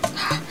láyọ̀ká.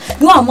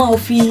 Wọ́n á máa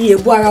fi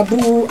èbú ara bú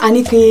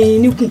Aníkẹ́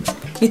níkùn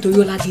nítorí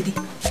ó lágídí.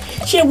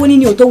 Ṣé wo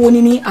ni ò tó wo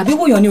ni àbí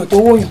wòyàn ni ò tó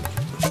wòyàn?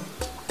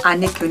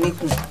 Aníkẹ́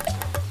oníkùn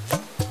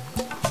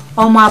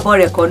ọmọ abọ́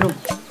rẹ̀ kọ́ nù.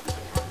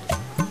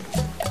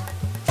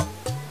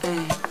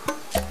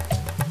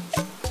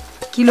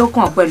 Kí ló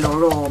kàn pẹ̀lú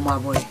ọ̀rọ̀ ọmọ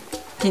abọ́ rẹ̀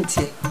kí n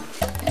tiẹ̀.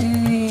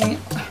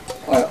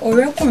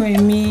 Ọ̀rẹ́kùnrin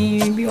mi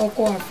bí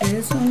ọkọ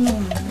àfẹ́sọ́nà.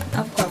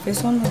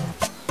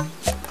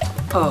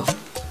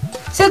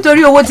 Ṣé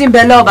torí owó tí ń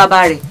bẹ lọ́wọ́ bàbá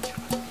rẹ̀?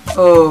 Ó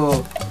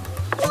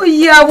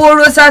yí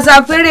àwòrò ṣàṣà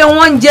péré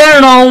wọ́n ń jẹ́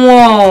ràn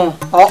wọ́n.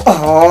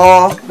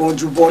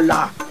 Bọ́júbọ́lá.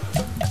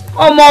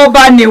 Ọmọ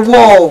ọba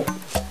nìwọ.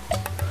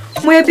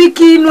 Mo ebi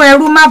kí inú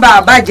ẹrú má bàa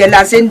bàjẹ́ la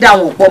ṣe ń dà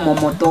wọ́n pọ̀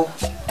mọ́mọ́tọ́.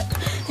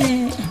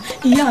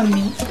 Ìyá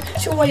mi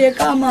ṣé wọ́n yẹ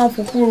ká máa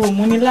fòkúrò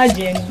mú ní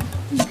lájẹ ni?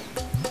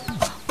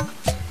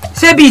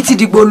 Ṣé bíi ti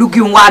dìgbò olúgi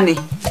ń wá ni?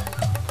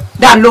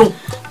 Dá lóhùn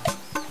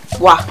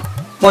wá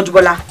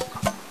Bọ́júbọ́lá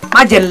má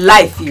jẹ́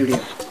láìfi rẹ̀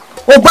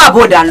o gbọ́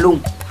àbọ̀dà lóhùn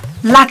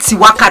láti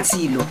wákàtí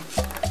ìlọ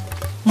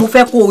mo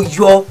fẹ́ kó o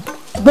yọ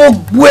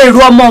gbogbo èrò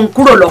ọmọ òun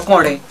kúrò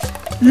lọ́kàn rẹ̀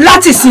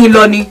láti sin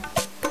lọ ni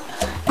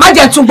má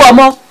jẹ́ túbọ̀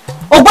ọmọ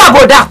o gbọ́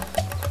àbọ̀dà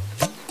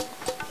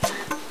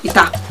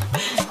ìta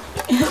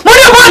mo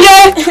ní ọmọ yẹ.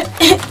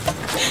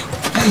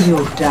 báyọ̀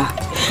ò dáa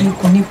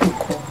níkùníkù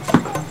kọ́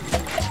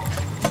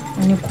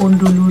wọ́n ní kó ń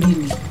dó lórí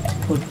mi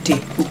ọ̀dẹ̀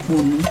gbogbo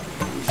òní.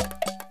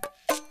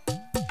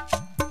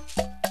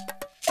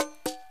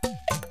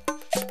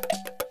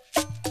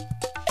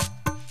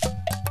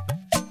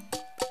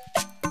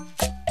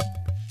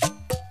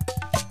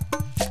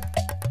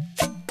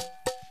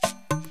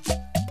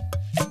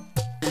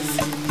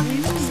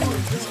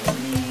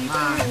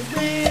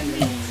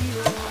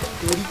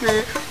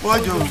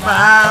 Ojo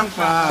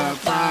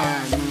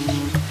pàǹpàpàánù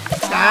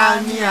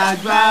ká ní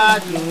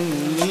agbádùn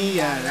ní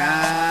yàrá.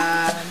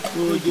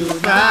 Ojo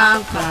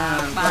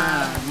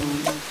pàǹpàpàánù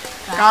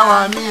káwa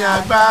ní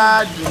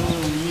agbádùn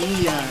ní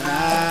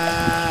yàrá.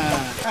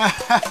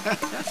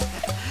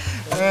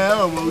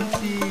 Ọmọ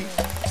wípé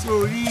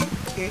sórí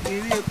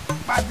eré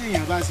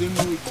pàdéyàn bá ṣe ń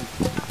mú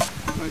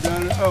òjò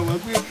ọmọ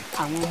pé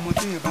àwọn ọmọ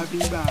téèyàn bá fi ń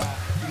gbà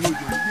inú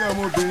òjò bí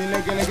ọmọbìnrin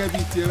lẹ́gẹ́lẹ́gẹ́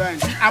bíi tiẹ̀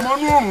báyìí àmọ́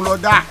inú òrùn lọ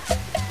dá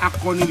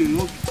akọni lè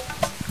nóbi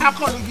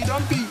akọni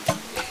gidan bí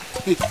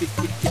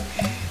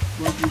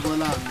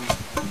Bọ́júbọ́lá mi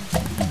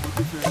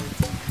ọdún fẹ́rẹ̀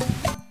tí.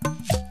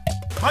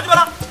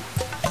 Bọ́júbọ́lá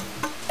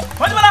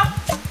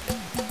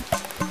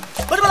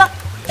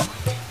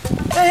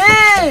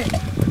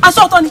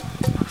aṣọ ọ̀tọ̀ ni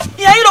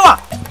ìyẹn yìí ló wà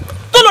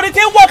tó lórí tí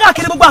ń wọ́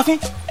káàkiri gbogbo ààfin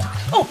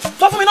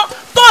sọ fún mi náà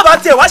tó o bá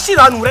tiẹ̀ wá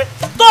ṣìranù rẹ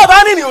tó o bá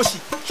rìnrìn òṣì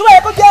ṣùgbọ́n ẹ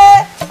kó jẹ́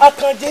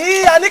Àkànjí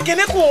Aníkẹ́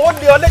níkùn ó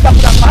lé ọ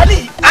lẹ́gbàgbà pálí.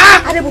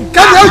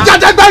 kẹ́mi ó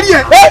jáde gbárí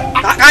ẹ̀.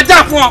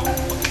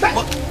 fún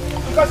ọ.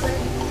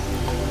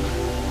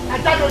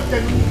 ajáde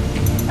òjẹ̀nu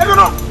ẹnu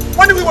náà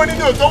wọ́n ní wíwọ ní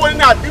òtó wọ́n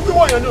ní àbí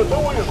wíwọ yẹn ní òtó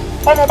wọ́n yẹn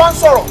ọmọ bá ń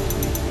sọ̀rọ̀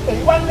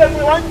èyí wá ń lẹ́nu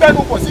wá ń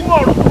gbẹ́nu pọ̀ sínú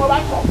ọ̀rọ̀ tó wọ́n bá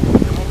ń sọ.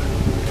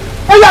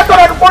 ó yà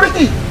tọrọ ní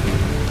pọ́lítì.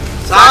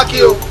 sáàkì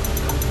o.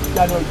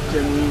 ajáde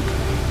òjẹ̀nu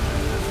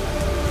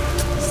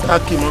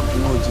sáàkì mọ́ bí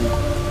wọ́n jẹ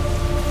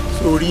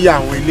sórí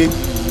àwọn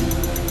eléyìí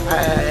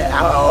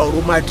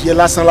ọ̀rọ̀ máa di ẹ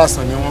lásán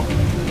lásán ni wọ́n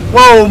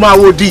ò máa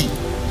wo di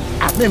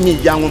àmì mi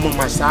ìyá wọn mọ̀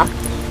màsá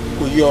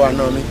kò yí ọ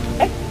àná mi.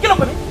 ẹ kí ló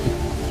pè mí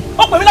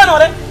ó pè mí lánàá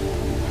rẹ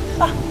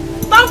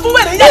tá ń fún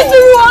wẹ̀rẹ̀ yẹn.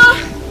 ìṣòro wa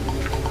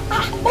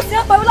ó ti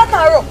ń parí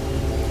látàárọ̀.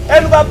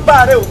 ẹnu bá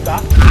bá rẹ ò gbá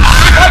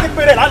wọ́n ti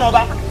pèrè lánàá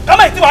ọba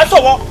kámẹ́ ìtì wàá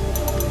ṣọ̀wọ́.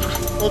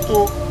 ó tó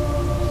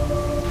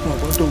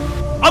ọgbọ́n tó wú.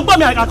 ọgbọ́n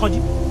mi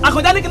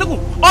àkànjá ní kíníkù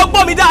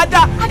ọgbọ́n mi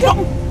dáadáa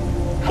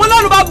mo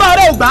lẹ́nu bá bá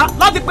rẹ ò gbá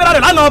láti pèrè rẹ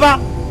lánàá ọba.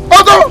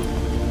 ó tó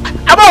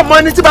abọ́ ọmọ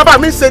ẹni tí bàbá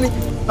mi ń ṣe ni.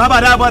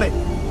 bàbá dáa bọ́ rẹ̀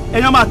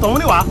ẹ̀yin máa tọ̀hún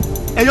níwá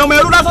ẹ̀yin ọmọ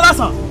ẹrú lásán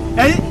lásán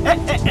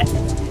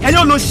ẹ̀yin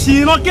ò lọ sí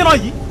iná kíran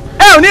yìí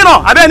ẹ ò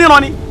níran àbẹ́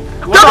níran ni.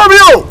 jẹ́bọ̀ mi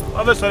o.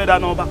 wọ́n fẹ́ sọ̀rọ̀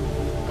ìdáná ọba.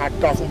 a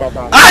dá fún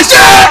bàbá.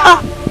 àṣẹ.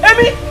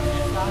 èmi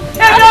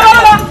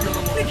ọlọ́lá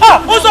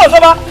ó sọ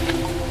òṣọba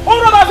ó ń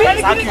rọ́bà fi.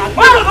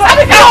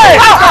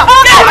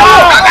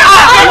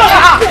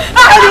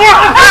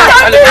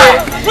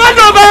 wọ́n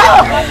jọba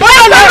wọ́n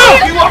lọ́nà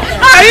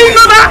ẹ̀yin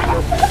jọba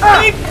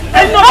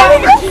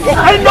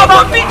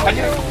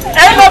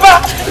ẹ̀yin jọba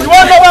ìwọ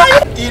jọba.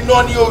 iná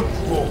ni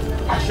ojú ọ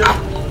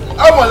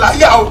ọmọ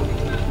láyà o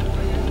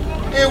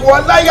ìwọ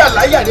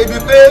láyà débi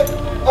pé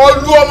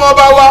olú ọmọ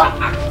bá wá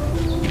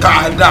kà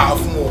á dáa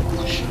fún ọ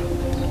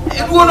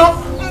ìlú náà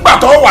ńgbà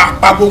tó wà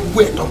pa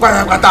gbogbo ẹ̀tọ́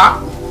pátápátá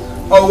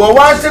ọ̀wọ́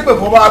wá ń ṣépè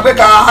fún wa pé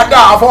kà á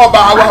dáa fún ọba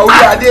wa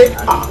orí adé.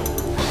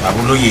 bàbá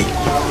olóye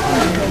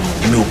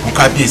èmi ò bú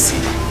kábíyèsí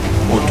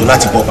òtó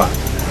láti bọ́ba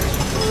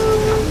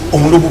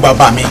òun ló bú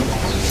bàbá mi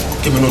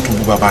kémi náà tún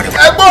bú bàbá rẹ.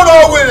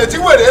 ẹgbọ́n wèrè tí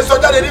wèrè sọ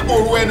jáde ní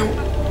gbòòrò ẹnu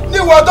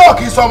níwọ tó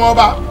kì í sọ ọmọ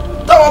ọba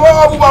tọmọ bá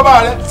wà bú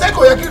bàbá rẹ ṣé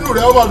kò yẹ kí inú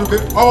rẹ ọmọ ọdún pé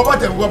ọmọ bá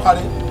tẹ̀ ń bú bàbá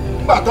rẹ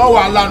nígbà tó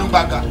wà lánàá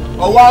gbàgà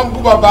ọwọ́ à ń bú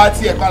bàbá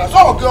tiẹ̀ padà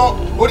sọ̀rọ̀ kí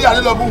orí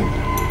adé lọ bú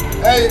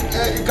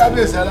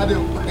kábíyèsí aládé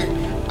o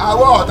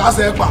àwọn ọ̀tá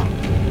ṣe pa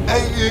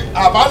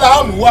àbálà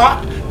àmú wá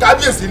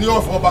kábíyèsí ní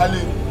ọ̀fọ̀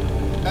balẹ̀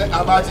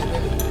àbá ti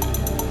bẹ̀rẹ̀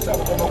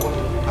sàkókò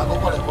ọmọkùnrin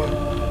àkọ́kọ́ rẹ̀ kọ́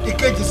yìí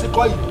ìkejì sí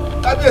kọ́ yìí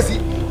kábíyèsí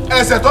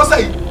ẹsẹ̀ tọ́sẹ̀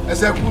yìí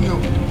ẹsẹ̀ kú ni o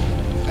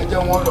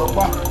ẹ̀jẹ̀ wọn lọ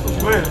pa.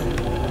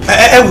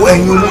 ẹ wo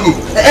ẹ̀yin olóye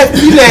ẹ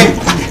filẹ̀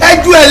ẹ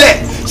ju ẹ lẹ̀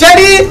ṣé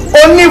ní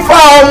onífá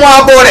ọmọ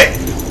abo rẹ̀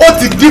ó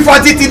ti dífá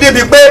títí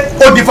débi pé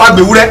ó dífá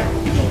gbèwúrẹ́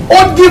ó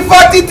dífá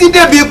títí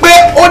débi pé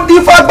ó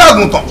dífá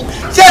gbàgùntàn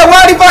ṣé ẹ wá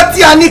rí fá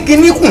tí a ní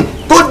kinní kùn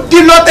tó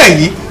dín lọ́tẹ̀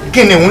yìí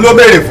kìnìún ló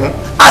béèrè fún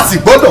a sì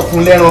gbọ́dọ̀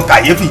fún lẹ́ran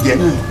kàyéfì jẹ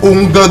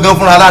òun gangan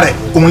fúnra rẹ̀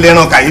òun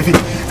lẹ́ran kàyéfì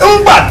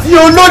ńgbà tí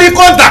olórí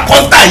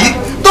kọ́ńtà yìí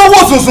tó wò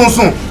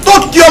sùnsùnsùn tó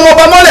kí ọmọ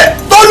ọba mọ́lẹ̀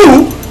tó lù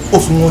ú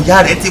òṣùwọ̀n ìyá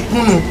rẹ̀ ti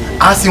kúnnù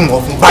á sì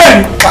wọ̀n fún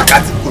báyìí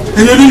wákàtí kò.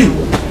 ẹ̀yin olóyè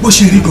bó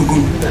ṣe rí gbogbo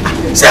mi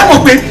ṣé mo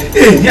pé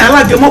èyí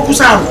alágẹmọ kú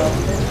sáàrò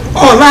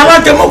ọ̀la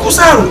alágẹmọ kú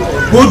sáàrò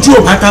ojú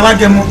ò bá ta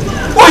alágẹmọ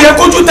ó yẹ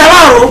kójú ta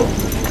láàrò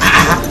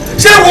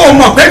ṣé wo ò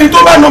mọ̀ pé ẹni tó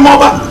bá nọmọ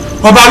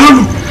ọba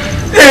lólù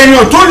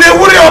èèyàn tó lè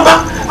wúrẹ́ ọba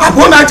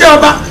àbónájẹ́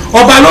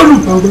ọba lólù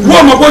wo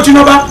mọ̀ bó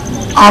jiná bá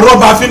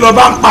àrọ́bà fi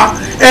lọ́ba ń pa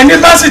ẹni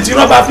bá sì ti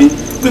rọ́bà fi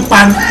pípa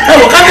ni ẹ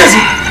wò kábíyèsí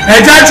ẹ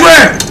jájú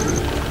ẹ.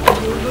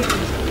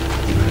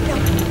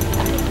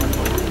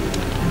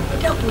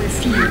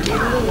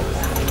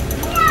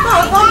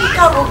 báwo ní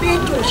káwọn bí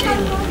ètò ṣe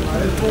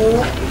ìbò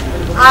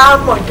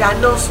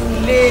àmọ̀dáná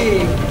súnlé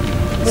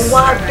mo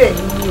wá bẹ̀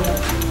yín o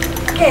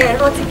kẹ́ ẹ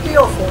rántí pé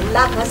ọ̀fọ̀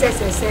ńlá kan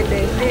ṣẹ̀ṣẹ̀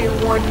ṣẹlẹ̀ lé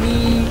wọn ní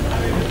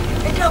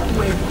ẹ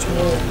dákun ẹ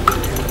jọ̀ọ́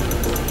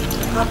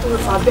ká tó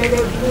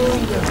fàbẹ́rẹ́ gún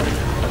yàn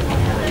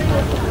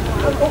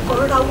ọkọ̀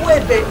rọra wó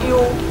ẹ̀bẹ̀ ni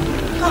o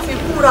ká fi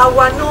kúra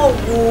wa náà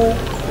wo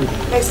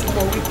ẹ sì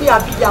mọ̀ wípé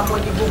abiyamọ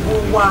ni gbogbo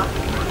wa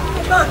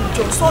ẹ bá ń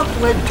jọ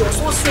sọ́ọ̀tún ẹ jọ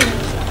sósì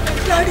ẹ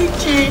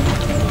dáríjì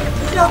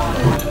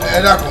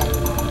ẹ dákun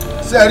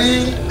ṣe rí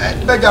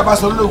bẹ́jà bá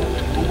sọ lóògùn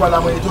gbogbo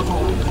àlàmọ́ ẹni tó tó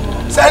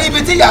ṣe rí ibi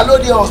tí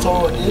ìyálóde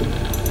ọ̀sọ̀rọ̀ dé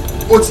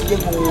ó ti yé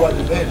gbogbo wa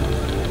lò bẹ́ẹ̀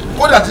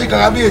kódà tí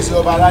kábíyèsí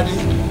ọba aládé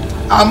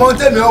àmọ́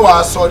tèmi ọ̀ wá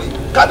sọ rí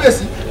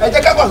kábíyèsí ẹ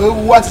jẹ́ ká pàṣẹ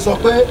wíwá ti sọ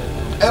pé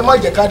ẹ má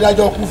jẹ́ ká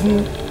dájọ́ kú fún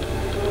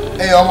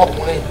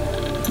ọmọkùnrin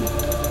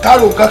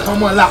kárò nǹkan kan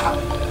mọ́ la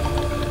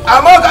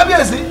àmọ́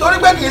kábíyèsí torí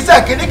pé kì í ṣe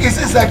kíní kì í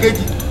sì ṣe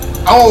kejì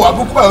àwọn òwà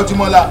búkú báyìí ó ti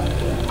mọ́ la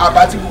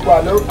àbá tí gbogbo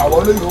àwọn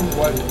olóyè ó mú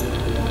wọlé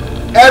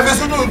ẹ fi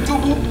sínú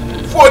túbú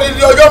fún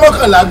odidi ọjọ́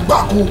mọ́kànlá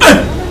gbáko.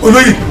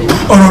 olóyè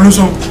ọ̀rọ̀ ló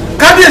sọ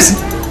kábíyèsí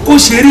ó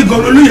ṣe rí gan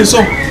olóyè sọ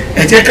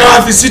ẹ jẹ́ ká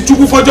wá fi sí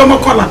túbú fọ́jọ́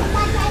mọ́kànlá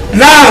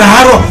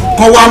láàárọ̀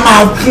kan wá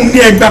máa fún ní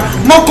ẹgbà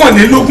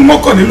mọ́kànlélógún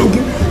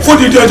fún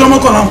odidi ọjọ́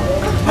mọ́kànlá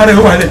ara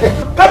ẹ̀ wà lẹ̀.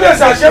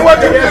 kábíyèsí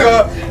àṣewọ́dé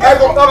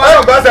ẹ̀kọ́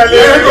ọ̀rọ̀ gbàsẹ̀ lé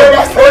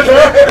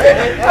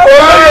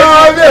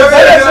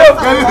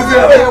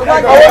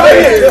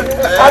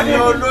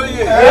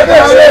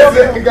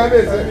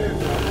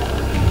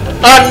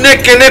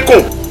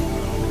anékiníkùn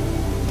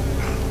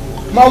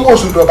máa ń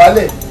wọ̀sùn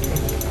dọ̀bálẹ̀.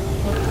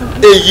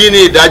 èyí ni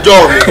ìdájọ́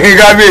mi.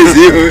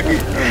 kábíyèsí.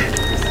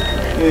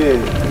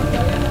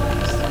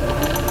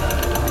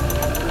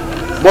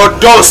 mo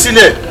dán ọ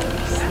sílẹ̀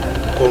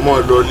kó mọ́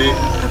ọ lọlé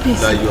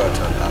láyọ̀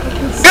àtàlà.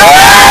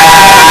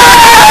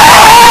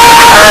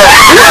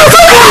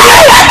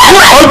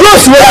 ọjọ́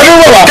òsùnwó la ló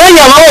wọ̀ wá.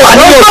 kéèyàn máa wà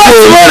ní òkú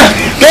o.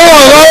 kéèyàn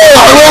máa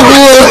wà ní òkú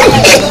o.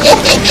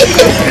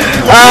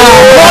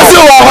 wọ́n sì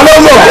wà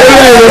ọlọ́mọ.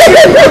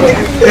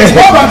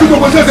 wọ́n bá tún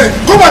gbogbo ṣẹ̀ṣẹ̀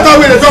kó bàtà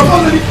wẹ̀rẹ̀ sọ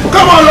fún mi kó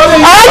mọ̀ ọ́ lọlé.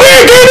 àbí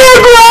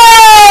kìnnìkù o.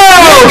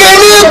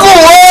 kìnnìkù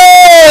o.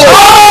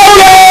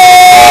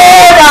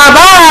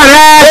 bàbá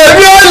rẹ̀.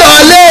 èmi ò lọ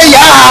lé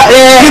ìyá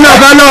rẹ̀. kí ló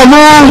fẹ́ lọ mú.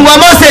 wọ́n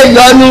mọ̀ ṣe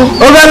yọnu.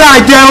 ó fẹ́ là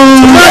jẹun.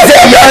 mọ̀ ṣe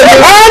yọnu.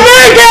 àbí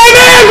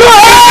kìnnìkù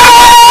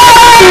o.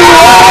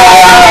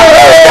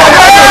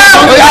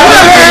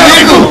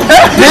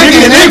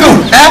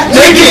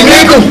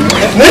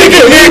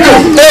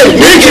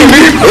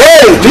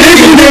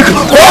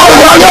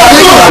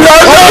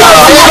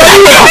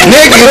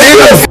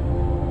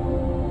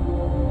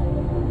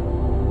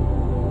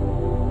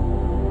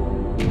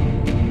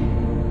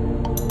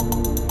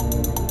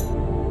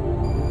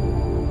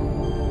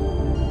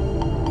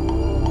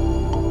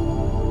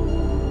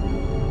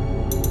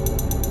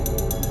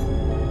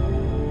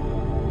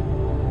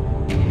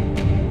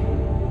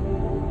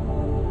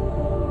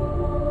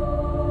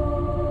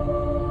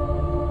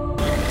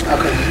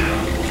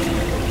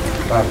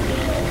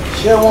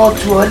 ṣé wọ́n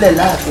tú ọ lẹ̀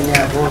láàfin ní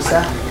àbọ̀ sá.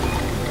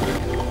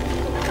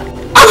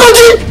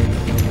 akọ́jí.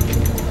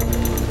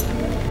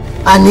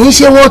 àní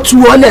ṣé wọ́n tú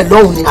ọ lẹ̀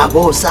lọ́hùn ní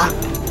àbọ̀ sá.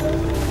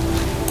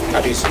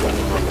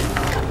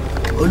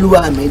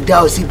 olúwa mi dá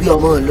ọ sí bí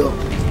ọmọ lọ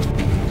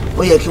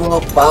ó yẹ kí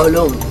wọ́n pa ọ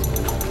lọ́hùn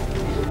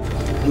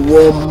ìwọ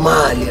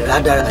máa lè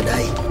rádaràda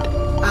yìí.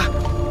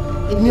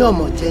 èmi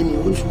ọmọ tẹni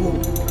oṣù wo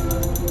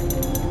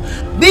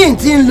bí n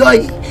ti ń lọ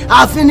yìí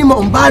ààfin ni mò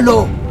ń bá lọ.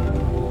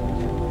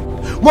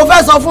 mo fẹ́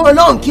sọ fún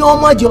Ọlọ́run kí wọ́n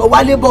mọ̀jẹ̀ ọ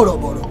wálé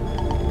bọ̀rọ̀bọ̀rọ̀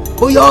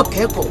ó yọ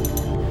kẹ́kọ̀ọ́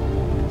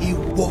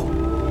ìwọ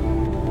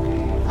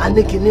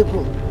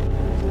aníkíníkùn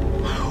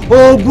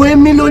oògùn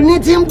èmi ló ní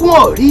tí ń gún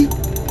ọ rí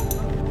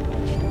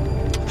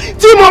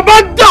tí mo bá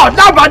dà ọ́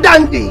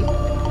lábàdàǹdè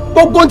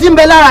gbogbo tí ń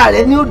bẹ lára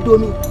rẹ ní ó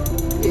domi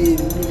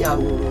èmi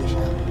àwòrán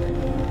ṣá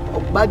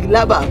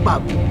ọ̀gbágilábà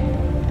àpapọ̀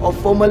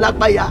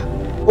ọ̀fọ̀mọlápáyà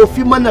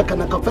òfin mọ́nà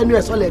kànàkàn fẹ́nu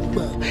ẹ̀ sọ́lẹ̀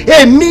gbọ̀n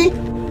èmi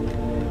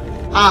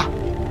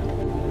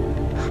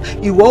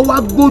ìwọ wá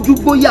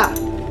gbójúgbóyà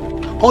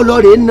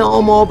ọlọ́rẹ̀ na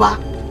ọmọ ọba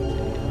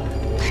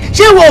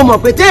ṣé ìwọ ò mọ̀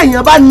pé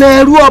téèyàn bá na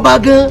ẹrú ọba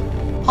gan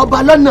ọba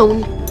lọ́nà òun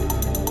ni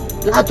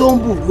látó ń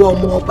bùrú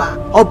ọmọ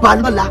ọba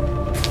lọ́la.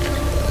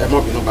 ẹ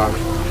mọ̀ bínú bá mi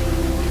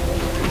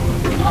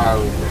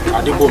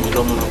adébòmí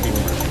lọ́mọ ló bí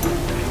mi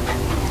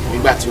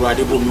nígbà tí wọ́n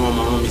adébòmí wọn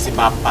máa ń mi sí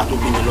bàbá tó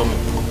bí mi lọ́mọ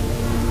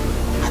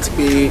àti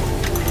pé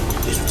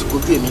èṣù ti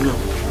kojú èmi náà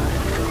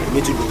èmi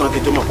ti dùn tán kí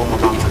n tó mọ̀ pọ́ ọmọ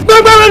bá wọn.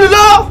 gbẹgbẹ rẹ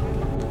nìlọ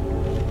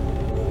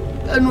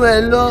ẹnu ẹ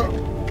lọ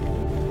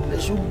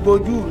èṣù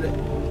gbojú rẹ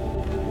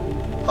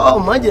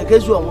ọmọ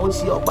jẹkẹsù ọmọ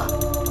sí ọpa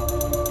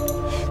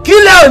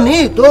kílẹ̀ òní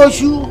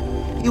ìtòṣù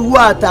ìwọ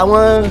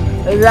àtàwọn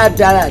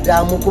rádaràdà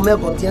amukú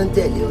mẹ́kọ̀ọ́ tí ń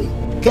tẹ̀lé ọ yìí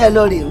kẹ́ ẹ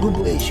lọ rè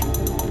rúbọ èṣù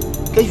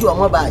kéṣù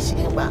ọmọ bá a ṣe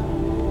ń pa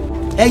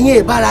ẹ̀yin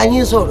ìbára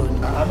yín sọ̀rọ̀ ni.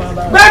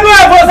 gbẹ́nu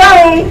ẹ̀fọ́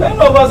sáhùn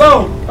gbẹ́nu ẹ̀fọ́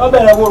sáhùn ọbẹ̀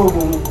rẹ̀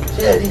wọ́rọ̀gbọ̀n mu.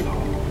 ṣé ẹ rí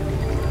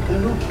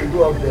ìlú kìlú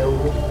ọbẹ̀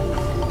owó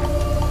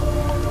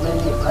mẹ́rin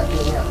ìpàdé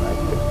ní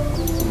àbáyé.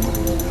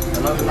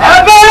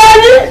 ẹ̀bẹ̀ rẹ̀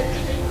ni.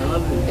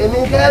 èmi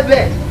kẹ́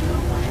bẹ̀.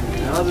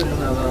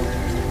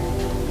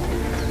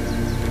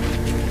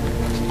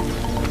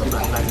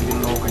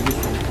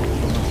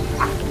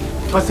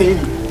 wọ́n ṣe é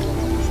rí.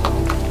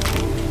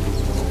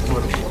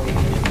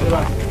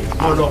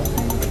 Ọ̀dọ̀.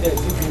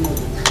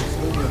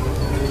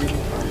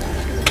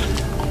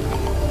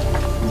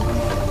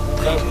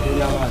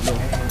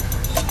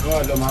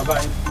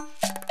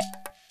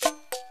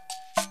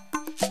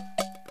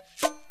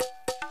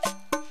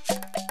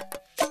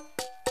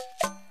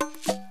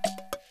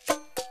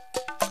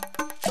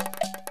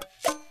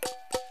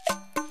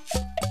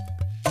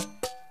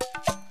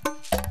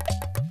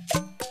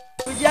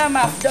 Ojú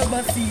máa fi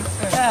dọ́gbọ́n sí i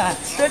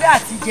lórí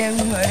àti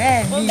jẹun ọ̀rẹ́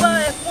mi. Mo gbọ́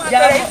ẹkún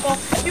àpẹẹrẹ kan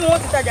bí wọ́n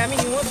ti tajà mí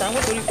ni wọ́n tà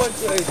wọ́n torí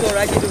pọ́ọ̀tù ètò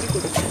ọrọ̀ ajé lórí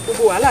kòtò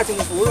gbogbo wàhálà tí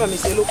mo fòwúrọ̀ mi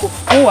ṣe lóko.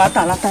 Wọ́n wàá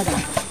tà látàjà.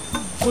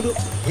 Kóndó.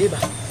 Eba.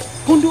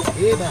 Kóndó.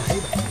 Eba.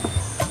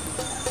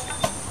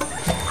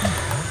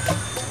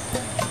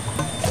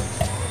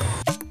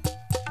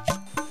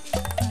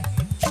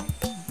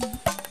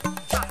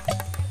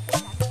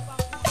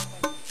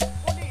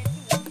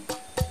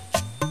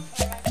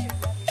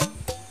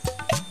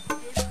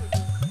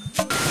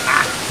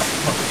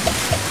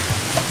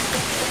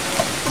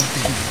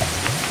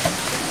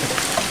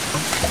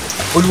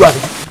 olúwa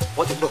mi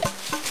wọ́n ti gbọ́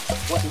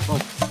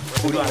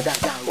olúwa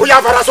dáadáa ó yá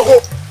fara soko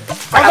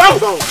fara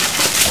soko.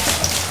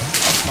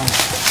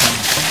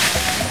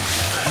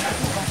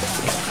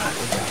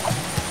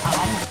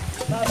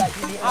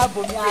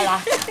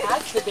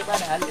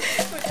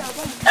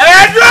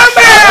 ẹ̀ẹ́dùn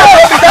bẹ́ẹ̀.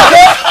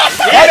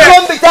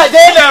 ẹ̀dùn bí jáde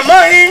ilẹ̀ mọ́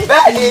yín.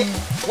 bẹ́ẹ̀ ni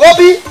wọ́n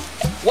bí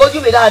wojú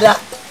mi dáadáa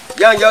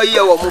yànjọ iye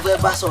wọ̀ mo fẹ́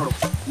bá sọ̀rọ̀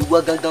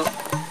ìwọ gangan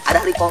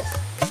adarí kan.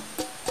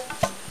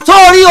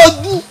 Sórí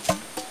ojú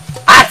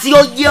àti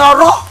oyè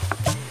ọ̀rọ̀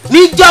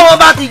níjọ́ wọn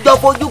bá ti jọ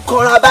fojú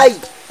kanra báyìí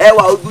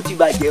ẹwà ojú ti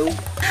bàjẹ́ o.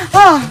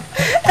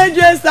 Ẹ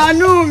jọ̀ọ́ ẹ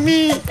ṣàánú mi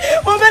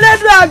mo fẹ́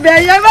lẹ́dùn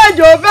àbẹ̀yẹ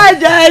mẹ́jọ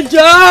bàjẹ́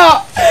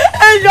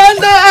ẹjọ́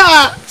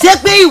náà. Ṣé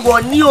pé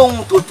ìwọ ní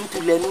ohun tó tutù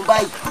lẹ́nu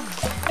báyìí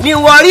ni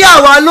wọ́n rí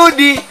àwa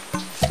lóde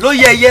ló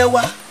yẹyẹ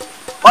wa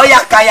ọyà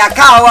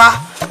kàyàká wa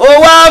ó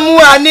wá mú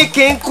a ní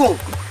kínkùn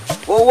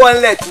owó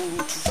ńlẹ̀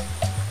tuurutu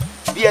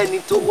bí ẹni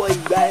tó wọ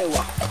igbá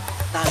ẹ̀wà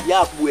tàbí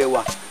àpò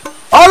ẹ̀wà.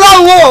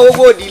 Ọlọ́run ò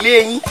owó ìdílé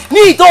yín ní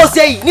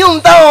ìtòsí yìí ní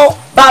ohun táwọn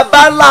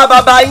bàbá ńlá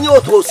bàbá yín ò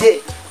tó ṣe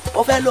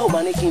ó fẹ́ lọ́ọ́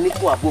máa ní kí n ní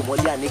kún àbò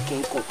mọ́lẹ́ àní kí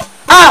n kún.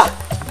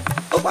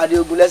 Ó pàdé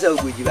ogun lẹ́sẹ̀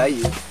ògbèjì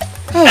báyìí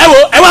o.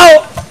 Ẹ wá o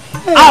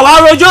àwa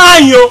rojọ́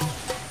àyìn o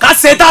ká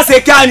ṣe tá ṣe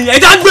kí a ní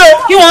ẹja gbé o.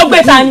 Kí wọ́n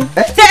gbé ta ni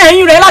ṣé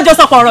ẹ̀yin rẹ̀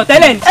lájọsọpọ̀ ọ̀rọ̀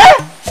tẹ́lẹ̀ ni.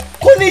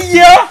 Kò ní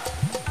yé ọ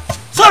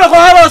sọ̀rọ̀ kan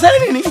wá bọ̀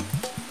sẹ́yìn nìní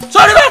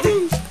sọ̀rọ̀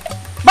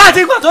bá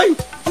ti gbà tó yìí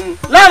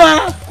lára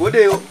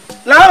kóde o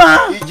lára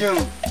ìjẹun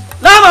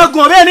lára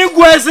gùn ọ̀bẹ ní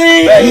gun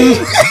ẹṣin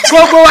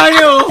gbogbo wa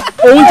ni o.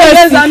 Òun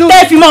jẹ́ sin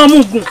tẹ́ fi máa mú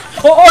gùn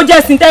ó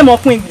jẹ́ sin tẹ́ mọ̀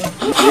fún ìgbìn.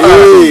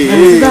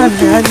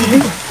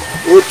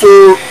 Ó tó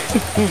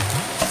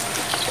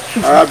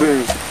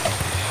arábìnrin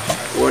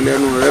wọlé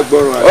ẹnu rẹ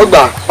gbọ́rọ̀ àná.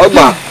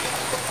 ọgbà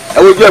ẹ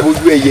wojú ẹ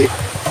bójú ẹyẹ.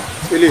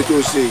 Ilé tó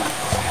ṣe yìí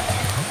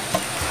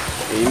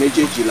èyí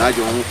méjèèjì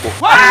lájọ ń pọ̀.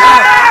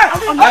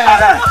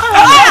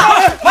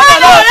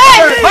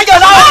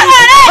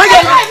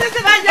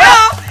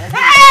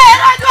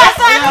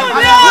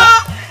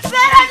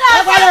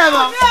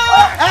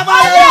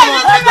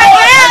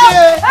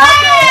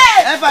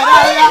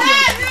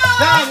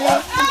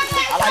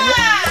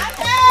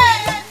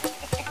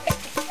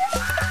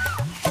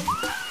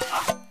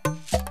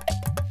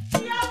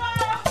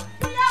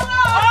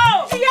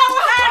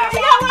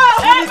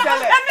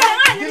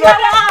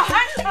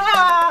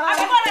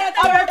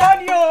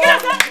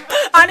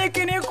 A ní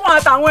kíní kún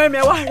àtàwọn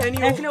ẹ̀mẹ̀wá rẹ̀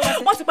ni o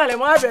wọ́n ti palẹ̀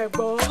mọ́ àbẹ̀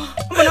gbọ́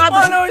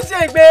wọ́n ló ń ṣe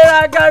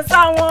ìgbéraga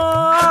sáwọn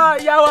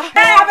ìyàwó.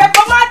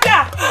 Àbẹ̀gbọ́ má dà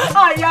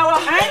ìyàwó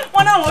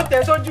wọ́n náà wọ́n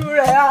tẹ̀ sójú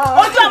rẹ̀.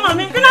 Ojú ọmọ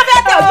mi kí ló fẹ́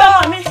tẹ̀ ojú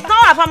ọmọ mi kán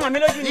wà fọmọ mi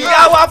lójú ni.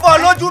 Ìyàwó afọ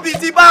lójú bíi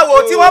ti báwo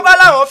tí wọ́n bá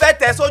láwọn fẹ́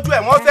tẹ̀ sójú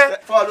ẹ̀ wọ́n fẹ́.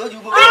 Fọ lójú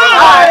bó.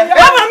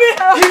 Ọmọ mi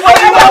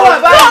ìwọ wà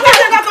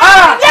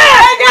báyìí.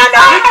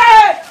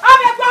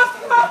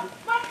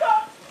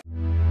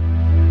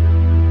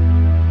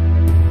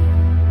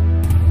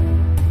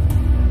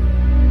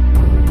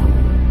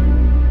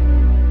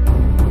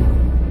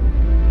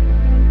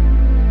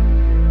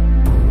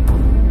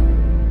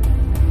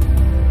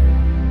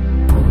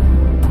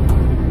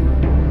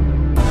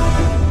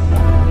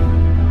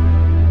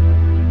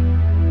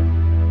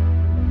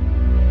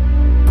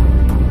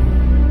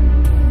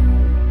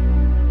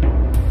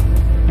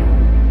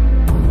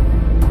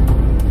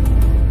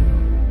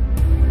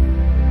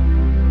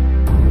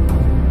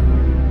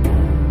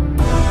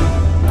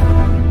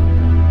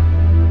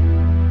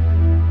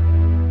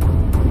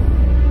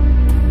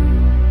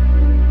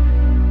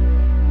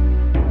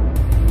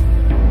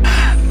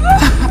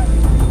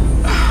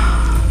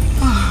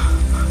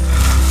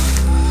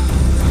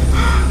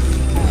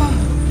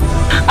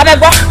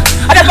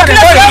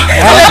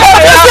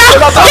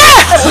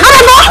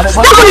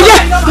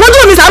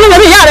 Lójú mi sàánú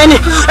mi ìyá rẹ ni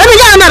èmi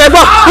ìyá mi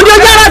àbẹ̀gbọ́ ǹjẹ́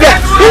ojú ara bẹ̀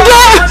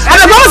ǹjẹ́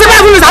àbẹ̀gbọ́ ó sì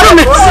bẹ́ẹ̀ fún mi sàánú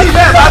mi.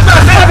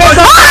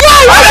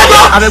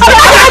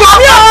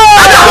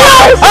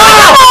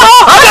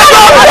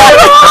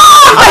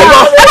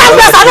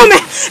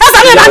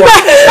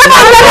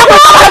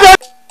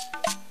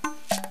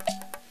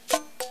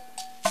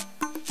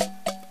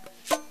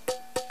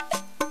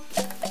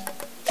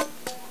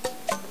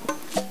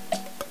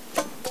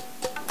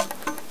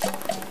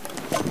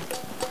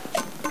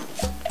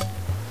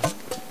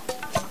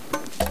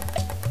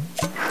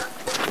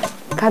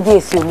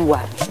 Kábíyèsí olúwa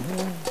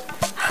mi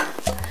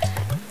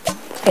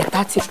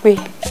ẹ̀ta ti pé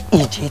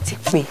ìjẹ́ ti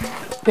pé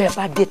bẹ́ẹ̀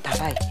bá dé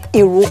tàbá yìí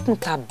èrò òkun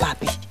ta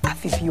bàbí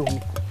àfi bí omi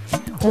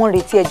wọ́n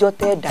retí ẹjọ́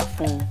tẹ́ ẹ̀dà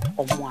fún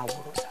ọmọ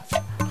àwòrán sàṣà.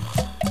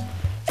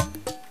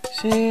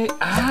 Ṣé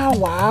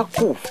àwa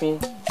kòfin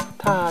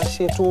tá a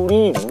ṣe torí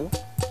ìlú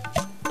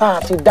tá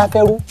a ti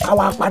dáfẹ́rú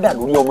káwa padà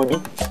lórí ọmọ bí?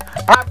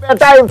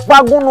 Abẹ́ta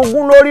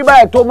ìfagúnnugún lórí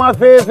báyìí tó máa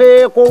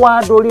fẹ́ẹ́fẹ́ kó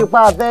wá dorí pa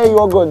afẹ́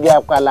yọ gọ̀gẹ̀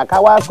àpàlà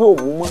káwá pé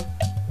òun mọ́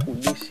kò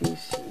lè ṣeé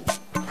ṣe.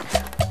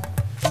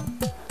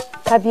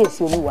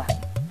 Kábíyèsí olúwa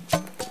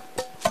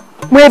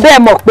mo bẹ́ẹ̀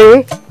mọ̀ pé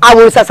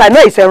àwòrán ṣàṣà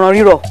náà ìṣẹ̀ràn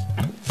rírọ̀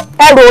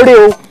ẹ rọrẹ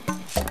o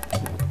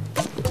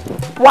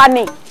wá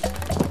ní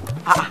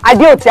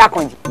Adéòtí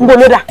Àkànjì ń bo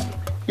lódà.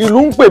 Ìlú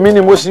ń pè mí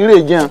ni mo sì ń rè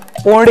jẹun.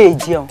 Ó ń rè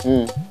jẹun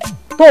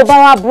tó o bá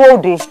wá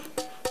bóde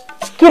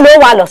kí ló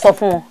wà lọ sọ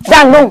fún wọn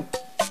dáhùn lóhùn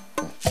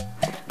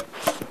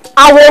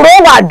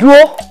àwòrán wà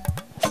dúró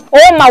ó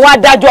máa wá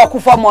dájọ́ ọkú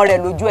fọmọ rẹ̀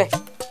lójú ẹ̀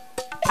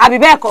àbí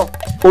bẹ́ẹ̀ kọ́.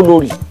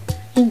 Olórí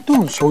n tó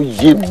ń sọ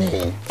yé mi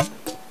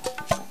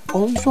ò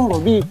ń sọ̀rọ̀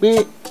bíi pé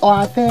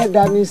a fẹ́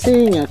dání sí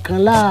èèyàn kan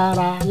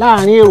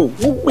láàrin èrò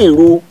ó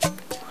gbèrò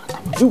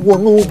àmọ́ bí wọn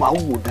náà bá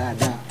wò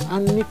dáadáa a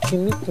ní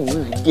kinní kùn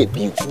náà jẹ̀bi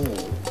ikú.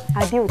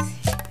 Adéòtí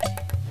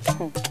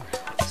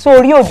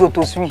sórí òjò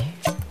tó sùn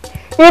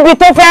yìí ibi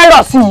tó fẹ́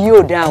rọ̀ sí yìí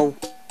ò dáa o.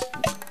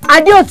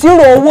 Adéòtí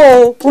rò owó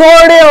o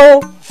róore o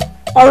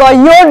ọ̀rọ̀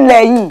yìí ò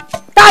lẹ́yìn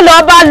tá lọ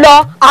bá lọ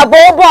àbọ̀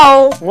ó bọ̀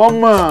o. wọ́n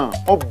mọ̀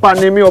ọba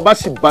ni mí ọba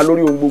sì bá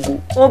lórí ohun gbogbo.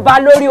 ó bá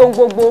lórí ohun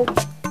gbogbo.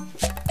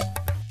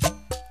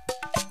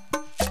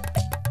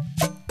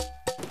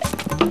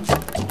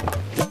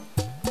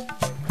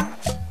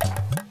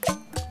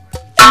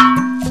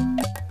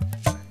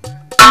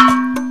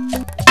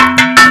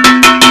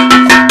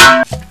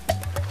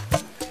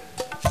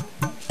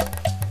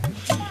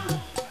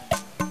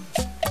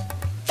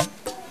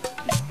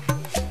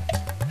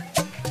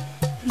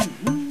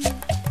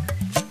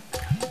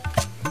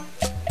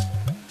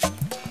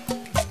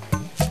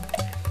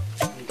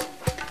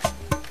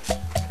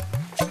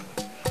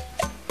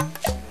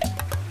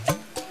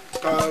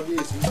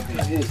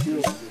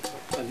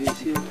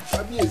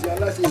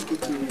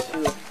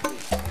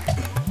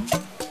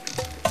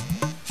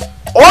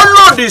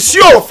 sí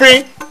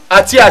òfin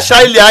àti àṣà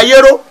ilẹ̀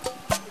ayéró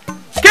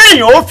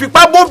kéèyàn ó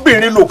fipá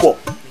bóbìnrin lò pọ̀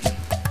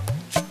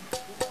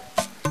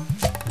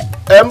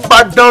ẹ̀ ń bá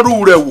dánrú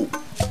rẹ̀ wò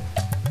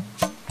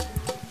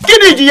kí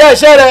ni ìjìyà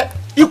ẹ̀ṣẹ̀ rẹ̀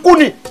ikú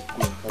ni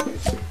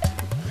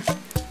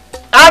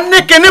a ní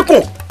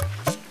kinníkùn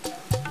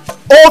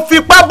ó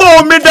fipá bó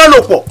omidan lò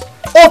pọ̀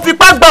ó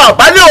fipá gba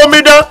àbálẹ̀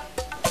omidan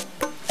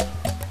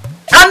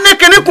a ní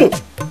kinníkùn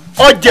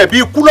ó jẹ̀bi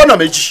ikú lọ́nà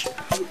méjì.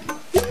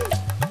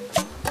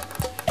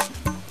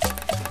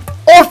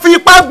 Ó fi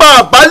ipá gba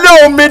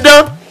àbálẹ̀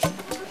omidan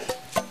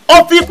ó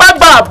fi ipá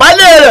gba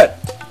àbálẹ̀ rẹ̀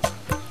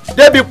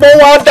débi pé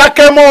wọ́n á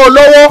dákẹ́ mọ́ ọ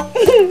lọ́wọ́.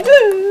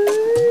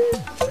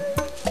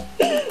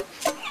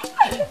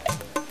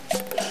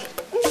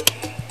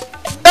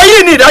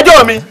 èyí ni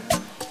ìdájọ́ mi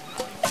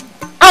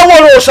àwọn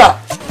òòṣà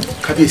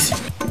kábíyèsí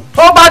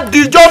tó bá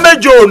dijọ́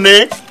méje òní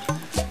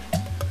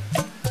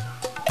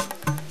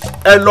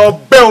ẹ lọ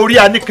bẹ́ orí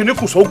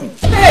aníkíníkù sógun.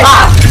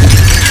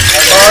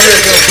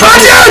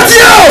 kábíyèsí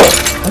o.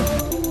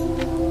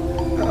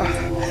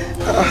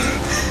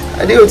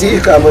 Adéòtí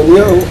ìkàmọ̀ ní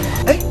ọ́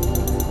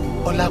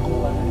ọlágun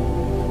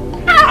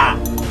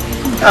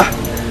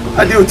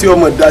Adéòtí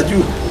ọmọ dájú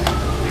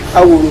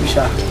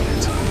awòròṣà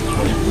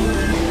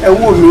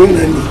ẹwọ́ mi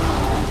nà ní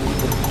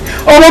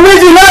ọmọ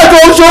méjì náà tó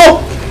ń ṣó.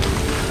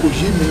 kò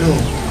yé mi náà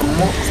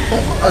àmọ́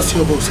àti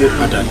ọba ò ṣe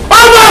padà ní.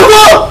 ọmọ àgbo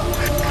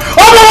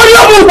ọmọ wọn ni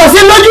ọmọ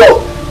ìpàṣẹ lójú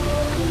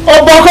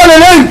ọba ọkọ lè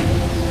lẹ́yìn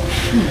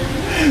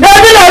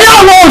ẹbí lè rí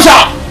àwọn òòṣà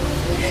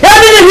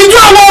ẹbí lè rí ju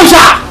àwọn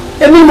òòṣà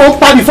èmi ni mò ń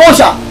padì fún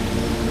òòṣà.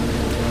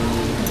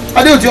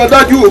 Adéòtí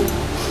ọ̀dájú o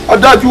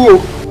ọ̀dájú o.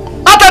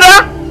 Àtàdá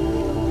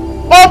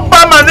ọba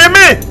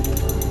mànímì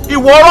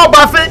ìwọ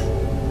ọlọ́ba fín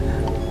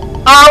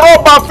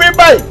àrọ́ba fín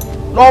báyìí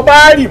lọ́ba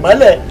rì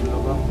mọ́lẹ̀.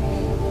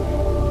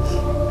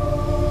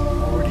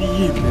 orí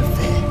èmi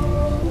fẹ́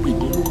pè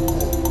mí ló.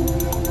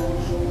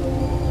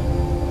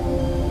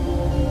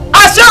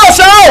 àṣẹ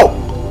ọ̀ṣẹ́ o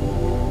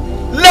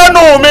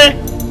lẹ́nu mi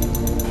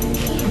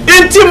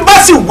ntí n bá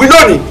sì wí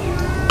lónìí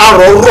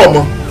àrọ̀ rọ̀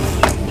mọ́.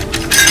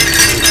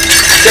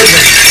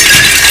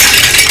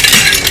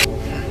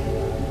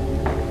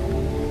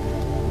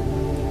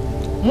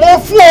 mo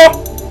fún ọ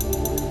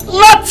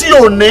láti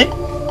òní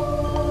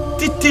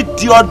títí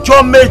di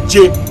ọjọ́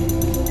méje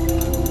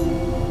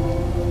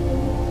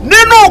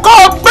nínú kọ́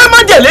ọ gbé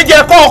májèlé jẹ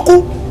kọ́ ọ kú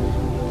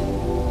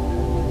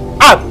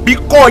àbí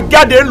kọ́ ọ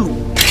jáde lù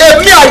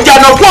èmi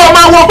àjànàkú ọmọ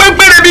àwọn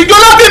gbẹgbẹrẹ bíi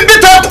jọlọ́bí ń bí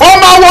tẹ kọ́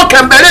ọmọ àwọn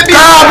kẹ̀mbẹ̀rẹ̀ bíi.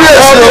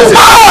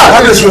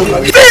 kábíyèsí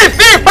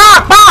fífi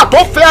pàápàá tó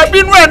fẹ́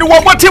bínú ẹni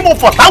wọgbọ́n tí mo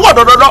fọ̀ táwọ̀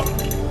dọ̀dọ̀dọ̀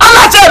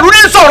aláṣẹ ìlú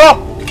ní sọ̀rọ̀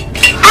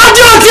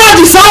Adéòtí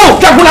Àdìsá ò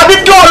kẹ̀kùnà bí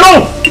dán ọ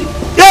lóhùn.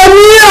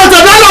 èmi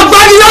ọ̀tọ̀dá lọ gbá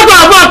ní lọ́gbà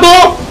àbọ̀ àpò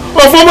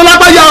òfin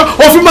ọmọlágbáyà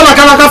òfin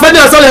mọ̀làkàlàkà fẹ́ ní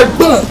ẹ̀sọ́ rẹ̀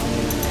gbọ́n.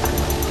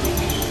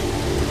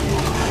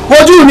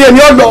 ojú ni èmi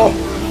ọ̀ lọ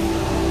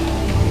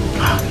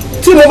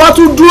tí mo bá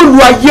tún dúró lu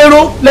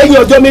ayéró lẹ́yìn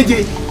ọjọ́ méje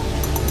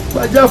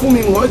gbajá fún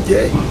mi wọ́n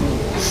jẹ́.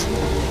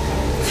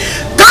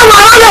 káwọn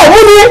aráàlú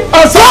ọ̀hún ni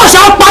ọ̀sán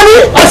ọ̀sán pa ní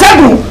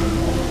ọ̀sẹ́gun.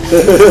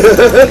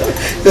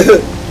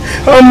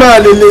 ọmọ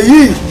àlèlè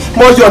yìí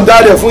mo yọ̀ǹda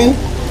rẹ̀ fún yín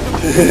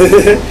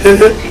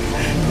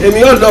èmi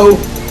ọ̀ lọ o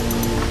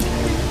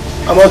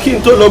àmọ́ kí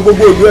n tó lọ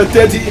gbogbo ìlú ẹ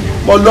tẹ́tí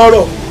mọ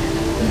lọ́rọ̀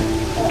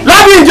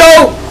Ládìjọ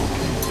o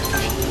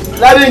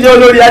Ládìjọ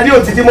olórí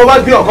Adéòtí tí mo bá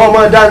gbé ọ̀kan ọmọ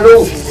dá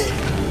lóhùn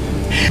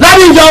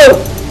Ládìjọ o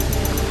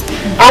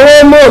àwọn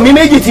ọmọ mi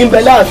méjì tí ń bẹ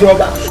láàfin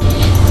ọba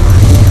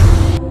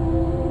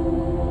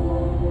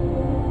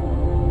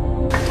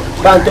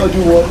bá ń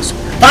tọ́jú wọn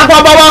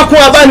pápá bá wá kún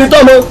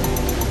abánitọ́mọ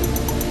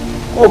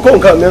kó kó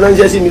nǹkan mi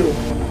ránṣẹ́ sí mi o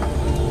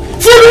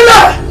fún mi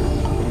náà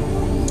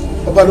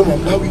ọba ló mọ̀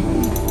láwí.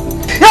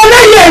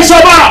 eléyìí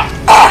ìṣọba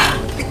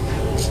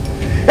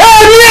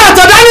èmi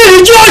Àtàndá ní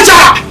ìrìjú ọjà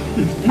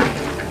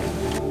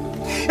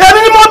èmi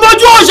ni mo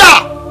bójú ọjà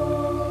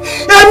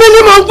èmi ni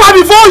mo ń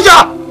pàbí fún ọjà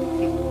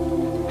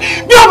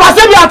bí ọba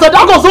sẹ́mi Àtàndá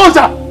kò sọ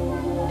ọjà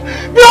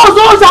bí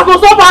ọsọ ọjà kò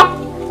sọ́ba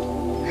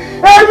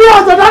èmi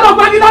Àtàndá lọ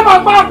pa kí náà máa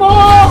pa àpò.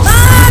 má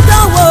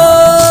dánwò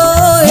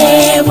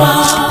èèwọ̀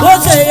bó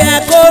ṣe yẹ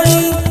kó rí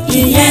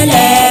ìyẹn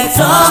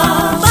lẹ̀tọ́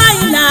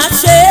báyìí là ń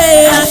ṣe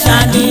àṣà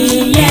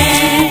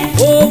nìyẹn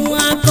ohun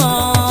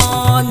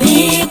akàn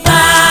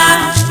nípa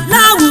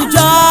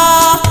láwùjọ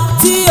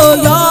tí ó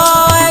yọ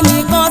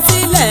ẹnìkan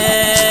sílẹ̀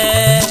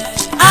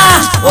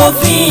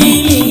òfin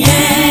nìyẹn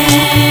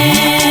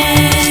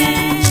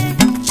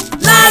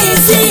láì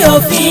sí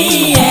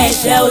òfin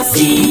ẹ̀ṣẹ̀ ò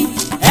sí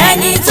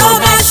ẹni tó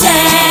bá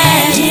ṣẹ̀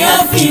ni ó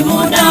fi mú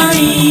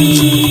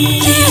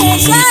dánrin.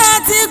 ṣé ẹ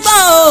ti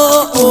gbọ́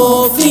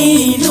òfin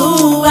ìlú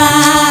wa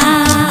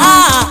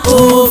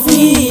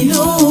òfin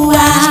ìlú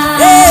wa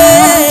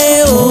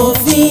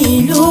òfin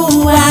ìlú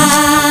wa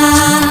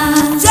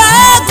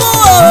ṣẹ́gun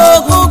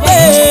ògùn pé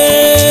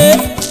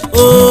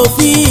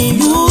òfin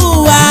ìlú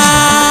wa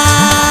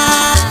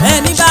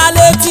ẹni bá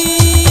létí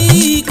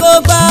kó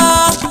gbọ́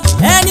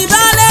ẹni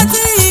bá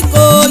létí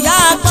kó yá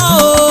gbọ́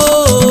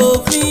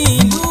òfin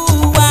ìlú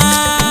wa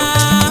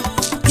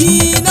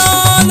iná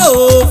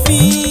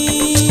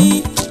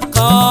lòfin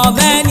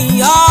kọ̀mẹ́ni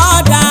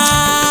ọ̀dà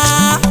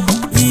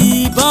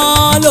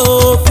ìbọn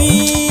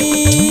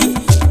lòfin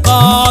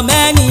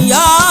kọ̀mẹ́ni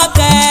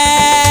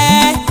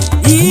ọ̀tẹ̀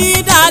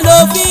ìdá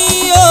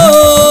lòfin o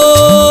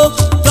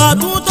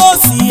tọdún tó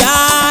sì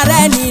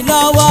ààrẹ ní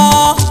lọ́wọ́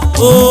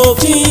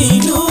òfin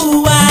ìlú